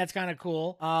cannabis. I think that's kind of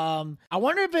cool. I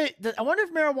wonder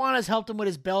if marijuana has helped him with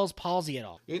his Bell's palsy at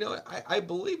all. You know, I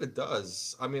believe it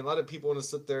does. I mean, a lot of people want to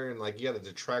sit there and the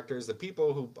detractors, the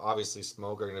people who obviously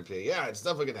smoke are going to be, yeah, it's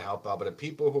definitely going to help out. But the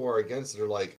people who are against it are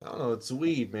like, I don't know, it's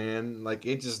weed, man. Like,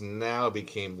 it just now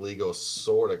became legal,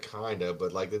 sort of, kind of.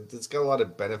 But, it's got a lot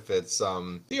of benefits.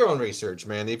 Do your own research,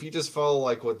 man. If you just follow,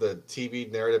 what the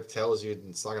TV narrative tells you,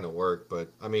 it's not going to work. But,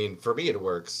 I mean, for me, it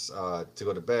works. To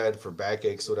go to bed, for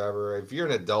backaches, whatever. If you're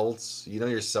an adult, you know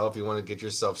yourself, you want to get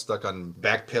yourself stuck on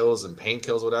back pills and pain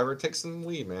kills, whatever, take some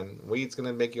weed, man. Weed's going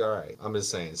to make you all right. I'm just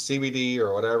saying. CBD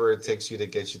or whatever it takes you to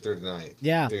get you through the night.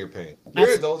 Yeah. Through your pain.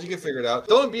 You're an adult, you can figure it out.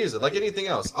 Don't abuse it. Like anything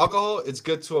else. Alcohol, it's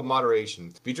good to a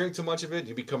moderation. If you drink too much of it,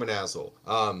 you become an asshole.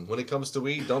 When it comes to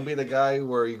weed, don't be the guy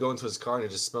where you go into his car and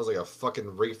it just smells like a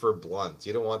fucking reefer blunt.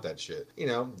 You don't want that shit. You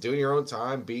know, do it in your own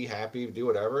time, be happy, do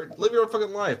whatever. Live your own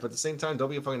fucking life, but at the same time, don't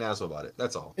be a fucking asshole about it.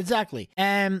 That's all. Exactly.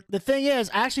 And the thing is,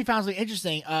 I actually found something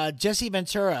interesting. Jesse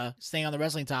Ventura, staying on the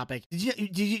wrestling topic,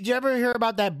 did you ever hear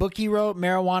about that book he wrote,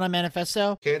 Marijuana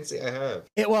Manifesto? Can't say I have.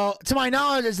 Well, to my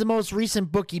knowledge, it's the most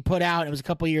recent book he put out. It was a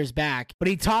couple years back, but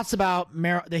he talks about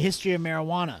the history of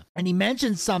marijuana, and he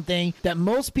mentioned something that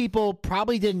most people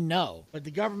probably didn't know, but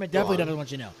the government definitely doesn't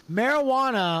want you to know.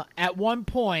 Marijuana at one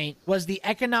point was the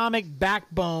economic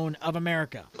backbone of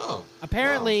America. Oh,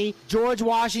 apparently, wow. George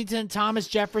Washington, Thomas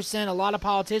Jefferson, a lot of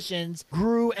politicians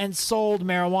grew and sold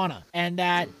marijuana, and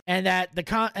that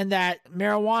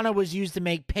marijuana was used to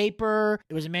make paper.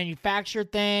 It was a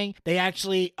manufactured thing. They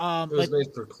actually it was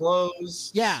made for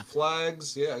clothes. Yeah,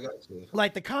 flags. Yeah, I got you.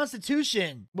 Like the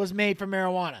Constitution was made from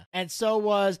marijuana, and so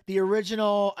was the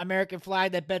original American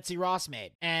flag that Betsy Ross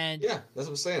made. And yeah, that's what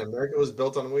I'm saying. America was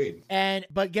built on weed. And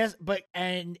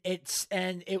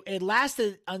it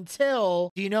lasted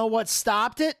until, do you know what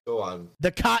stopped it? Go on.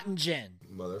 The cotton gin.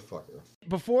 Motherfucker.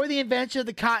 Before the invention of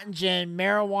the cotton gin,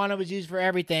 marijuana was used for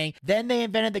everything. Then they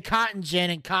invented the cotton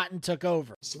gin, and cotton took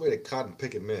over. Just wait a cotton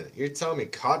pick a minute. You're telling me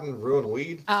cotton ruined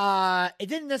weed? It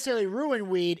didn't necessarily ruin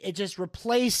weed. It just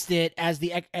replaced it as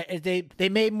they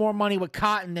made more money with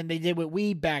cotton than they did with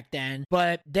weed back then.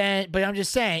 But I'm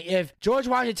just saying, if George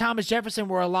Washington, Thomas Jefferson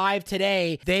were alive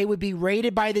today, they would be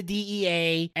raided by the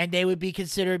DEA and they would be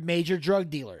considered major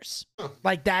drug dealers. Huh.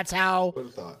 Like, that's how. Who'd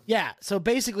have thought? Yeah. So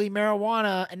basically,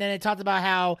 marijuana, and then it talked about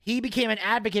how he became an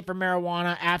advocate for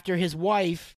marijuana after his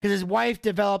wife, because his wife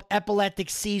developed epileptic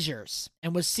seizures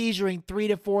and was seizuring 3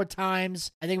 to 4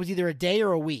 times. I think it was either a day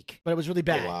or a week, but it was really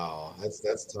bad. Oh, wow,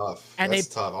 that's tough. And that's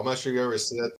tough. I'm not sure you've ever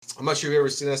seen that. I'm not sure you've ever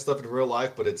seen that stuff in real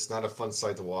life, but it's not a fun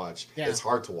sight to watch. Yeah. It's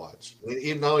hard to watch.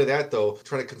 Even not only that, though,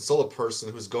 trying to console a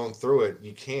person who's going through it,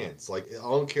 you can't. It's like, I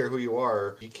don't care who you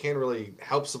are, you can't really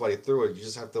help somebody through it. You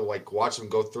just have to watch them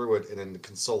go through it and then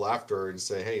console after and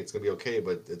say, hey, it's gonna be okay,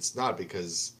 but it's not,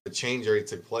 because the change already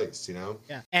took place, you know?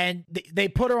 Yeah. And they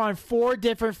put her on 4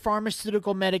 different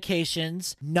pharmaceutical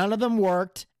medications. None of them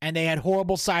worked, and they had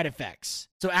horrible side effects.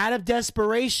 So out of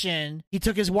desperation, he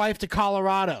took his wife to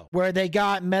Colorado, where they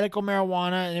got medical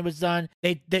marijuana, and it was done.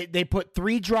 They put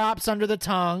 3 drops under the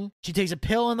tongue. She takes a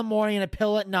pill in the morning and a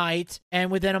pill at night,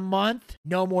 and within a month,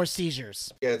 no more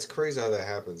seizures. Yeah, it's crazy how that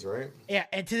happens, right? Yeah,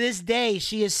 and to this day,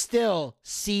 she is still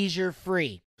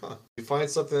seizure-free. Huh. You find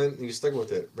something and you stick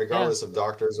with it, regardless of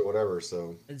doctors or whatever.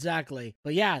 So exactly.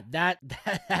 But yeah, that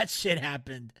shit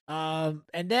happened. And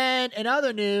then in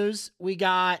other news, we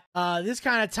got this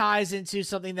kind of ties into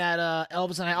something that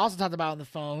Elvis and I also talked about on the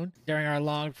phone during our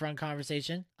long front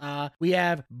conversation. We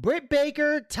have Britt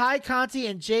Baker, Ty Conti,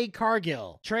 and Jade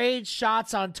Cargill trade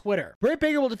shots on Twitter. Britt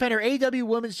Baker will defend her AEW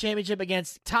Women's Championship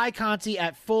against Ty Conti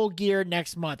at Full Gear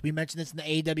next month. We mentioned this in the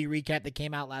AEW recap that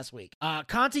came out last week.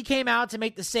 Conti came out to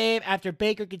make the save after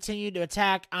Baker continued to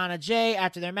attack Anna Jay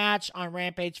after their match on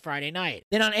Rampage Friday night.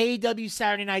 Then on AEW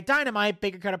Saturday Night Dynamite,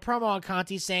 Baker cut a promo on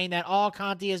Conti saying that all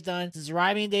Conti has done since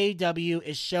arriving in AEW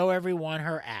is show everyone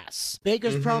her ass.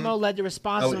 Baker's promo led to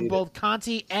responses from both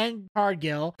Conti and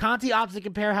Cargill. Conti opted to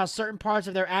compare how certain parts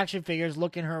of their action figures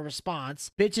look in her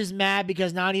response. Bitch is mad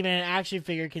because not even in an action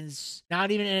figure can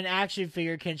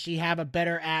she have a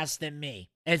better ass than me.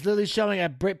 And it's literally showing a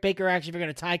Britt Baker action figure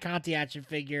and a Ty Conti action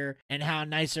figure and how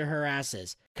nicer her ass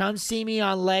is. Come see me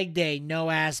on leg day, no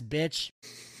ass bitch.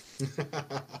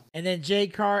 And then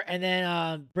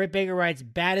Britt Baker writes,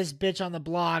 baddest bitch on the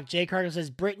block. Jay Cargill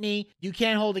says, Brittany, you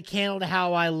can't hold a candle to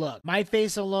how I look. My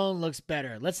face alone looks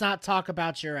better. Let's not talk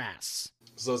about your ass.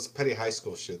 So it's petty high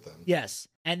school shit then. Yes.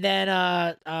 And then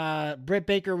Britt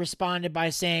Baker responded by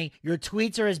saying, your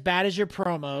tweets are as bad as your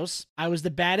promos. I was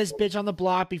the baddest bitch on the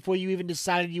block before you even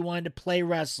decided you wanted to play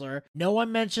wrestler. No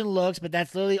one mentioned looks, but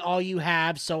that's literally all you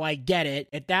have, so I get it.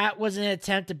 If that was an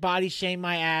attempt to body shame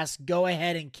my ass, go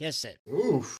ahead and kiss it.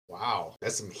 Oof. Wow.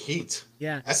 That's some heat.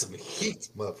 Yeah. That's some heat,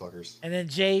 motherfuckers. And then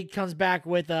Jade comes back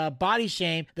with body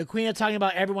shame. The queen of talking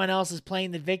about everyone else is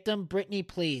playing the victim. Brittany,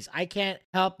 please. I can't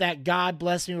help that God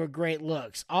bless me with great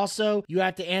looks. Also, you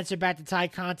have to answer back to Ty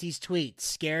Conti's tweet.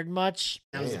 Scared much?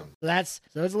 Damn. So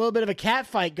there's a little bit of a cat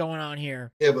fight going on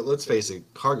here. Yeah, but let's face it,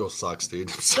 Cargill sucks,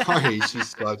 dude. I'm sorry, she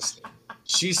sucks.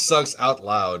 She sucks out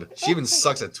loud. She even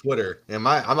sucks at Twitter. And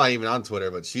I'm not even on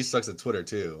Twitter, but she sucks at Twitter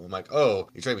too. I'm like, oh,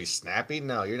 you're trying to be snappy?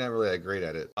 No, you're not really that great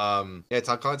at it. Yeah,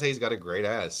 Ty Conti's got a great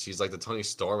ass. She's like the Tony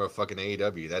Storm of fucking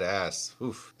AEW. That ass.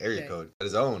 Oof. Area code. At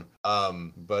his own.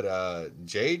 But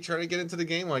Jade trying to get into the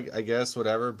game, like I guess,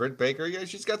 whatever. Britt Baker, yeah,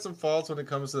 she's got some faults when it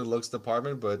comes to the looks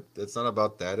department, but it's not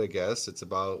about that, I guess. It's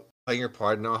about playing your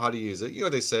part, know how to use it. You know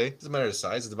what they say. It doesn't matter the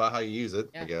size. It's about how you use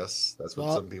it, I guess. That's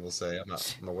what some people say. I'm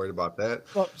not worried about that.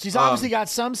 Well, she's obviously got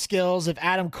some skills if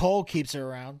Adam Cole keeps her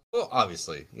around. Well,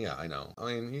 obviously. Yeah, I know.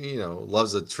 I mean, you know,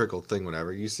 loves a trickle thing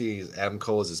whenever. You see Adam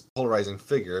Cole as this polarizing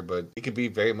figure, but he could be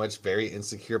very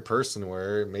insecure person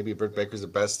where maybe Britt Baker's the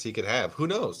best he could have. Who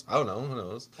knows? I don't know. Who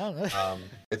knows? I don't know.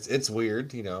 It's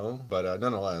weird, you know, but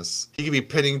nonetheless, he could be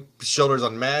pinning shoulders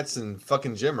on mats and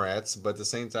fucking gym rats, but at the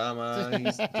same time,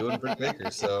 he's doing Britt Baker,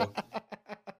 so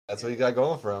that's what he got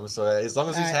going for him. So as long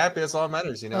as he's happy, that's all that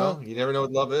matters, you know. You never know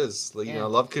what love is. Like, you know,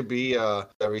 love could be a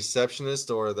receptionist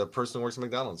or the person who works at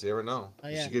McDonald's. You never know.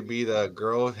 She could be the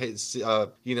girl,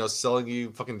 you know, selling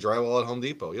you fucking drywall at Home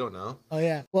Depot. You don't know. Oh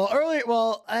yeah.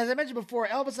 Well, as I mentioned before,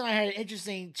 Elvis and I had an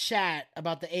interesting chat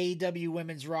about the AEW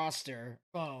women's roster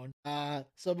phone.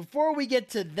 So before we get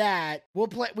to that, we'll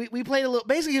play. We played a little.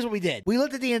 Basically, here's what we did. We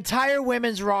looked at the entire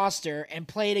women's roster and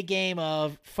played a game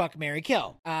of fuck, marry,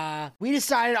 kill.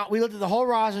 We looked at the whole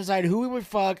roster and decided who we would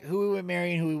fuck, who we would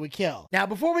marry, and who we would kill. Now,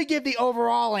 before we give the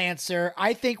overall answer,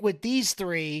 I think with these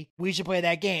 3, we should play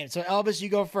that game. So Elvis, you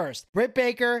go first. Britt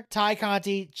Baker, Ty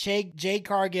Conti, Jade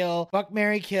Cargill, fuck,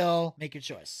 marry, kill. Make your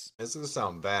choice. This is gonna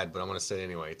sound bad, but I'm gonna say it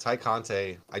anyway. Ty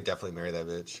Conti, I definitely marry that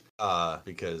bitch.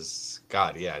 Because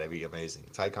God, yeah, that'd be amazing.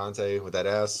 Ty Conti with that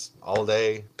ass all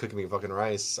day, cooking me fucking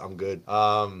rice. I'm good.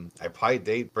 I probably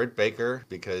date Britt Baker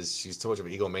because she's too much of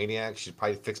an egomaniac. She'd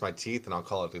probably fix my teeth and I'll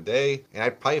call it a day. And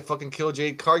I'd probably fucking kill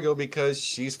Jade Cargill because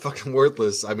she's fucking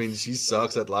worthless. I mean, she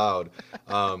sucks at loud.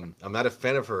 I'm not a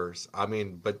fan of hers. I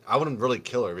mean, but I wouldn't really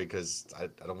kill her because I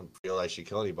don't feel I should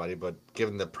kill anybody. But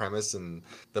given the premise and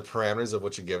the parameters of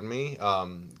what you're giving me,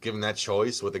 given that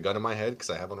choice with a gun in my head, because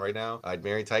I have one right now, I'd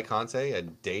marry Ty Conti,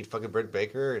 I'd date fucking Britt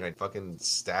Baker, and I'd fucking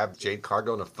stab Jade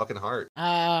Cargill in the fucking heart.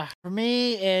 For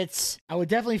me, I would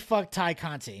definitely fuck Ty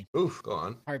Conti. Oof, go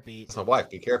on. Heartbeat. That's my wife.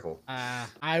 Be careful.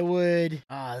 I would.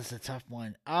 This is a tough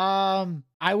one.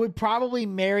 I would probably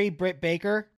marry Britt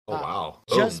Baker. Oh wow.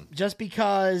 Just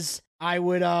because I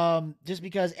would just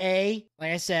because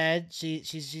like I said,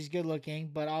 she's good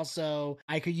looking, but also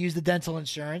I could use the dental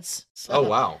insurance. So Oh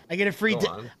wow. I get a free. Go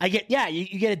on.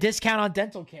 You get a discount on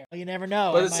dental care. You never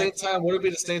know. But at the same time, would it be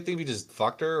the same thing if you just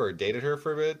fucked her or dated her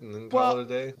for a bit and then call it a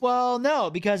day? Well, no,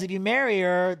 because if you marry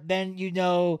her, then you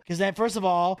know. Because then, first of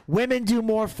all, women do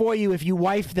more for you if you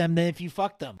wife them than if you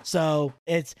fuck them. So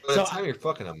it's. By the time you're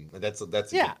fucking them, that's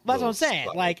yeah. That's what I'm saying.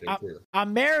 Like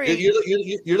I'm married.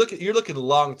 You're looking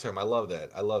long term. I love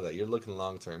that. You're looking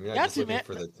long term. You're not just looking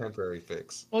for the temporary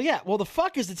fix. Well, yeah. Well, the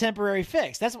fuck is the temporary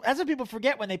fix. That's what people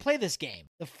forget when they play this game.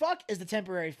 The fuck is the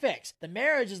temporary fix. The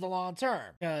marriage is the long term,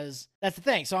 because that's the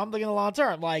thing. So I'm looking at the long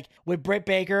term. Like with Britt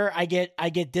Baker, I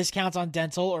get discounts on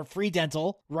dental or free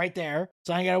dental right there.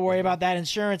 So I ain't got to worry about that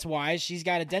insurance wise. She's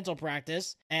got a dental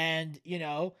practice, and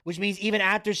which means even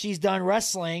after she's done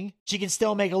wrestling, she can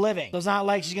still make a living. So it's not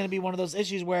like she's going to be one of those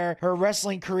issues where her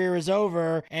wrestling career is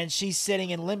over and she's sitting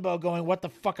in limbo going, what the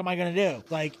fuck am I going to do?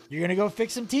 Like, you're going to go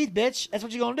fix some teeth, bitch. That's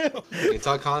what you're going to do. You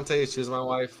talk Conte, she was my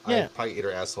wife. Yeah. I'd probably eat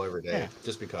her asshole every day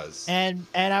just because. And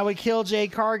I would kill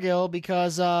Jade Cargill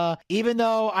because even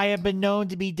though I have been known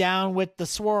to be down with the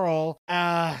swirl,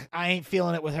 I ain't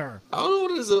feeling it with her. I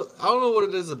don't know what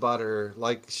it is about her.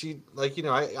 Like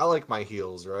I like my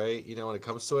heels, right? When it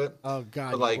comes to it. Oh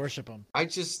God, but, you worship them. I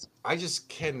just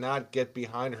cannot get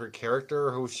behind her character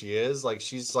or who she is. Like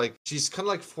she's kind of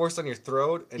like forced on your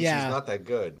throat, and she's not that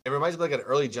good. It reminds me like an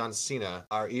early John Cena,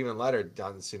 or even later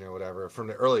John Cena or whatever, from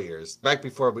the early years, back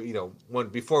before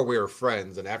before we were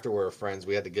friends, and after we were friends,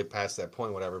 we had to get past that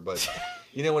point, whatever. But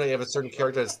when you have a certain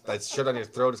character that's shut on your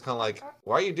throat, it's kind of like,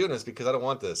 why are you doing this? Because I don't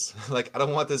want this. Like I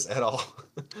don't want this at all.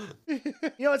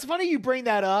 It's funny you bring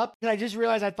that up, because I just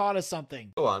realized I thought of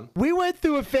something. Go on. We went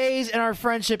through a phase in our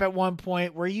friendship at one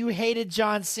point where you hated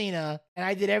John Cena, and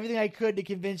I did everything I could to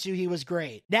convince you he was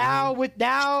great. Now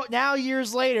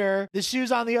years later, the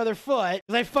shoe's on the other foot,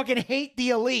 because I fucking hate the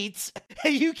Elites,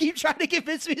 and you keep trying to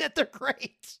convince me that they're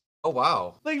great. Oh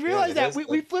wow! Like realize that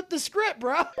we flipped the script,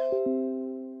 bro.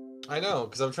 I know,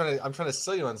 because I'm trying to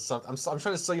sell you on something. I'm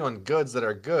trying to sell you on goods that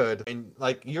are good, and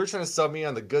like you're trying to sell me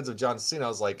on the goods of John Cena. I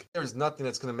was like, there's nothing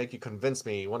that's gonna make you convince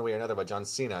me one way or another about John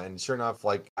Cena. And sure enough,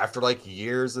 like after like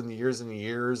years and years and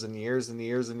years and years and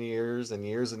years and years and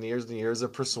years and years and years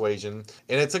of persuasion,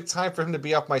 and it took time for him to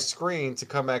be off my screen to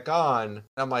come back on. And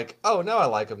I'm like, oh, now I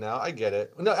like him now. I get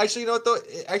it. No, actually, you know what though?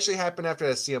 It actually happened after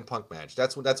that CM Punk match.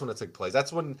 That's when it took place.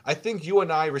 That's when I think you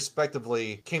and I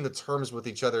respectively came to terms with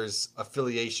each other's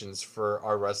affiliations for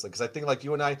our wrestling, because I think like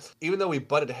you and I, even though we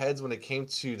butted heads when it came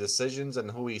to decisions and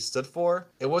who we stood for,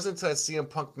 it wasn't until that CM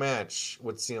Punk match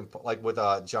with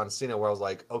John Cena where I was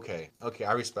like, okay,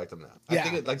 I respect him now. Yeah. I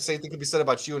think the same thing could be said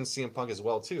about you and CM Punk as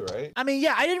well too, right? I mean,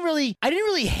 yeah, I didn't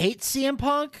really hate CM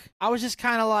Punk. I was just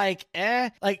kind of like,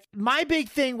 like my big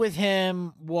thing with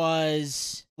him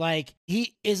was like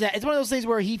it's one of those things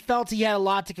where he felt he had a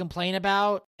lot to complain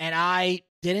about, and I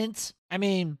didn't. I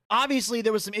mean, obviously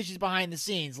there was some issues behind the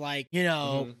scenes, like,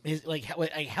 his like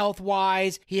health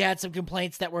wise, he had some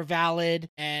complaints that were valid,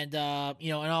 and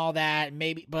and all that,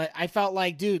 maybe. But I felt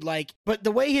like, dude, like, but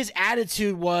the way his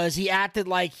attitude was, he acted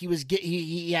like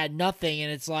he had nothing,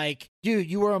 and it's like, dude,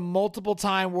 you were a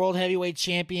multiple-time world heavyweight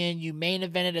champion. You main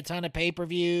evented a ton of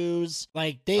pay-per-views.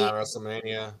 Like not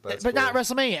WrestleMania, but not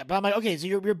WrestleMania. But I'm like, okay, so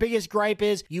your biggest gripe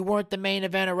is you weren't the main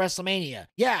event of WrestleMania.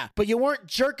 Yeah, but you weren't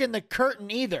jerking the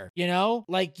curtain either.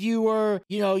 Like you were,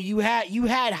 you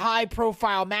had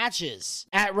high-profile matches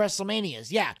at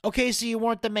WrestleManias. Yeah, okay, so you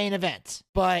weren't the main event.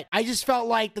 But I just felt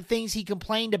like the things he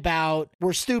complained about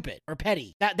were stupid or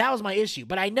petty. That was my issue.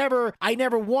 But I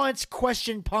never once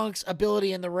questioned Punk's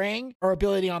ability in the ring or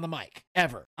ability on the mic,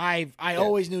 ever. I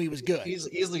always knew he was good. He's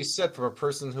easily said from a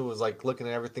person who was like looking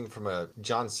at everything from a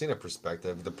John Cena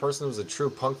perspective. The person who's a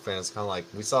true Punk fan is kind of like,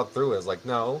 we saw through it. I was like,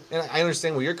 no. And I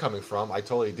understand where you're coming from. I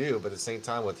totally do. But at the same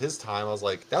time, with his time, I was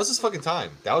like, that was his fucking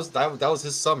time. That was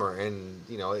his summer, and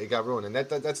it got ruined. And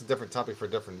that's a different topic for a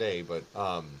different day. But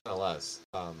nonetheless,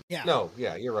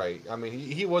 you're right. I mean,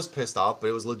 he was pissed off, but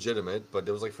it was legitimate. But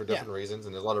it was like for different reasons,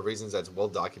 and there's a lot of reasons that's well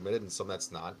documented, and some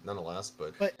that's not. Nonetheless,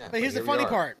 but here's the funny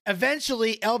part.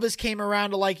 Eventually, Elvis came around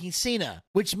to liking Cena,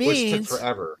 which means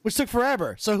which took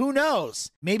forever. So who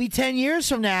knows? Maybe 10 years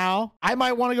from now, I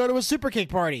might want to go to a super kick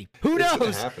party. Who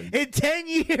knows? In 10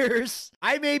 years,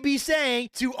 I may be saying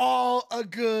to all a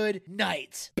good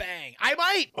night. Bang. I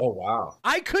might. Oh wow.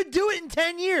 I could do it in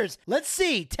 10 years. Let's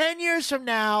see. 10 years from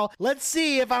now, let's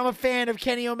see if I'm a fan of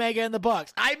Kenny Omega and the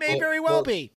Bucks. I may very well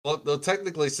be. Well,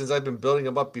 technically, since I've been building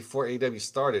them up before AEW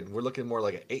started, we're looking more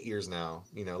like 8 years now.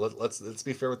 let's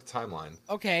be fair with the timeline.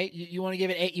 Okay, you want to give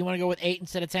it 8? You want to go with 8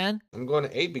 instead of 10? I'm going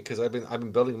to 8 because I've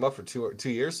been building them up for 2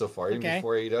 years so far, even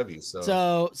before AEW.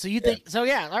 So you think so?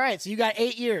 Yeah. All right. So you got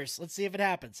 8 years. Let's see if it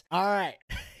happens. All right.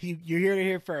 You're here to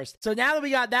hear first. So now that we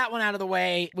got that one out of the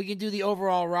way, we can do the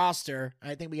overall roster.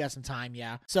 I think we got some time.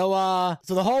 Yeah. So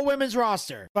the whole women's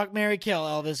roster. Fuck, marry, kill.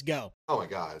 Elvis, go. Oh my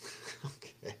God.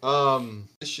 Okay.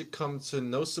 This should come to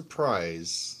no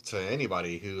surprise to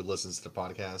anybody who listens to the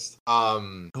podcast.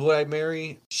 Who would I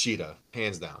marry? Sheeta,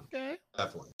 hands down. Okay.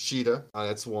 Definitely. Sheeta,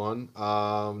 that's one.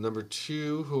 Number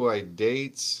 2, who I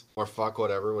date, or fuck,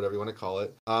 whatever you want to call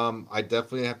it. I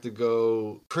definitely have to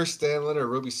go Chris Stanley or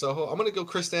Ruby Soho. I'm gonna go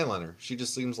Chris Stanley. She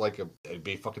just seems like it'd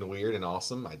be fucking weird and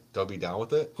awesome. I'd be down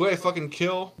with it. Who I fucking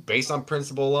kill, based on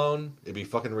principle alone, it'd be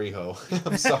fucking Riho.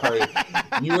 I'm sorry.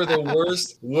 You were the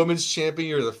worst women's champion.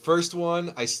 You're the first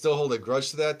one. I still hold a grudge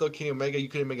to that though. Kenny Omega, you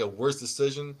couldn't make a worse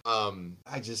decision.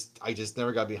 I just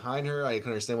never got behind her. I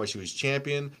couldn't understand why she was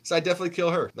champion. So I definitely kill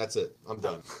her. That's it. I'm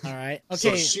done. All right. Okay.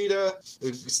 So Sheeta,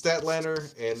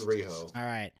 Statlander, and Riho. All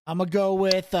right. I'm gonna go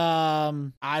with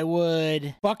I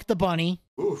would fuck the bunny.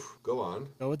 Oof, go on.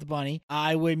 Go with the bunny.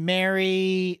 I would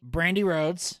marry Brandy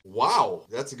Rhodes. Wow,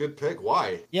 that's a good pick.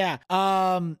 Why? Yeah.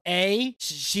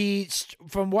 She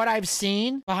from what I've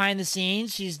seen behind the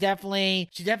scenes, she definitely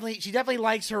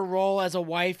likes her role as a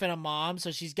wife and a mom. So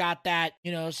she's got that,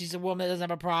 she's a woman that doesn't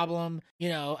have a problem.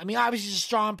 I mean, obviously she's a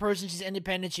strong person. She's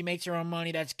independent. She makes her own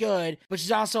money. That's good. But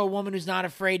she's also a woman who's not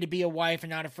afraid to be a wife and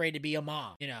not afraid to be a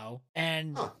mom,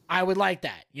 and I would like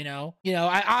that,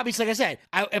 I obviously, like I said,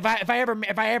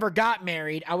 if I ever got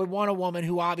married, I would want a woman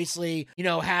who obviously,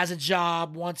 has a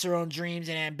job, wants her own dreams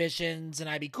and ambitions, and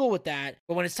I'd be cool with that.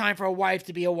 But when it's time for a wife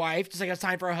to be a wife, just like it's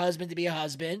time for a husband to be a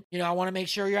husband, I want to make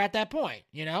sure you're at that point,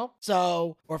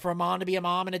 So, or for a mom to be a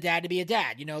mom and a dad to be a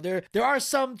dad, there are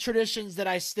some traditions that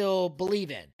I still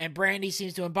believe in, and Brandy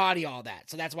seems to embody all that.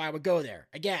 So that's why I would go there.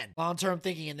 Again, long-term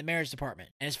thinking in the marriage department.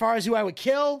 And as far as who I would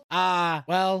kill,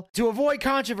 well, to avoid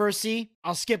controversy,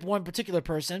 I'll skip one particular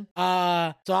person.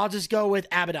 So I'll just go with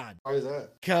Abaddon. Why is that?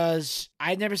 Because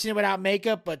I've never seen it without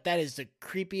makeup, but that is the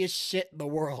creepiest shit in the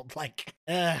world.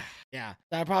 Yeah.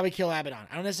 I'd probably kill Abaddon.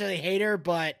 I don't necessarily hate her,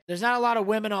 but there's not a lot of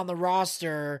women on the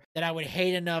roster that I would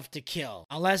hate enough to kill.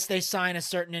 Unless they sign a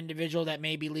certain individual that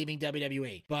may be leaving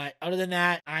WWE. But other than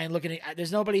that, I ain't looking at...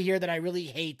 There's nobody here that I really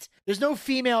hate. There's no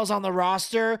females on the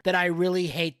roster that I really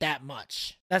hate that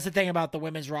much. That's the thing about the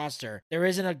women's roster. There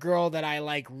isn't a girl that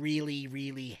I really,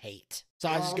 really hate. So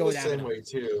I'll just go with that. Same way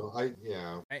too.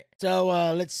 Right. So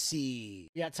let's see.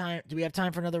 We got time. Do we have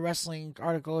time for another wrestling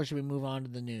article, or should we move on to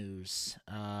the news?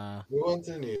 Move on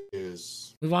to the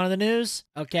news. Move on to the news.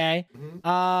 Okay.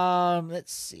 Mm-hmm.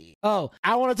 Let's see. Oh,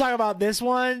 I want to talk about this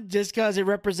one just because it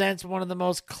represents one of the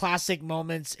most classic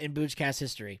moments in Boochcast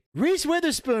history. Reese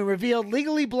Witherspoon revealed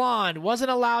Legally Blonde wasn't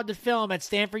allowed to film at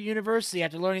Stanford University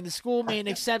after learning the school made an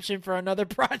exception for another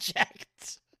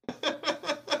project.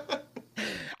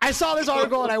 I saw this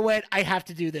article and I went, I have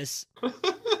to do this.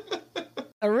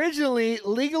 Originally,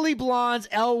 Legally Blonde's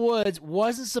Elle Woods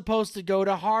wasn't supposed to go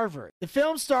to Harvard. The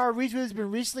film star Reese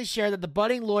Witherspoon recently shared that the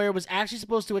budding lawyer was actually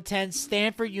supposed to attend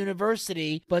Stanford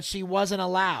University, but she wasn't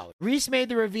allowed. Reese made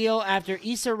the reveal after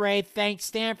Issa Rae thanked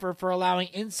Stanford for allowing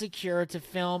Insecure to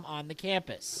film on the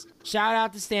campus. Shout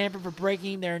out to Stanford for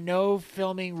breaking their no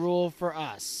filming rule for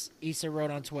us, Issa wrote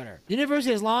on Twitter. The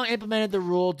university has long implemented the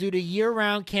rule due to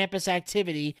year-round campus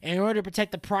activity in order to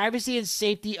protect the privacy and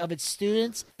safety of its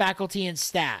students, faculty, and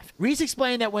staff. Reese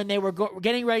explained that when they were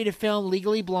getting ready to film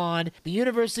Legally Blonde, the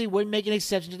university wouldn't make an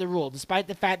exception to the rule, despite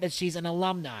the fact that she's an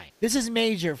alumni. This is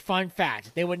major, fun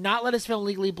fact. They would not let us film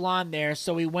Legally Blonde there,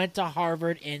 so we went to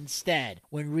Harvard instead,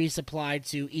 when Reese applied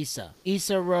to Issa.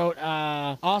 Issa wrote,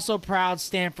 also proud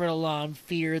Stanford alum,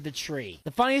 fear the tree.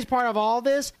 The funniest part of all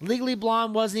this, Legally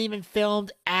Blonde wasn't even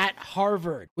filmed at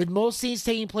Harvard, with most scenes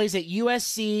taking place at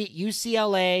USC,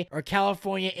 UCLA, or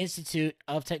California Institute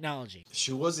of Technology.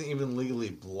 She wasn't even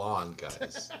legally blonde,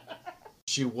 guys.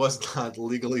 She was not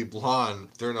legally blonde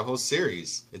during the whole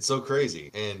series. It's so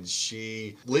crazy. And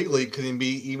she legally couldn't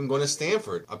be even going to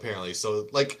Stanford, apparently. So,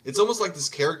 it's almost like this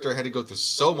character had to go through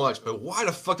so much. But why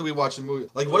the fuck do we watch the movie?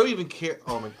 What do we even care?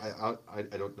 Oh, my,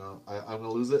 I don't know. I'm going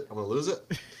to lose it. I'm going to lose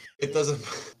it. It doesn't,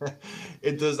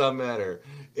 it does not matter.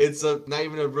 It's not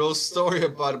even a real story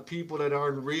about people that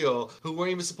aren't real, who weren't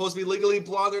even supposed to be legally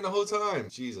blonde during the whole time.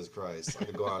 Jesus Christ. I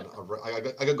could go on,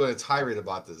 I could go on a tirade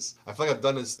about this. I feel like I've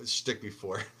done this shtick before.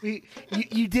 before.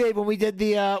 You did when we did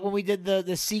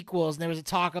the sequels, and there was a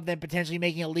talk of them potentially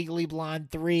making a Legally Blonde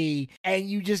 3, and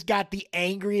you just got the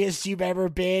angriest you've ever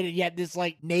been, and you had this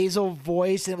like nasal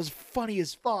voice, and it was funny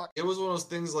as fuck. It was one of those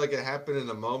things like it happened in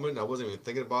a moment. I wasn't even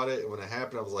thinking about it, and when it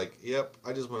happened, I was like, "Yep,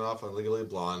 I just went off on Legally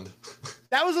Blonde."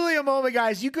 That was only a moment,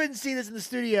 guys. You couldn't see this in the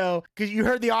studio because you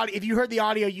heard the audio. If you heard the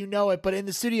audio, you know it. But in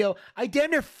the studio, I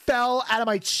damn near fell out of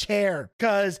my chair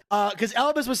because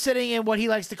Elvis was sitting in what he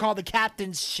likes to call the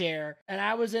captain's chair, and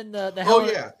I was in the Oh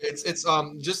yeah, it's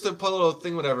just to put a little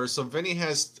thing, whatever. So Vinny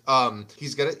has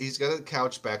he's got a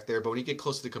couch back there, but when you get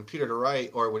close to the computer to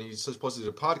write, or when you're supposed to do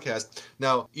a podcast,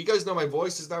 now you guys know my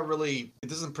voice is not really, it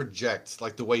doesn't project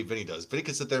like the way Vinny does. Vinny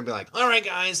can sit there and be like, "All right,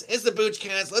 guys, it's the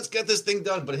Boochcast. Let's get this thing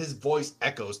done," but his voice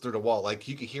echoes through the wall. Like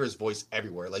you could hear his voice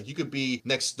everywhere. Like you could be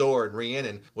next door and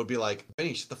Rhiannon would be like,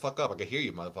 "Vinny, shut the fuck up. I can hear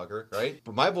you, motherfucker." Right?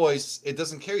 But my voice, it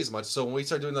doesn't carry as much. So when we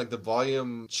start doing like the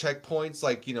volume checkpoints,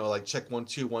 like, you know, like check 1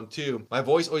 2 1 2, my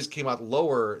voice always came out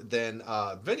lower than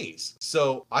Vinny's.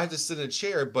 So I have to sit in a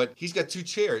chair, but he's got 2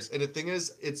 chairs. And the thing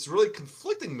is, it's really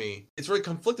conflicting me. It's really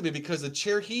conflicting me because the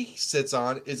chair he sits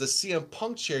on is a CM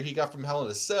Punk chair he got from Hell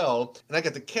in a Cell, and I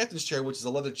got the captain's chair, which is a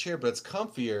leather chair, but it's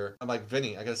comfier. I'm like,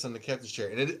 Vinny, I gotta sit in the captain's chair.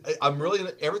 And I'm really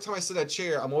every time I sit in that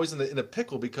chair, I'm always in a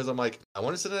pickle because I'm like, I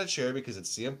want to sit in that chair because it's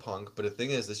CM Punk, but the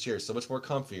thing is, this chair is so much more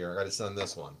comfier. I gotta sit on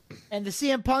this one. And the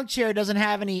CM Punk chair doesn't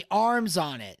have any arms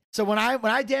on it. So when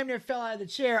I damn near fell out of the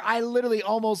chair, I literally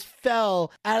almost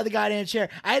fell out of the goddamn chair.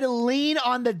 I had to lean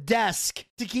on the desk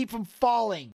to keep from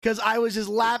falling because I was just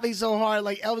laughing so hard,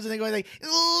 like Elvis and going like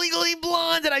Legally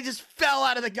Blonde, and I just fell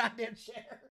out of the goddamn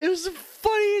chair. It was the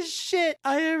funniest shit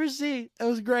I ever seen. It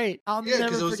was great. I'll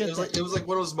never forget that. It was like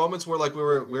one of those moments where like we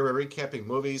were recapping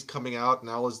movies coming out and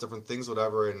all those different things,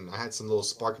 whatever, and I had some little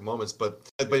spark moments. But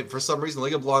for some reason,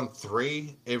 League of Blonde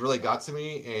 3, it really got to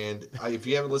me. And if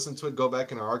you haven't listened to it, go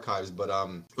back in our archives. But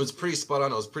it was pretty spot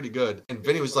on. It was pretty good. And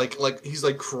Vinny was like he's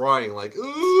like crying, like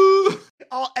ooh.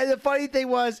 And the funny thing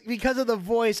was, because of the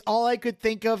voice, all I could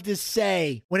think of to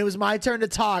say when it was my turn to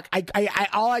talk, I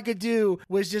all I could do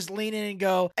was just lean in and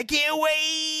go, "I can't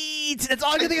wait." That's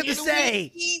all I could think of to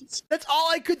say. That's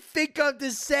all I could think of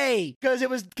to say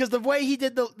because the way he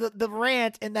did the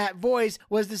rant in that voice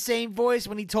was the same voice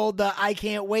when he told the "I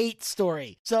can't wait"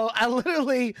 story. So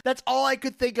that's all I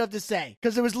could think of to say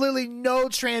because there was literally no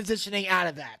transitioning out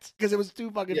of that because it was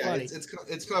too fucking funny.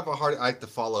 It's kind of a hard act to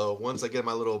follow once I get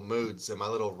my little moods and my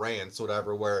little rants,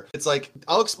 whatever, where it's like,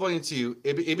 I'll explain it to you.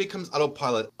 It becomes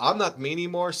autopilot. I'm not me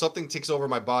anymore. Something takes over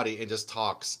my body and just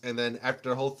talks. And then after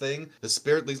the whole thing, the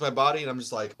spirit leaves my body and I'm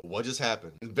just like, what just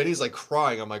happened? And Vinny's like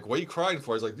crying. I'm like, what are you crying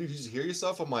for? He's like, dude, did you just hear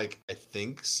yourself? I'm like, I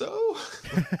think so.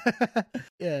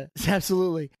 Yeah,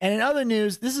 absolutely. And in other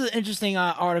news, this is an interesting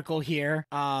article here.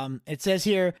 It says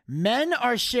here, men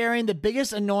are sharing the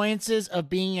biggest annoyances of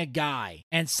being a guy,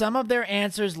 and some of their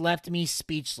answers left me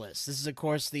speechless. This is, of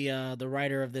course, the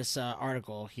writer of this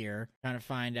article here, trying to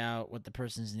find out what the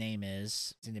person's name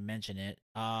is. I didn't mention it.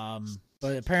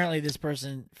 But apparently this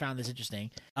person found this interesting.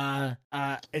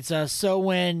 It's so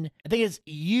when I think it's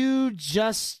you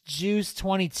just juice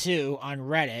 22 on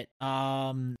Reddit.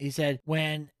 He said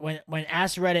when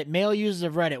asked Reddit, male users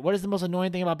of Reddit, what is the most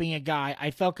annoying thing about being a guy? I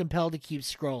felt compelled to keep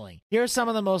scrolling. Here are some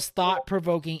of the most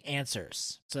thought-provoking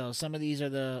answers. So some of these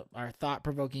are our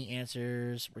thought-provoking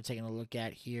answers we're taking a look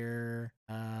at here.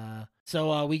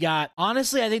 So we got,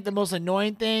 honestly, I think the most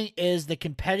annoying thing is the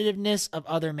competitiveness of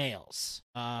other males.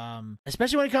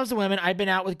 Especially when it comes to women. I've been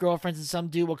out with girlfriends and some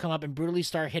dude will come up and brutally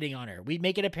start hitting on her. We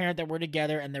make it apparent that we're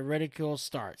together and the ridicule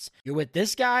starts. You're with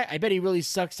this guy? I bet he really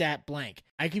sucks at blank.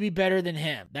 I could be better than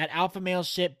him. That alpha male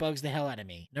shit bugs the hell out of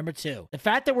me. Number 2, the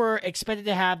fact that we're expected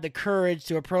to have the courage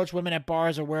to approach women at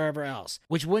bars or wherever else,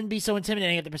 which wouldn't be so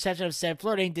intimidating if the perception of said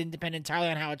flirting didn't depend entirely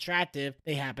on how attractive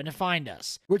they happen to find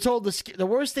us. We're told the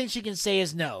worst thing she can say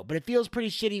is no, but it feels pretty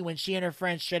shitty when she and her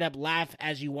friends straight up laugh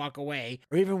as you walk away,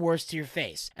 or even worse, to your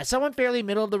face. As someone fairly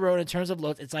middle of the road in terms of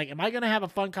looks, it's like, am I going to have a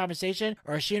fun conversation,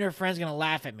 or is she and her friends going to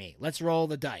laugh at me? Let's roll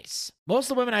the dice. Most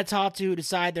of the women I talk to who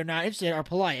decide they're not interested are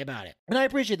polite about it, and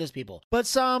I appreciate those people, but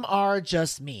some are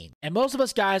just mean. And most of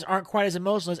us guys aren't quite as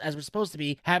emotionless as we're supposed to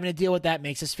be. Having to deal with that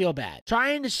makes us feel bad.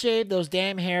 Trying to shave those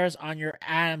damn hairs on your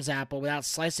Adam's apple without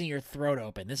slicing your throat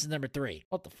open. This is number 3.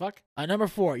 What the fuck? Number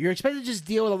 4, you're expected to just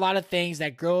deal with a lot of things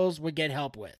that girls would get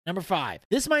help with. Number 5,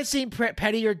 this might seem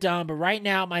petty or dumb, but right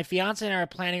now my fiance and I are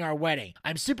planning our wedding.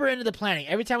 I'm super into the planning.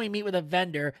 Every time we meet with a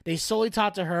vendor, they solely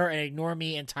talk to her and ignore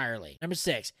me entirely. Number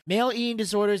 6, male eating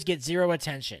disorders get zero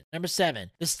attention. Number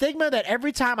 7, the stigma that every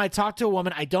every time I talk to a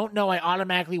woman I don't know, I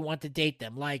automatically want to date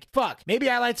them. Like, fuck, maybe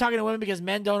I like talking to women because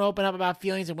men don't open up about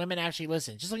feelings and women actually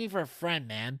listen. Just looking for a friend,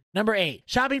 man. Number 8,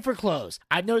 shopping for clothes.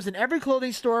 I've noticed in every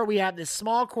clothing store we have this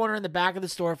small corner in the back of the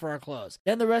store for our clothes.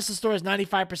 Then the rest of the store is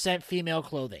 95% female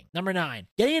clothing. Number 9,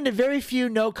 getting into very few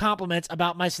no compliments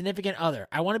about my significant other.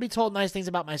 I want to be told nice things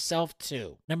about myself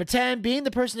too. Number 10, being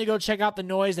the person to go check out the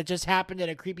noise that just happened at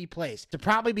a creepy place, to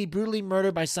probably be brutally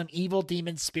murdered by some evil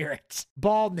demon spirit.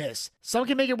 Baldness. Some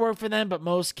can make it work for them, but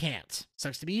most can't.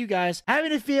 Sucks to be you guys.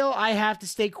 Having to feel I have to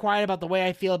stay quiet about the way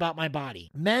I feel about my body.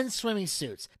 Men's swimming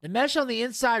suits. The mesh on the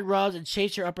inside rubs and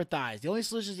shakes your upper thighs. The only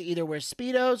solution is to either wear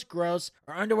Speedos, gross,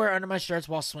 or underwear under my shirts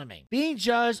while swimming. Being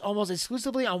judged almost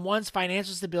exclusively on one's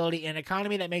financial stability in an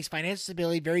economy that makes financial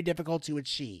stability very difficult to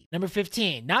achieve. Number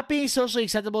 15, not being socially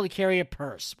acceptable to carry a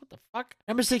purse. What the fuck?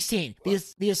 Number 16,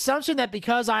 the assumption that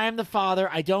because I am the father,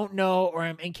 I don't know or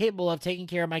am incapable of taking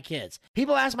care of my kids.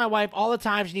 People ask my wife all the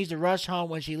time she needs to rush home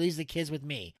when she leaves the kids with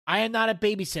me. I am not a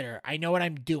babysitter. I know what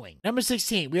I'm doing. Number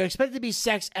 16, we are expected to be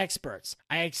sex experts.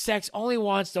 I have sex only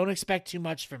once. Don't expect too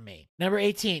much from me. Number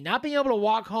 18, not being able to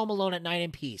walk home alone at night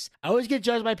in peace. I always get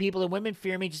judged by people and women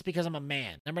fear me just because I'm a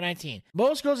man. Number 19,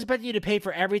 most girls expect you to pay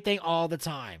for everything all the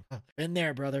time. Been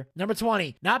there, brother. Number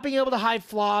 20, not being able to hide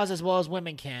flaws as well as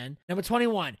women can. Number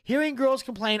 21, hearing girls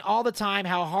complain all the time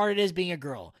how hard it is being a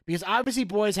girl. Because obviously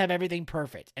boys have everything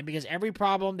perfect. And because every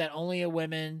problem that only a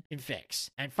woman can fix.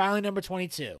 And finally, number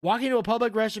 22, walking into a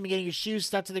public restroom and getting your shoes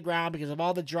stuck to the ground because of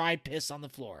all the dry piss on the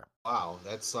floor. Wow,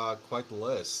 that's quite the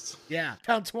list. Yeah,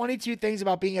 found 22 things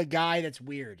about being a guy that's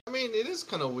weird. I mean, it is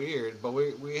kind of weird, but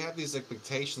we have these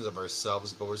expectations of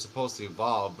ourselves, but we're supposed to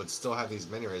evolve, but still have these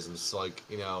mannerisms. So, like,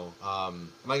 you know,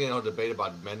 I'm not getting into a debate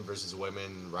about men versus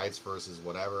women, rights versus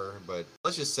whatever, but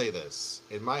let's just say this.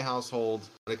 In my household,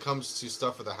 when it comes to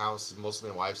stuff for the house, mostly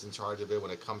my wife's in charge of it.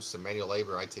 When it comes to manual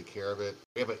labor, I take care of it.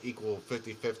 We have an equal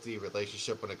 50-50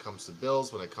 relationship when it comes to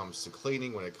bills, when it comes to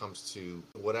cleaning, when it comes to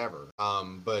whatever.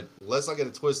 But let's not get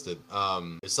it twisted.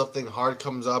 If something hard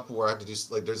comes up where I have to do,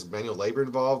 like, there's manual labor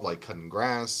involved, like cutting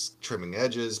grass, trimming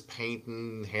edges,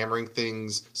 painting, hammering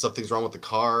things, something's wrong with the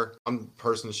car, I'm the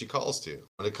person she calls to.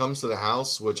 When it comes to the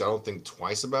house, which I don't think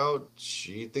twice about,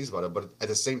 she thinks about it. But at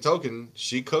the same token,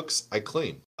 she cooks, I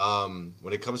clean.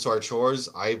 When it comes to our chores,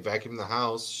 I vacuum the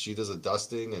house, she does the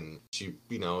dusting, and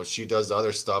she does the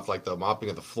other stuff like the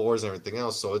mopping of the floors and everything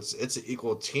else. So it's an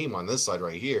equal team on this side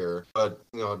right here. But,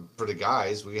 you know, for the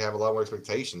guys, we have a lot more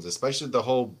expectations, especially the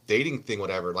whole dating thing,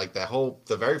 whatever. Like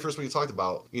the very first one you talked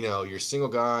about, you know, you're a single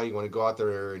guy, you want to go out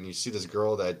there and you see this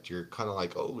girl that you're kind of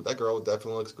like, oh, that girl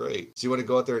definitely looks great. So you want to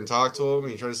go out there and talk to them,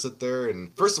 and you try to sit there.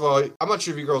 And first of all, I'm not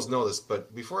sure if you girls know this,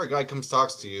 but before a guy comes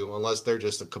talks to you, unless they're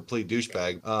just a complete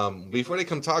douchebag, before they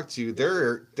come talk to you,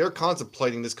 they're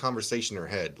contemplating this conversation in their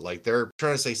head. Like, they're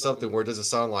trying to say something where it doesn't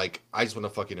sound like, I just want to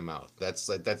fuck you in the mouth. That's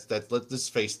let's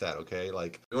just face that, okay?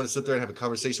 Like, you want to sit there and have a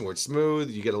conversation where it's smooth,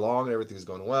 you get along, and everything's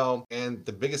going well. And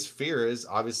the biggest fear is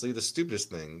obviously the stupidest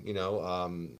thing, you know,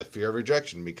 the fear of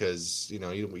rejection, because, you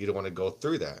know, you don't want to go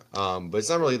through that. But it's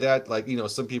not really that. Like, you know,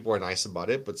 some people are nice about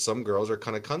it, but some girls are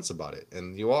kind of cunts about it,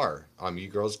 and you are. You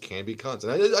girls can be cunts,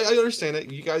 and I understand it.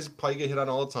 You guys probably get hit on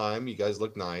all the time. You guys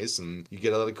look nice, and you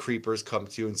get a lot of creepers come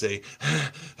to you and say,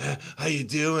 how you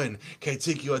doing? Can I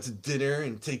take you out to dinner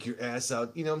and take your ass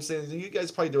out? You know what I'm saying? You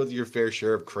guys probably deal with your fair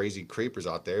share of crazy creepers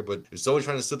out there, but if someone's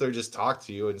trying to sit there and just talk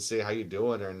to you and say how you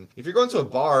doing, and if you're going to a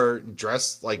bar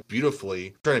dressed like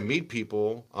beautifully, trying to meet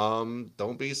people,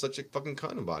 don't be such a fucking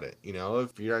cunt about it. You know,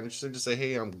 if you're not interested, just say,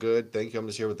 hey, I'm good, thank you, I'm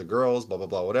just here with the girls, blah blah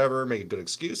blah, whatever. Make a good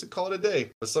excuse and call it a day.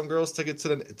 But some girls take it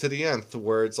to the nth,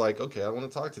 where it's like, okay, I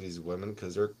want to talk to these women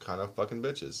because they're kind of fucking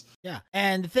bitches. Yeah.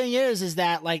 And the thing is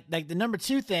that like the number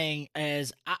 2 thing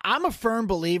is I'm a firm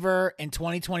believer in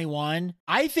 2021.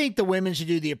 I think the women should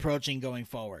do the approaching going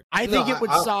forward. I think it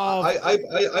would solve.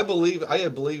 I believe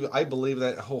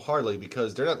that wholeheartedly,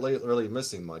 because they're not really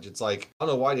missing much. It's like, I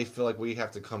don't know why they feel like we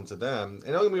have to come to them.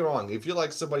 And don't get me wrong, if you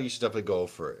like somebody, you should definitely go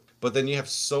for it. But then you have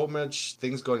so much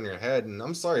things going in your head. And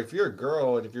I'm sorry, if you're a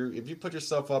girl and if you put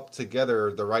yourself up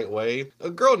together the right way, a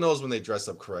girl knows when they dress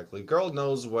up correctly. Girl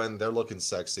knows when they're looking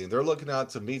sexy and they're looking out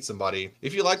to meet somebody.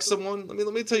 If you like someone, let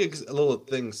me tell you a little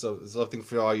thing. So it's something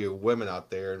for all you women out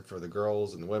there, and for the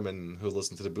girls and women who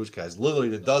listen to the Boochcast, literally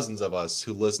the dozens of us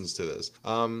who listens to this.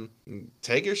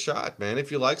 Take your shot, man.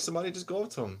 If you like somebody, just go up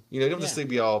to them. You know, you don't have to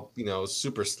be all, you know,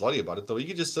 super slutty about it, though. You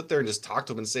can just sit there and just talk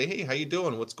to them and say, hey, how you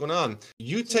doing? What's going on?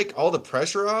 You take all the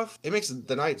pressure off. It makes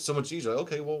the night so much easier. Like,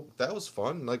 okay, well, that was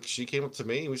fun. Like, she came up to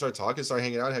me and we started talking, started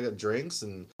hanging out, had drinks,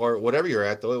 and or whatever you're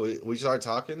at, though. We started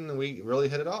talking, and we really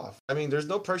hit it off. I mean, there's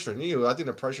no pressure on you. I think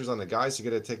the pressure's on the guys to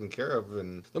get it taken care of.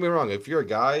 And don't get me wrong, if you're a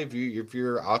guy, if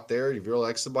you're out there, if you're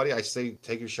like somebody, I say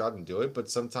take your shot and do it. But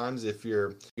sometimes if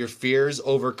your fears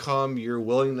overcome your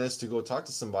willingness to go talk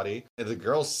to somebody, and the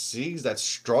girl sees that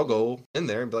struggle in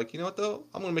there and be like, you know what though,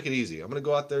 I'm gonna make it easy. I'm gonna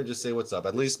go out there and just say what's up.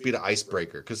 At least be the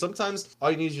icebreaker. Because sometimes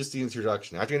all you need is just the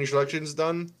introduction. After the introduction's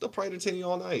done, they'll probably entertain you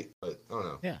all night. But I don't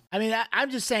know. Yeah, I mean, I'm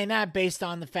just saying that based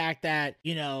on the fact that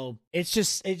it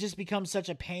just becomes such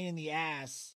a pain in the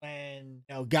ass when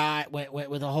guy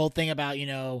with the whole thing about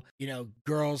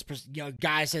girls,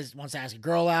 guys wants to ask a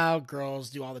girl out, girls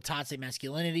do all the toxic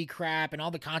masculinity crap and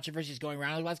all the controversies going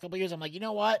around the last couple of years. I'm like, you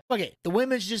know what? Fuck it. The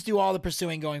women should just do all the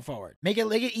pursuing going forward. Make it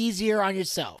easier on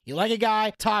yourself. You like a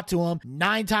guy, talk to him.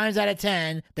 9 times out of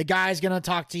 10, the guy's gonna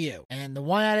talk to you, and the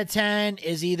 1 out of 10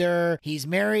 is either he's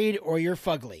married or you're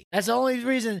fugly. That's the only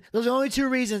reason. Those are the only 2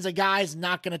 reasons a guy's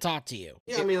not gonna talk to you.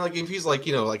 Yeah, I mean, like if he's like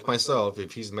like myself,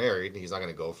 if he's married, he's not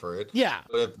gonna go for it. Yeah.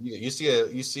 But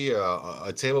if you see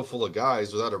a table full of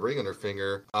guys without a ring on their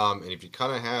finger, and if you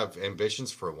kind of have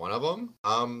ambitions for one of them,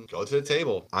 go to the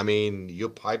table. I mean, you'll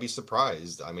probably be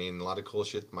surprised. I mean, a lot of cool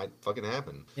shit might fucking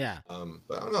happen. Yeah.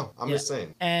 But I don't know. I'm just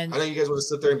saying. And I know you guys want to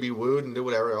sit there and be wooed and do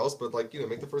whatever else, but like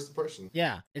make the first impression.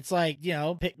 Yeah, it's like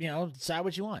pick, decide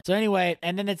what you want. So anyway,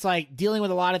 and then it's like dealing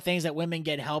with a lot of things that women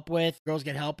get help with, girls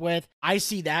get help with. I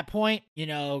see that point,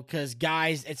 because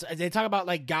guys, they talk about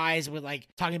like guys with like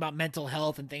talking about mental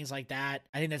health and things like that.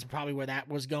 I think that's probably where that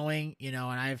was going, and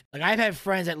I've had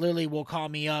friends that literally will call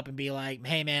me up and be like,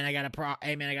 hey man, I got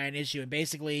an issue, and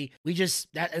basically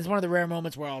that is one of the rare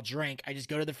moments where I'll drink. I just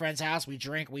go to the friend's house, we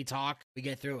drink, we talk, we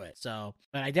get through it. So,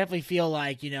 but I definitely feel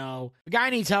like if a guy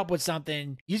needs help with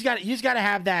something, you just got to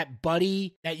have that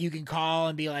buddy that you can call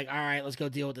and be like, all right, let's go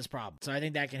deal with this problem. So I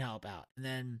think that can help out. And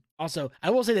then also, I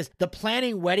will say this: the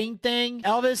planning wedding thing,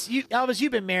 Elvis,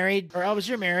 you've been married, or Elvis,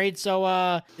 you're married.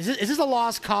 So, is this a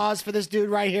lost cause for this dude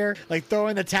right here? Like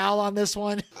throwing the towel on this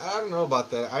one? I don't know about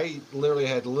that. I literally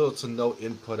had little to no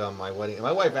input on my wedding. And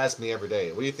my wife asked me every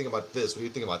day, "What do you think about this? What do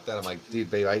you think about that?" I'm like, "Dude,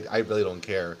 babe, I really don't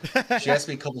care." She asked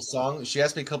me a couple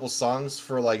songs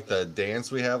for like the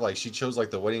dance we have. Like she chose like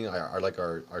the wedding,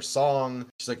 our song.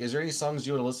 She's like, "Is there any songs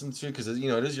you want to listen to? Because it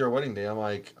is your wedding day." I'm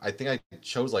like, I think I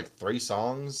chose like 3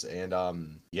 songs. And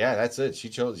yeah, that's it. She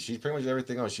pretty much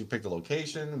everything else. She picked the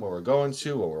location, where we're going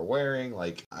to, what we're wearing.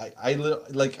 Like I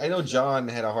know John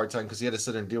had a hard time because he had to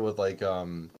sit and deal with like a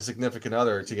significant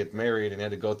other to get married, and he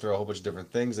had to go through a whole bunch of different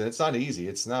things, and it's not easy.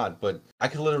 It's not. But I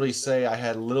can literally say I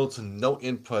had little to no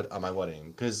input on my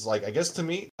wedding because, like, I guess to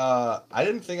me, I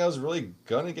didn't think I was really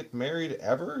gonna get married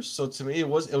ever. So to me, it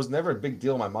was never a big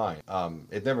deal in my mind.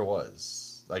 It never was.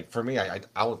 Like for me, I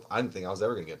didn't think I was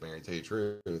ever gonna get married. To tell you the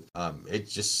truth, it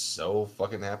just so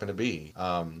fucking happened to be.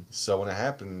 So when it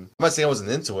happened, I'm not saying I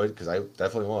wasn't into it because I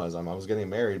definitely was. I was getting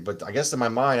married, but I guess in my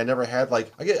mind, I never had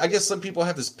like I guess some people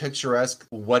have this picturesque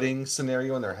wedding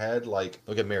scenario in their head. Like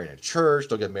they'll get married in a church,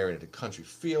 they'll get married at a country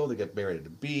field, they get married at the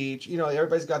beach.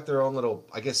 Everybody's got their own little.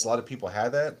 I guess a lot of people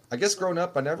had that. I guess growing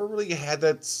up, I never really had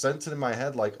that sense in my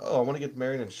head. Like, oh, I want to get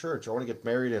married in a church, or I want to get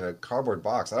married in a cardboard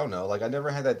box. I don't know. Like I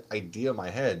never had that idea in my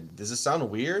head. Does this sound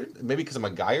weird? Maybe because I'm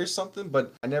a guy or something,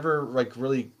 but I never like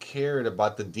really cared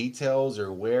about the details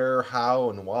or where, how,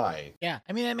 and why. Yeah,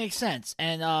 I mean that makes sense.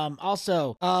 And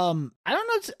also, I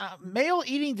don't know, male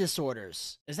eating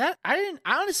disorders. Is that? I didn't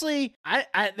honestly.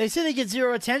 They say they get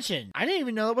 0 attention. I didn't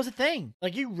even know it was a thing.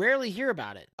 Like you rarely hear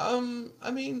about it.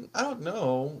 I mean, I don't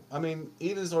know. I mean,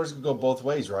 eating disorders can go both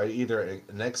ways, right? Either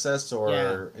in excess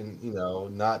or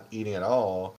not eating at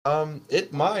all.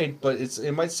 It might, but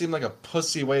it might seem like a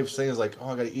pussy way of saying is like, oh,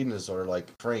 I got an eating disorder.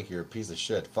 Like, Frank, you're a piece of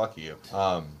shit. Fuck you.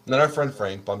 Not our friend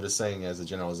Frank, but I'm just saying as a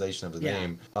generalization of the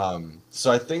name.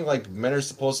 So I think like men are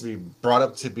supposed to be brought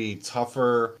up to be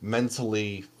tougher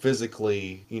mentally,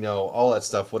 physically, all that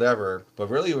stuff, whatever. But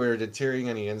really, we're deteriorating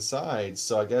on the inside.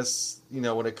 So I guess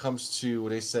when it comes to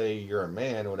when they say you're a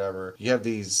man or whatever, you have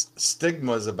these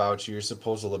stigmas about you you're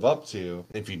supposed to live up to.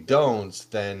 If you don't,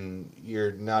 then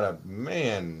you're not a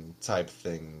man type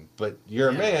thing. But you're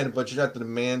a man, but you're not the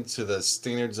man to the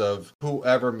standards of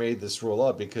whoever made this rule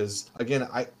up. Because again,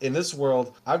 in this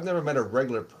world, I've never met a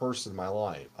regular person in my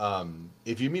life.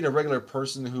 If you meet a regular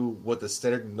person who what the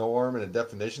standard norm and the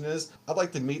definition is, I'd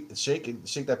like to shake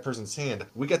that person's hand.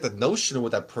 We got the notion of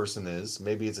what that person is.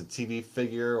 Maybe it's a TV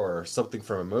figure or some something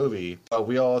from a movie, but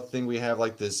we all think we have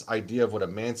like this idea of what a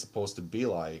man's supposed to be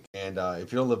like. And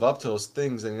if you don't live up to those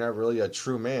things, then you're not really a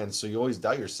true man. So you always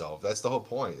doubt yourself. That's the whole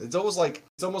point. It's almost like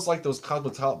those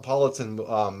cosmopolitan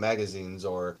magazines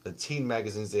or the teen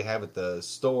magazines they have at the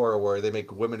store where they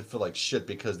make women feel like shit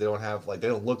because they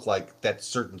don't look like that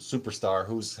certain superstar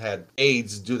who's had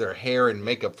aides do their hair and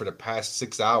makeup for the past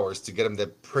 6 hours to get them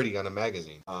that pretty on a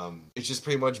magazine. It's just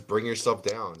pretty much bring yourself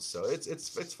down. So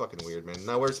it's fucking weird, man.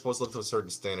 Now we're supposed to live to a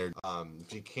certain standard.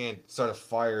 If you can't start a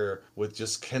fire with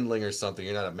just kindling or something,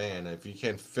 you're not a man. If you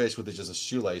can't fish with just a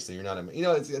shoelace, then you're not a man. You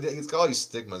know, it's got all these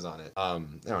stigmas on it. I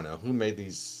don't know who made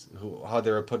these, how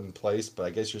they were put in place, but I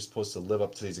guess you're supposed to live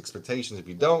up to these expectations. If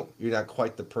you don't, you're not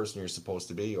quite the person you're supposed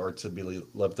to be or to be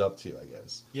lived up to, I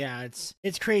guess. Yeah,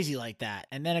 it's crazy like that.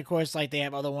 And then of course, like they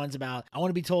have other ones about I want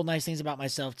to be told nice things about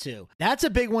myself too. That's a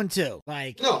big one too.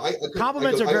 Like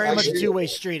compliments are very much a two-way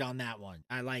street on that one.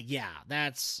 I like, yeah,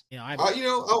 that's I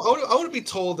want to be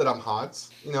told that I'm hot.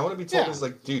 You know, I want to be told it's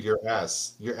like, dude, your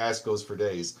ass goes for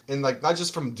days, and like not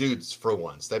just from dudes for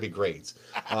once. That'd be great.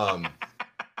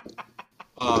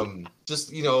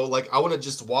 Just, like I want to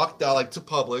just walk down like to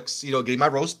Publix, getting my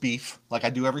roast beef like I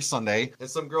do every Sunday. And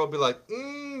some girl will be like,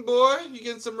 boy, you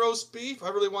getting some roast beef? I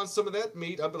really want some of that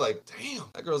meat. I'll be like, damn,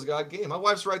 that girl's got a game. My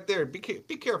wife's right there. Be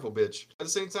careful, bitch. At the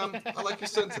same time, I like your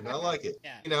sentiment. I like it.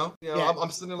 Yeah. I'm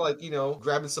sitting there like,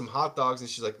 grabbing some hot dogs and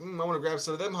she's like, I want to grab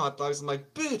some of them hot dogs. I'm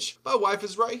like, bitch, my wife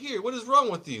is right here. What is wrong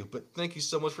with you? But thank you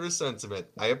so much for the sentiment.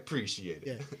 I appreciate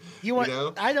it. Yeah. You want,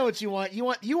 I know what you want. You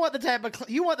want the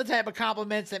type of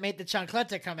compliments that make the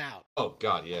chancleta come out. Oh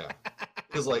God, yeah.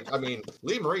 Because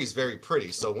Lee Marie's very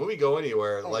pretty. So when we go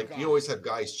anywhere, you always have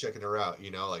guys checking her out.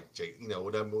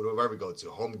 Whenever we go to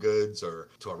Home Goods or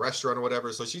to a restaurant or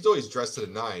whatever. So she's always dressed to the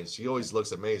nines. She always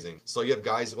looks amazing. So you have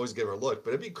guys always give her a look.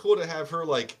 But it'd be cool to have her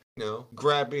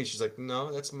grab me. And she's like,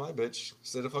 no, that's my bitch.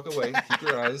 Stay the fuck away. Keep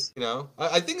your eyes.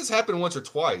 I think it's happened once or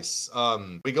twice.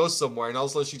 We go somewhere and all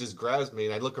of a sudden she just grabs me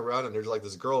and I look around and there's like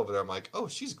this girl over there. I'm like, oh,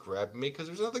 she's grabbing me because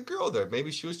there's another girl there.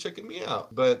 Maybe she was checking me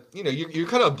out. But you're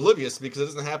kind of oblivious because it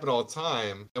doesn't happen all the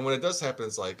time. And when it does happen,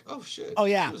 it's like, oh shit. Oh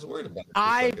yeah. She was worried about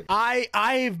it.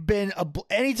 I've been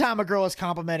anytime a girl has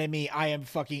complimented me, I am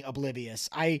fucking oblivious.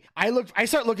 I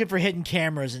start looking for hidden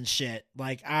cameras and shit.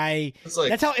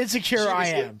 That's how insecure I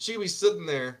am. She be sitting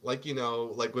there like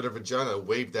with her vagina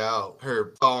waved out,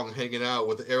 her thong hanging out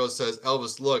with the arrow says,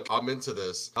 Elvis, look, I'm into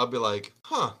this. I'll be like,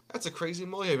 that's a crazy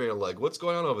mole you have in your leg. What's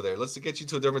going on over there? Let's get you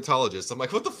to a dermatologist. I'm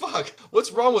like, what the fuck? What's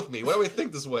wrong with me? Why do I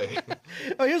think this way?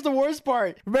 Oh, here's the worst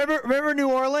part. Remember New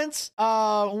Orleans?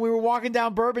 When we were walking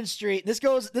down Bourbon Street. This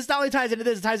not only ties into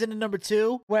this, it ties into number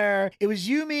 2, where it was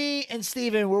you, me, and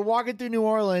Steven. We're walking through New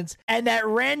Orleans, and that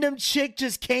random chick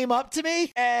just came up to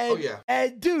me.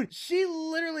 And dude, she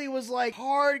literally was like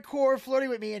hardcore flirting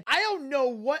with me. And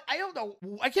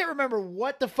I can't remember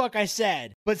what the fuck I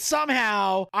said, but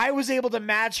somehow I was able to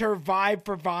match her vibe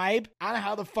for vibe. I don't know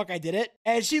how the fuck I did it.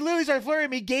 And she literally started flirting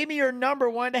with me, gave me her number,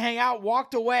 wanted to hang out,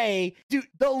 walked away. Dude,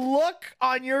 the look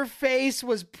on your face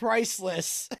was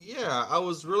priceless. Yeah, I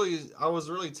was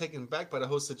really taken back by the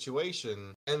whole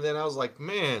situation. And then I was like,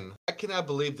 man, I cannot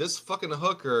believe this fucking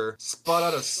hooker spot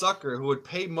out a sucker who would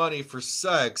pay money for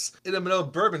sex in the middle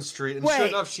of Bourbon Street. And sure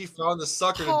enough, she found the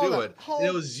sucker to do it. And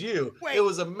it was you. It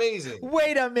was amazing.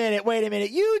 Wait a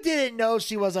minute. You didn't know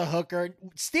she was a hooker.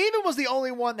 Steven was the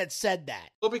only one that said that.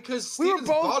 Well, because Steven's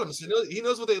bottoms, he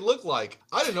knows what they look like.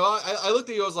 I didn't know. I looked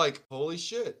at you, I was like, holy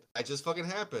shit. That just fucking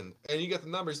happened. And you get the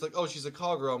number. He's like, oh, she's a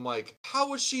call girl. I'm like, how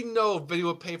would she know Vinny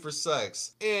would pay for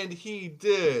sex? And he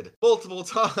did multiple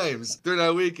times during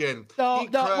that weekend.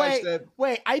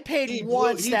 Wait. I paid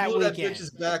once that weekend. He blew that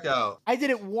bitch's back out. I did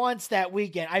it once that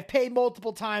weekend. I've paid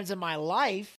multiple times in my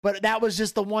life, but that was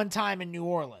just the one time in New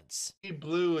Orleans. He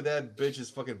blew that bitch's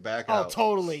fucking back out. Oh,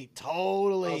 totally. I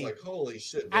was like, holy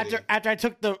shit, Vinny. After I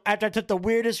took the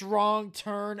weirdest wrong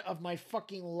turn of my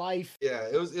fucking life. Yeah,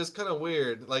 it was kind of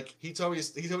weird. Like, he told me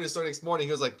to start next morning.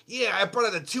 He was like, yeah, I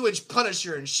brought out a 2-inch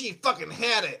Punisher and she fucking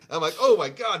had it. I'm like, oh my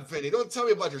God, Vinny, don't tell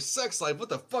me about your sex life. What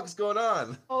the fuck's going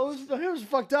on? Oh, it was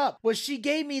fucked up. All she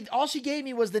gave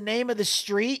me was the name of the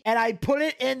street, and I put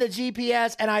it in the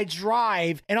GPS and I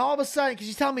drive, and all of a sudden, because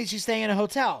she's telling me she's staying in a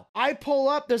hotel, I pull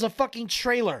up, there's a fucking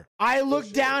trailer. I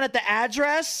look down at the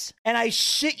address and I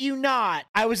shit you not,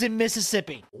 I was in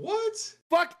Mississippi. What?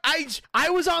 Fuck, I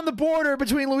was on the border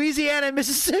between Louisiana and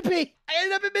Mississippi. I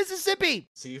ended up in Mississippi.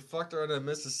 So you fucked her on the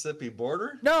Mississippi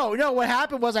border? No, what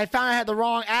happened was I found I had the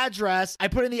wrong address. I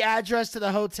put in the address to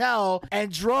the hotel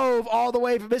and drove all the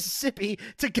way from Mississippi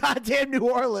to goddamn New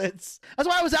Orleans. That's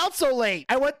why I was out so late.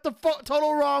 I went the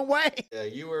total wrong way. Yeah,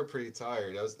 you were pretty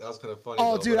tired. That was kind of funny.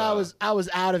 Oh, though, dude, but, I was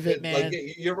out of it, man.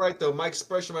 Like, you're right though. My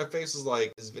expression on my face was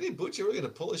like, "Is Vinny Bucci really gonna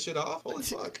pull this shit off? Holy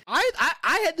fuck!"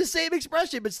 I had the same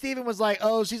expression, but Steven was like,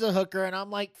 "Oh, she's a hooker," and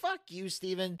I'm like, "Fuck you,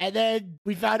 Steven." And then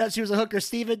we found out she was a hooker.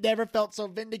 Steven never felt so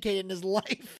vindicated in his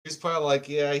life. He's probably like,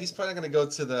 yeah, he's probably not gonna go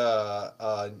to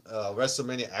the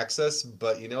WrestleMania Access,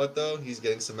 but you know what though? He's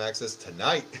getting some access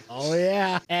tonight. Oh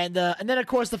yeah, and then of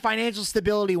course the financial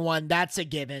stability one. That's a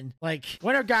given. Like,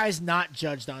 when are guys not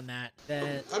judged on that?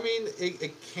 I mean,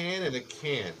 it can and it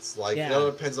can't. Like, Yeah. it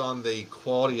all depends on the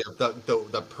quality of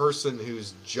the person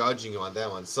who's judging you on that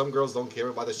one. Some girls don't care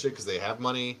about the shit because they have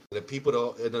money. And the people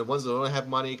don't, and the ones that don't have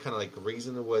money kind of like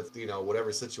reason with, you know,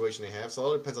 whatever situation they have. So it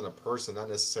all depends on the person, not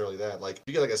necessarily that. Like, if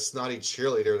you get like a snotty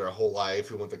cheerleader their whole life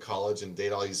who went to college and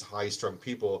date all these high-strung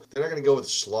people, they're not going to go with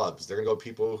schlubs. They're going to go with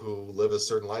people who live a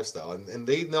certain lifestyle. And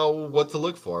they know what to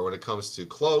look for when it comes to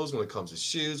clothes, when it comes to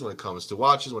shoes, when it comes to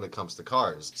watches, when it comes to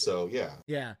cars. So, yeah.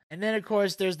 Yeah. And then, of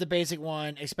course, there's the basic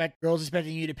one, girls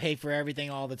expecting you to pay for everything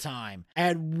all the time. I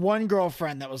had one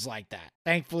girlfriend that was like that.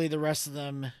 Thankfully, the rest of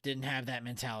them didn't have that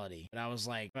mentality. But I was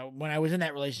like, when I was in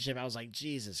that relationship, I was like,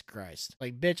 Jesus Christ.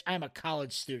 Like, bitch, I'm a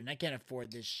college student. I can't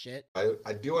afford this shit.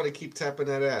 I do want to keep tapping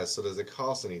that ass, so does it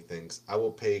cost anything? I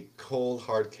will pay cold,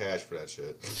 hard cash for that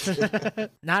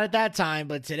shit. Not at that time,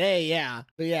 but today, yeah.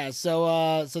 But yeah,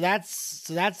 so that's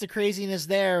the craziness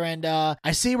there. And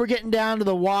I see we're getting down to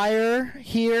the wire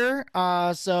here.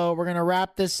 So we're gonna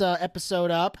wrap this episode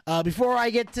up. Before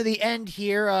I get to the end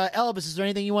here, Elvis, is there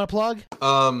anything you want to plug?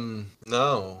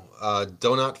 No.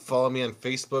 Do not follow me on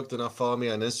Facebook. Do not follow me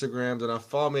on Instagram. Do not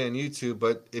follow me on YouTube.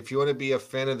 But if you want to be a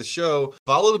fan of the show,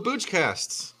 follow the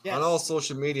Boochcasts on all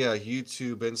social media,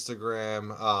 YouTube,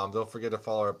 Instagram. Don't forget to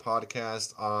follow our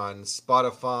podcast on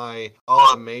Spotify,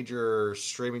 all the major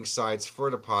streaming sites for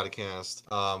the podcast.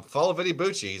 Follow Vinny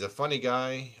Bucci. He's a funny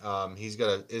guy. He's got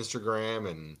an Instagram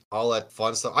and all that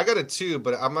fun stuff. I got it too,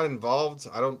 but I'm not involved.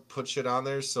 I don't put shit on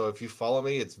there. So if you follow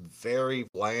me, it's very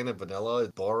bland and vanilla.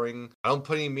 It's boring. I don't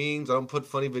put any memes. I don't put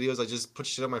funny videos. I just put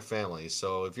shit on my family.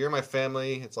 So if you're in my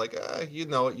family, it's like, you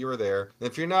know it, you were there. And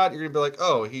if you're not, you're gonna be like,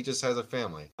 oh, he just has a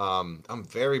family. I'm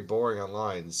very boring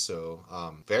online, so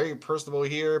very personable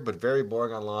here, but very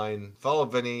boring online. Follow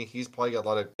Vinny. He's probably got a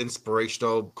lot of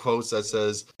inspirational quotes that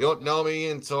says, "You don't know me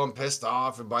until I'm pissed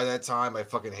off, and by that time, I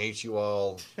fucking hate you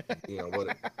all." You know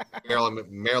what?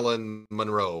 Marilyn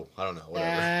Monroe. I don't know.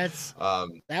 Whatever.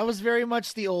 That was very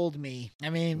much the old me. I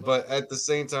mean, but at the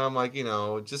same time, like, you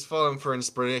know, just follow him for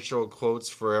inspirational quotes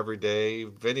for every day.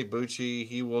 Vinny Bucci,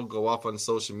 he will go off on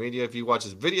social media. If you watch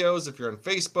his videos, if you're on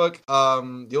Facebook,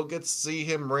 you'll get to see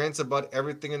him rant about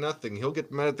everything and nothing. He'll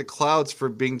get mad at the clouds for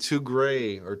being too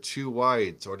gray or too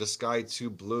white, or the sky too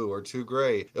blue or too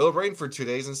gray. It'll rain for 2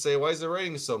 days and say, why is it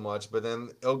raining so much? But then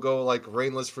it'll go like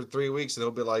rainless for 3 weeks and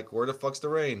he'll be like, where the fuck's the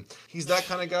rain? He's that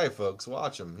kind of guy, folks.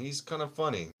 Watch him. He's kind of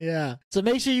funny. Yeah. So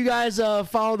make sure you guys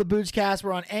follow the Boochcast.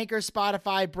 We're on Anchor,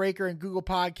 Spotify, Breaker, and Google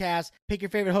Podcasts. Pick your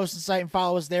favorite hosting site and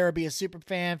follow us there, or be a super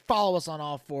fan. Follow us on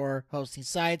all 4 hosting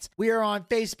sites. We are on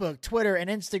Facebook, Twitter, and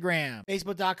Instagram.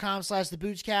 Facebook.com/The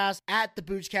Boochcast, at The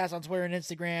Boochcast on Twitter and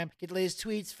Instagram. Get the latest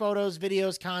tweets, photos,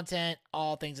 videos, content,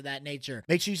 all things of that nature.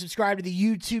 Make sure you subscribe to the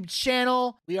YouTube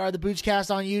channel. We are The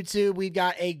Boochcast on YouTube. We've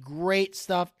got a great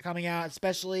stuff coming out,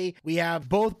 especially we have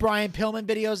both Brian Pillman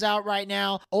videos out right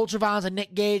now. Ultraviolence and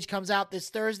Nick Gage comes out this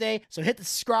Thursday. So hit the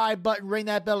subscribe button, ring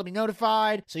that bell to be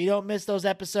notified so you don't miss those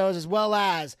episodes, as well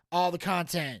as all the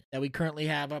content that we currently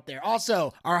have up there.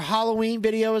 Also, our Halloween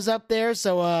video is up there.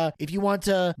 So if you want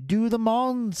to do the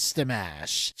Monster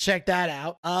Mash, check that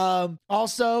out.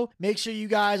 Also, make sure you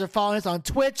guys are following us on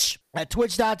Twitch at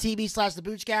twitch.tv/The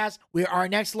Boochcast. Our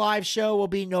next live show will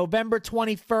be November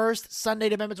 21st, Sunday,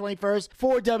 November 21st,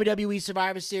 for WWE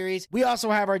Survivor Series. We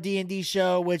also have our D&D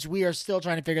show, which we are still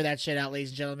trying to figure that shit out, ladies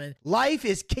and gentlemen. Life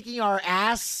is kicking our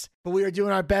ass, but we are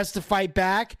doing our best to fight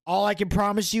back. All I can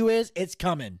promise you is it's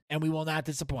coming, and we will not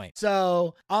disappoint.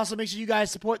 So also make sure you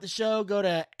guys support the show. Go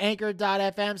to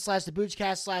anchor.fm/The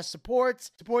Boochcast/support.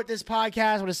 Support this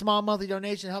podcast with a small monthly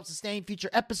donation that helps sustain future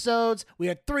episodes. We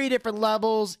have 3 different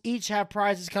levels. Each have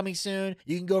prizes coming soon.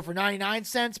 You can go for 99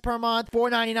 cents per month,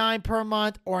 $4.99 per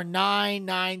month, or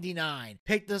 $9.99.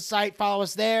 Pick the site, follow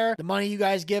us there. The money you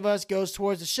guys give us goes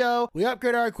towards the show. We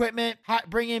upgrade our equipment,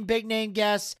 bring in big name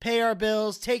guests, pay our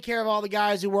bills, take care care of all the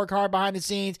guys who work hard behind the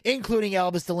scenes, including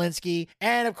Elvis Delinsky.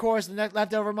 And of course, the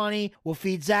leftover money will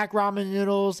feed Zach ramen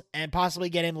noodles and possibly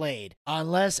get him laid.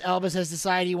 Unless Elvis has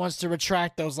decided he wants to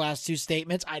retract those last two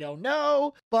statements. I don't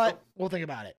know, but we'll think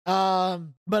about it.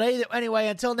 But anyway,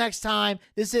 until next time,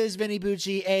 this is Vinny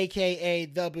Bucci, aka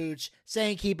The Booch,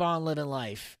 saying keep on living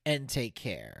life and take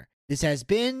care. This has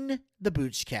been the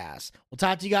Boochcast. We'll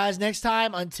talk to you guys next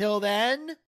time. Until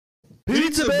then,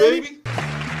 Pizza, baby!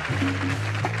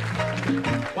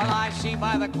 Well, I see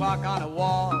by the clock on the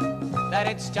wall that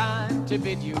it's time to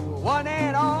bid you one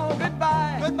and all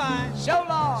goodbye. Goodbye. So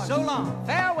long. So long.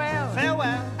 Farewell.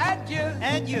 Farewell. Adieu.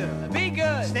 Adieu. Be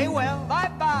good. Stay well.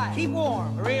 Bye-bye. Keep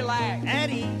warm. Relax.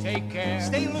 And eat. Take care.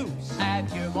 Stay loose.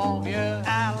 Adieu, mon vieux.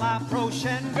 À la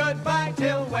prochaine. Goodbye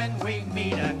till when we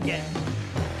meet again.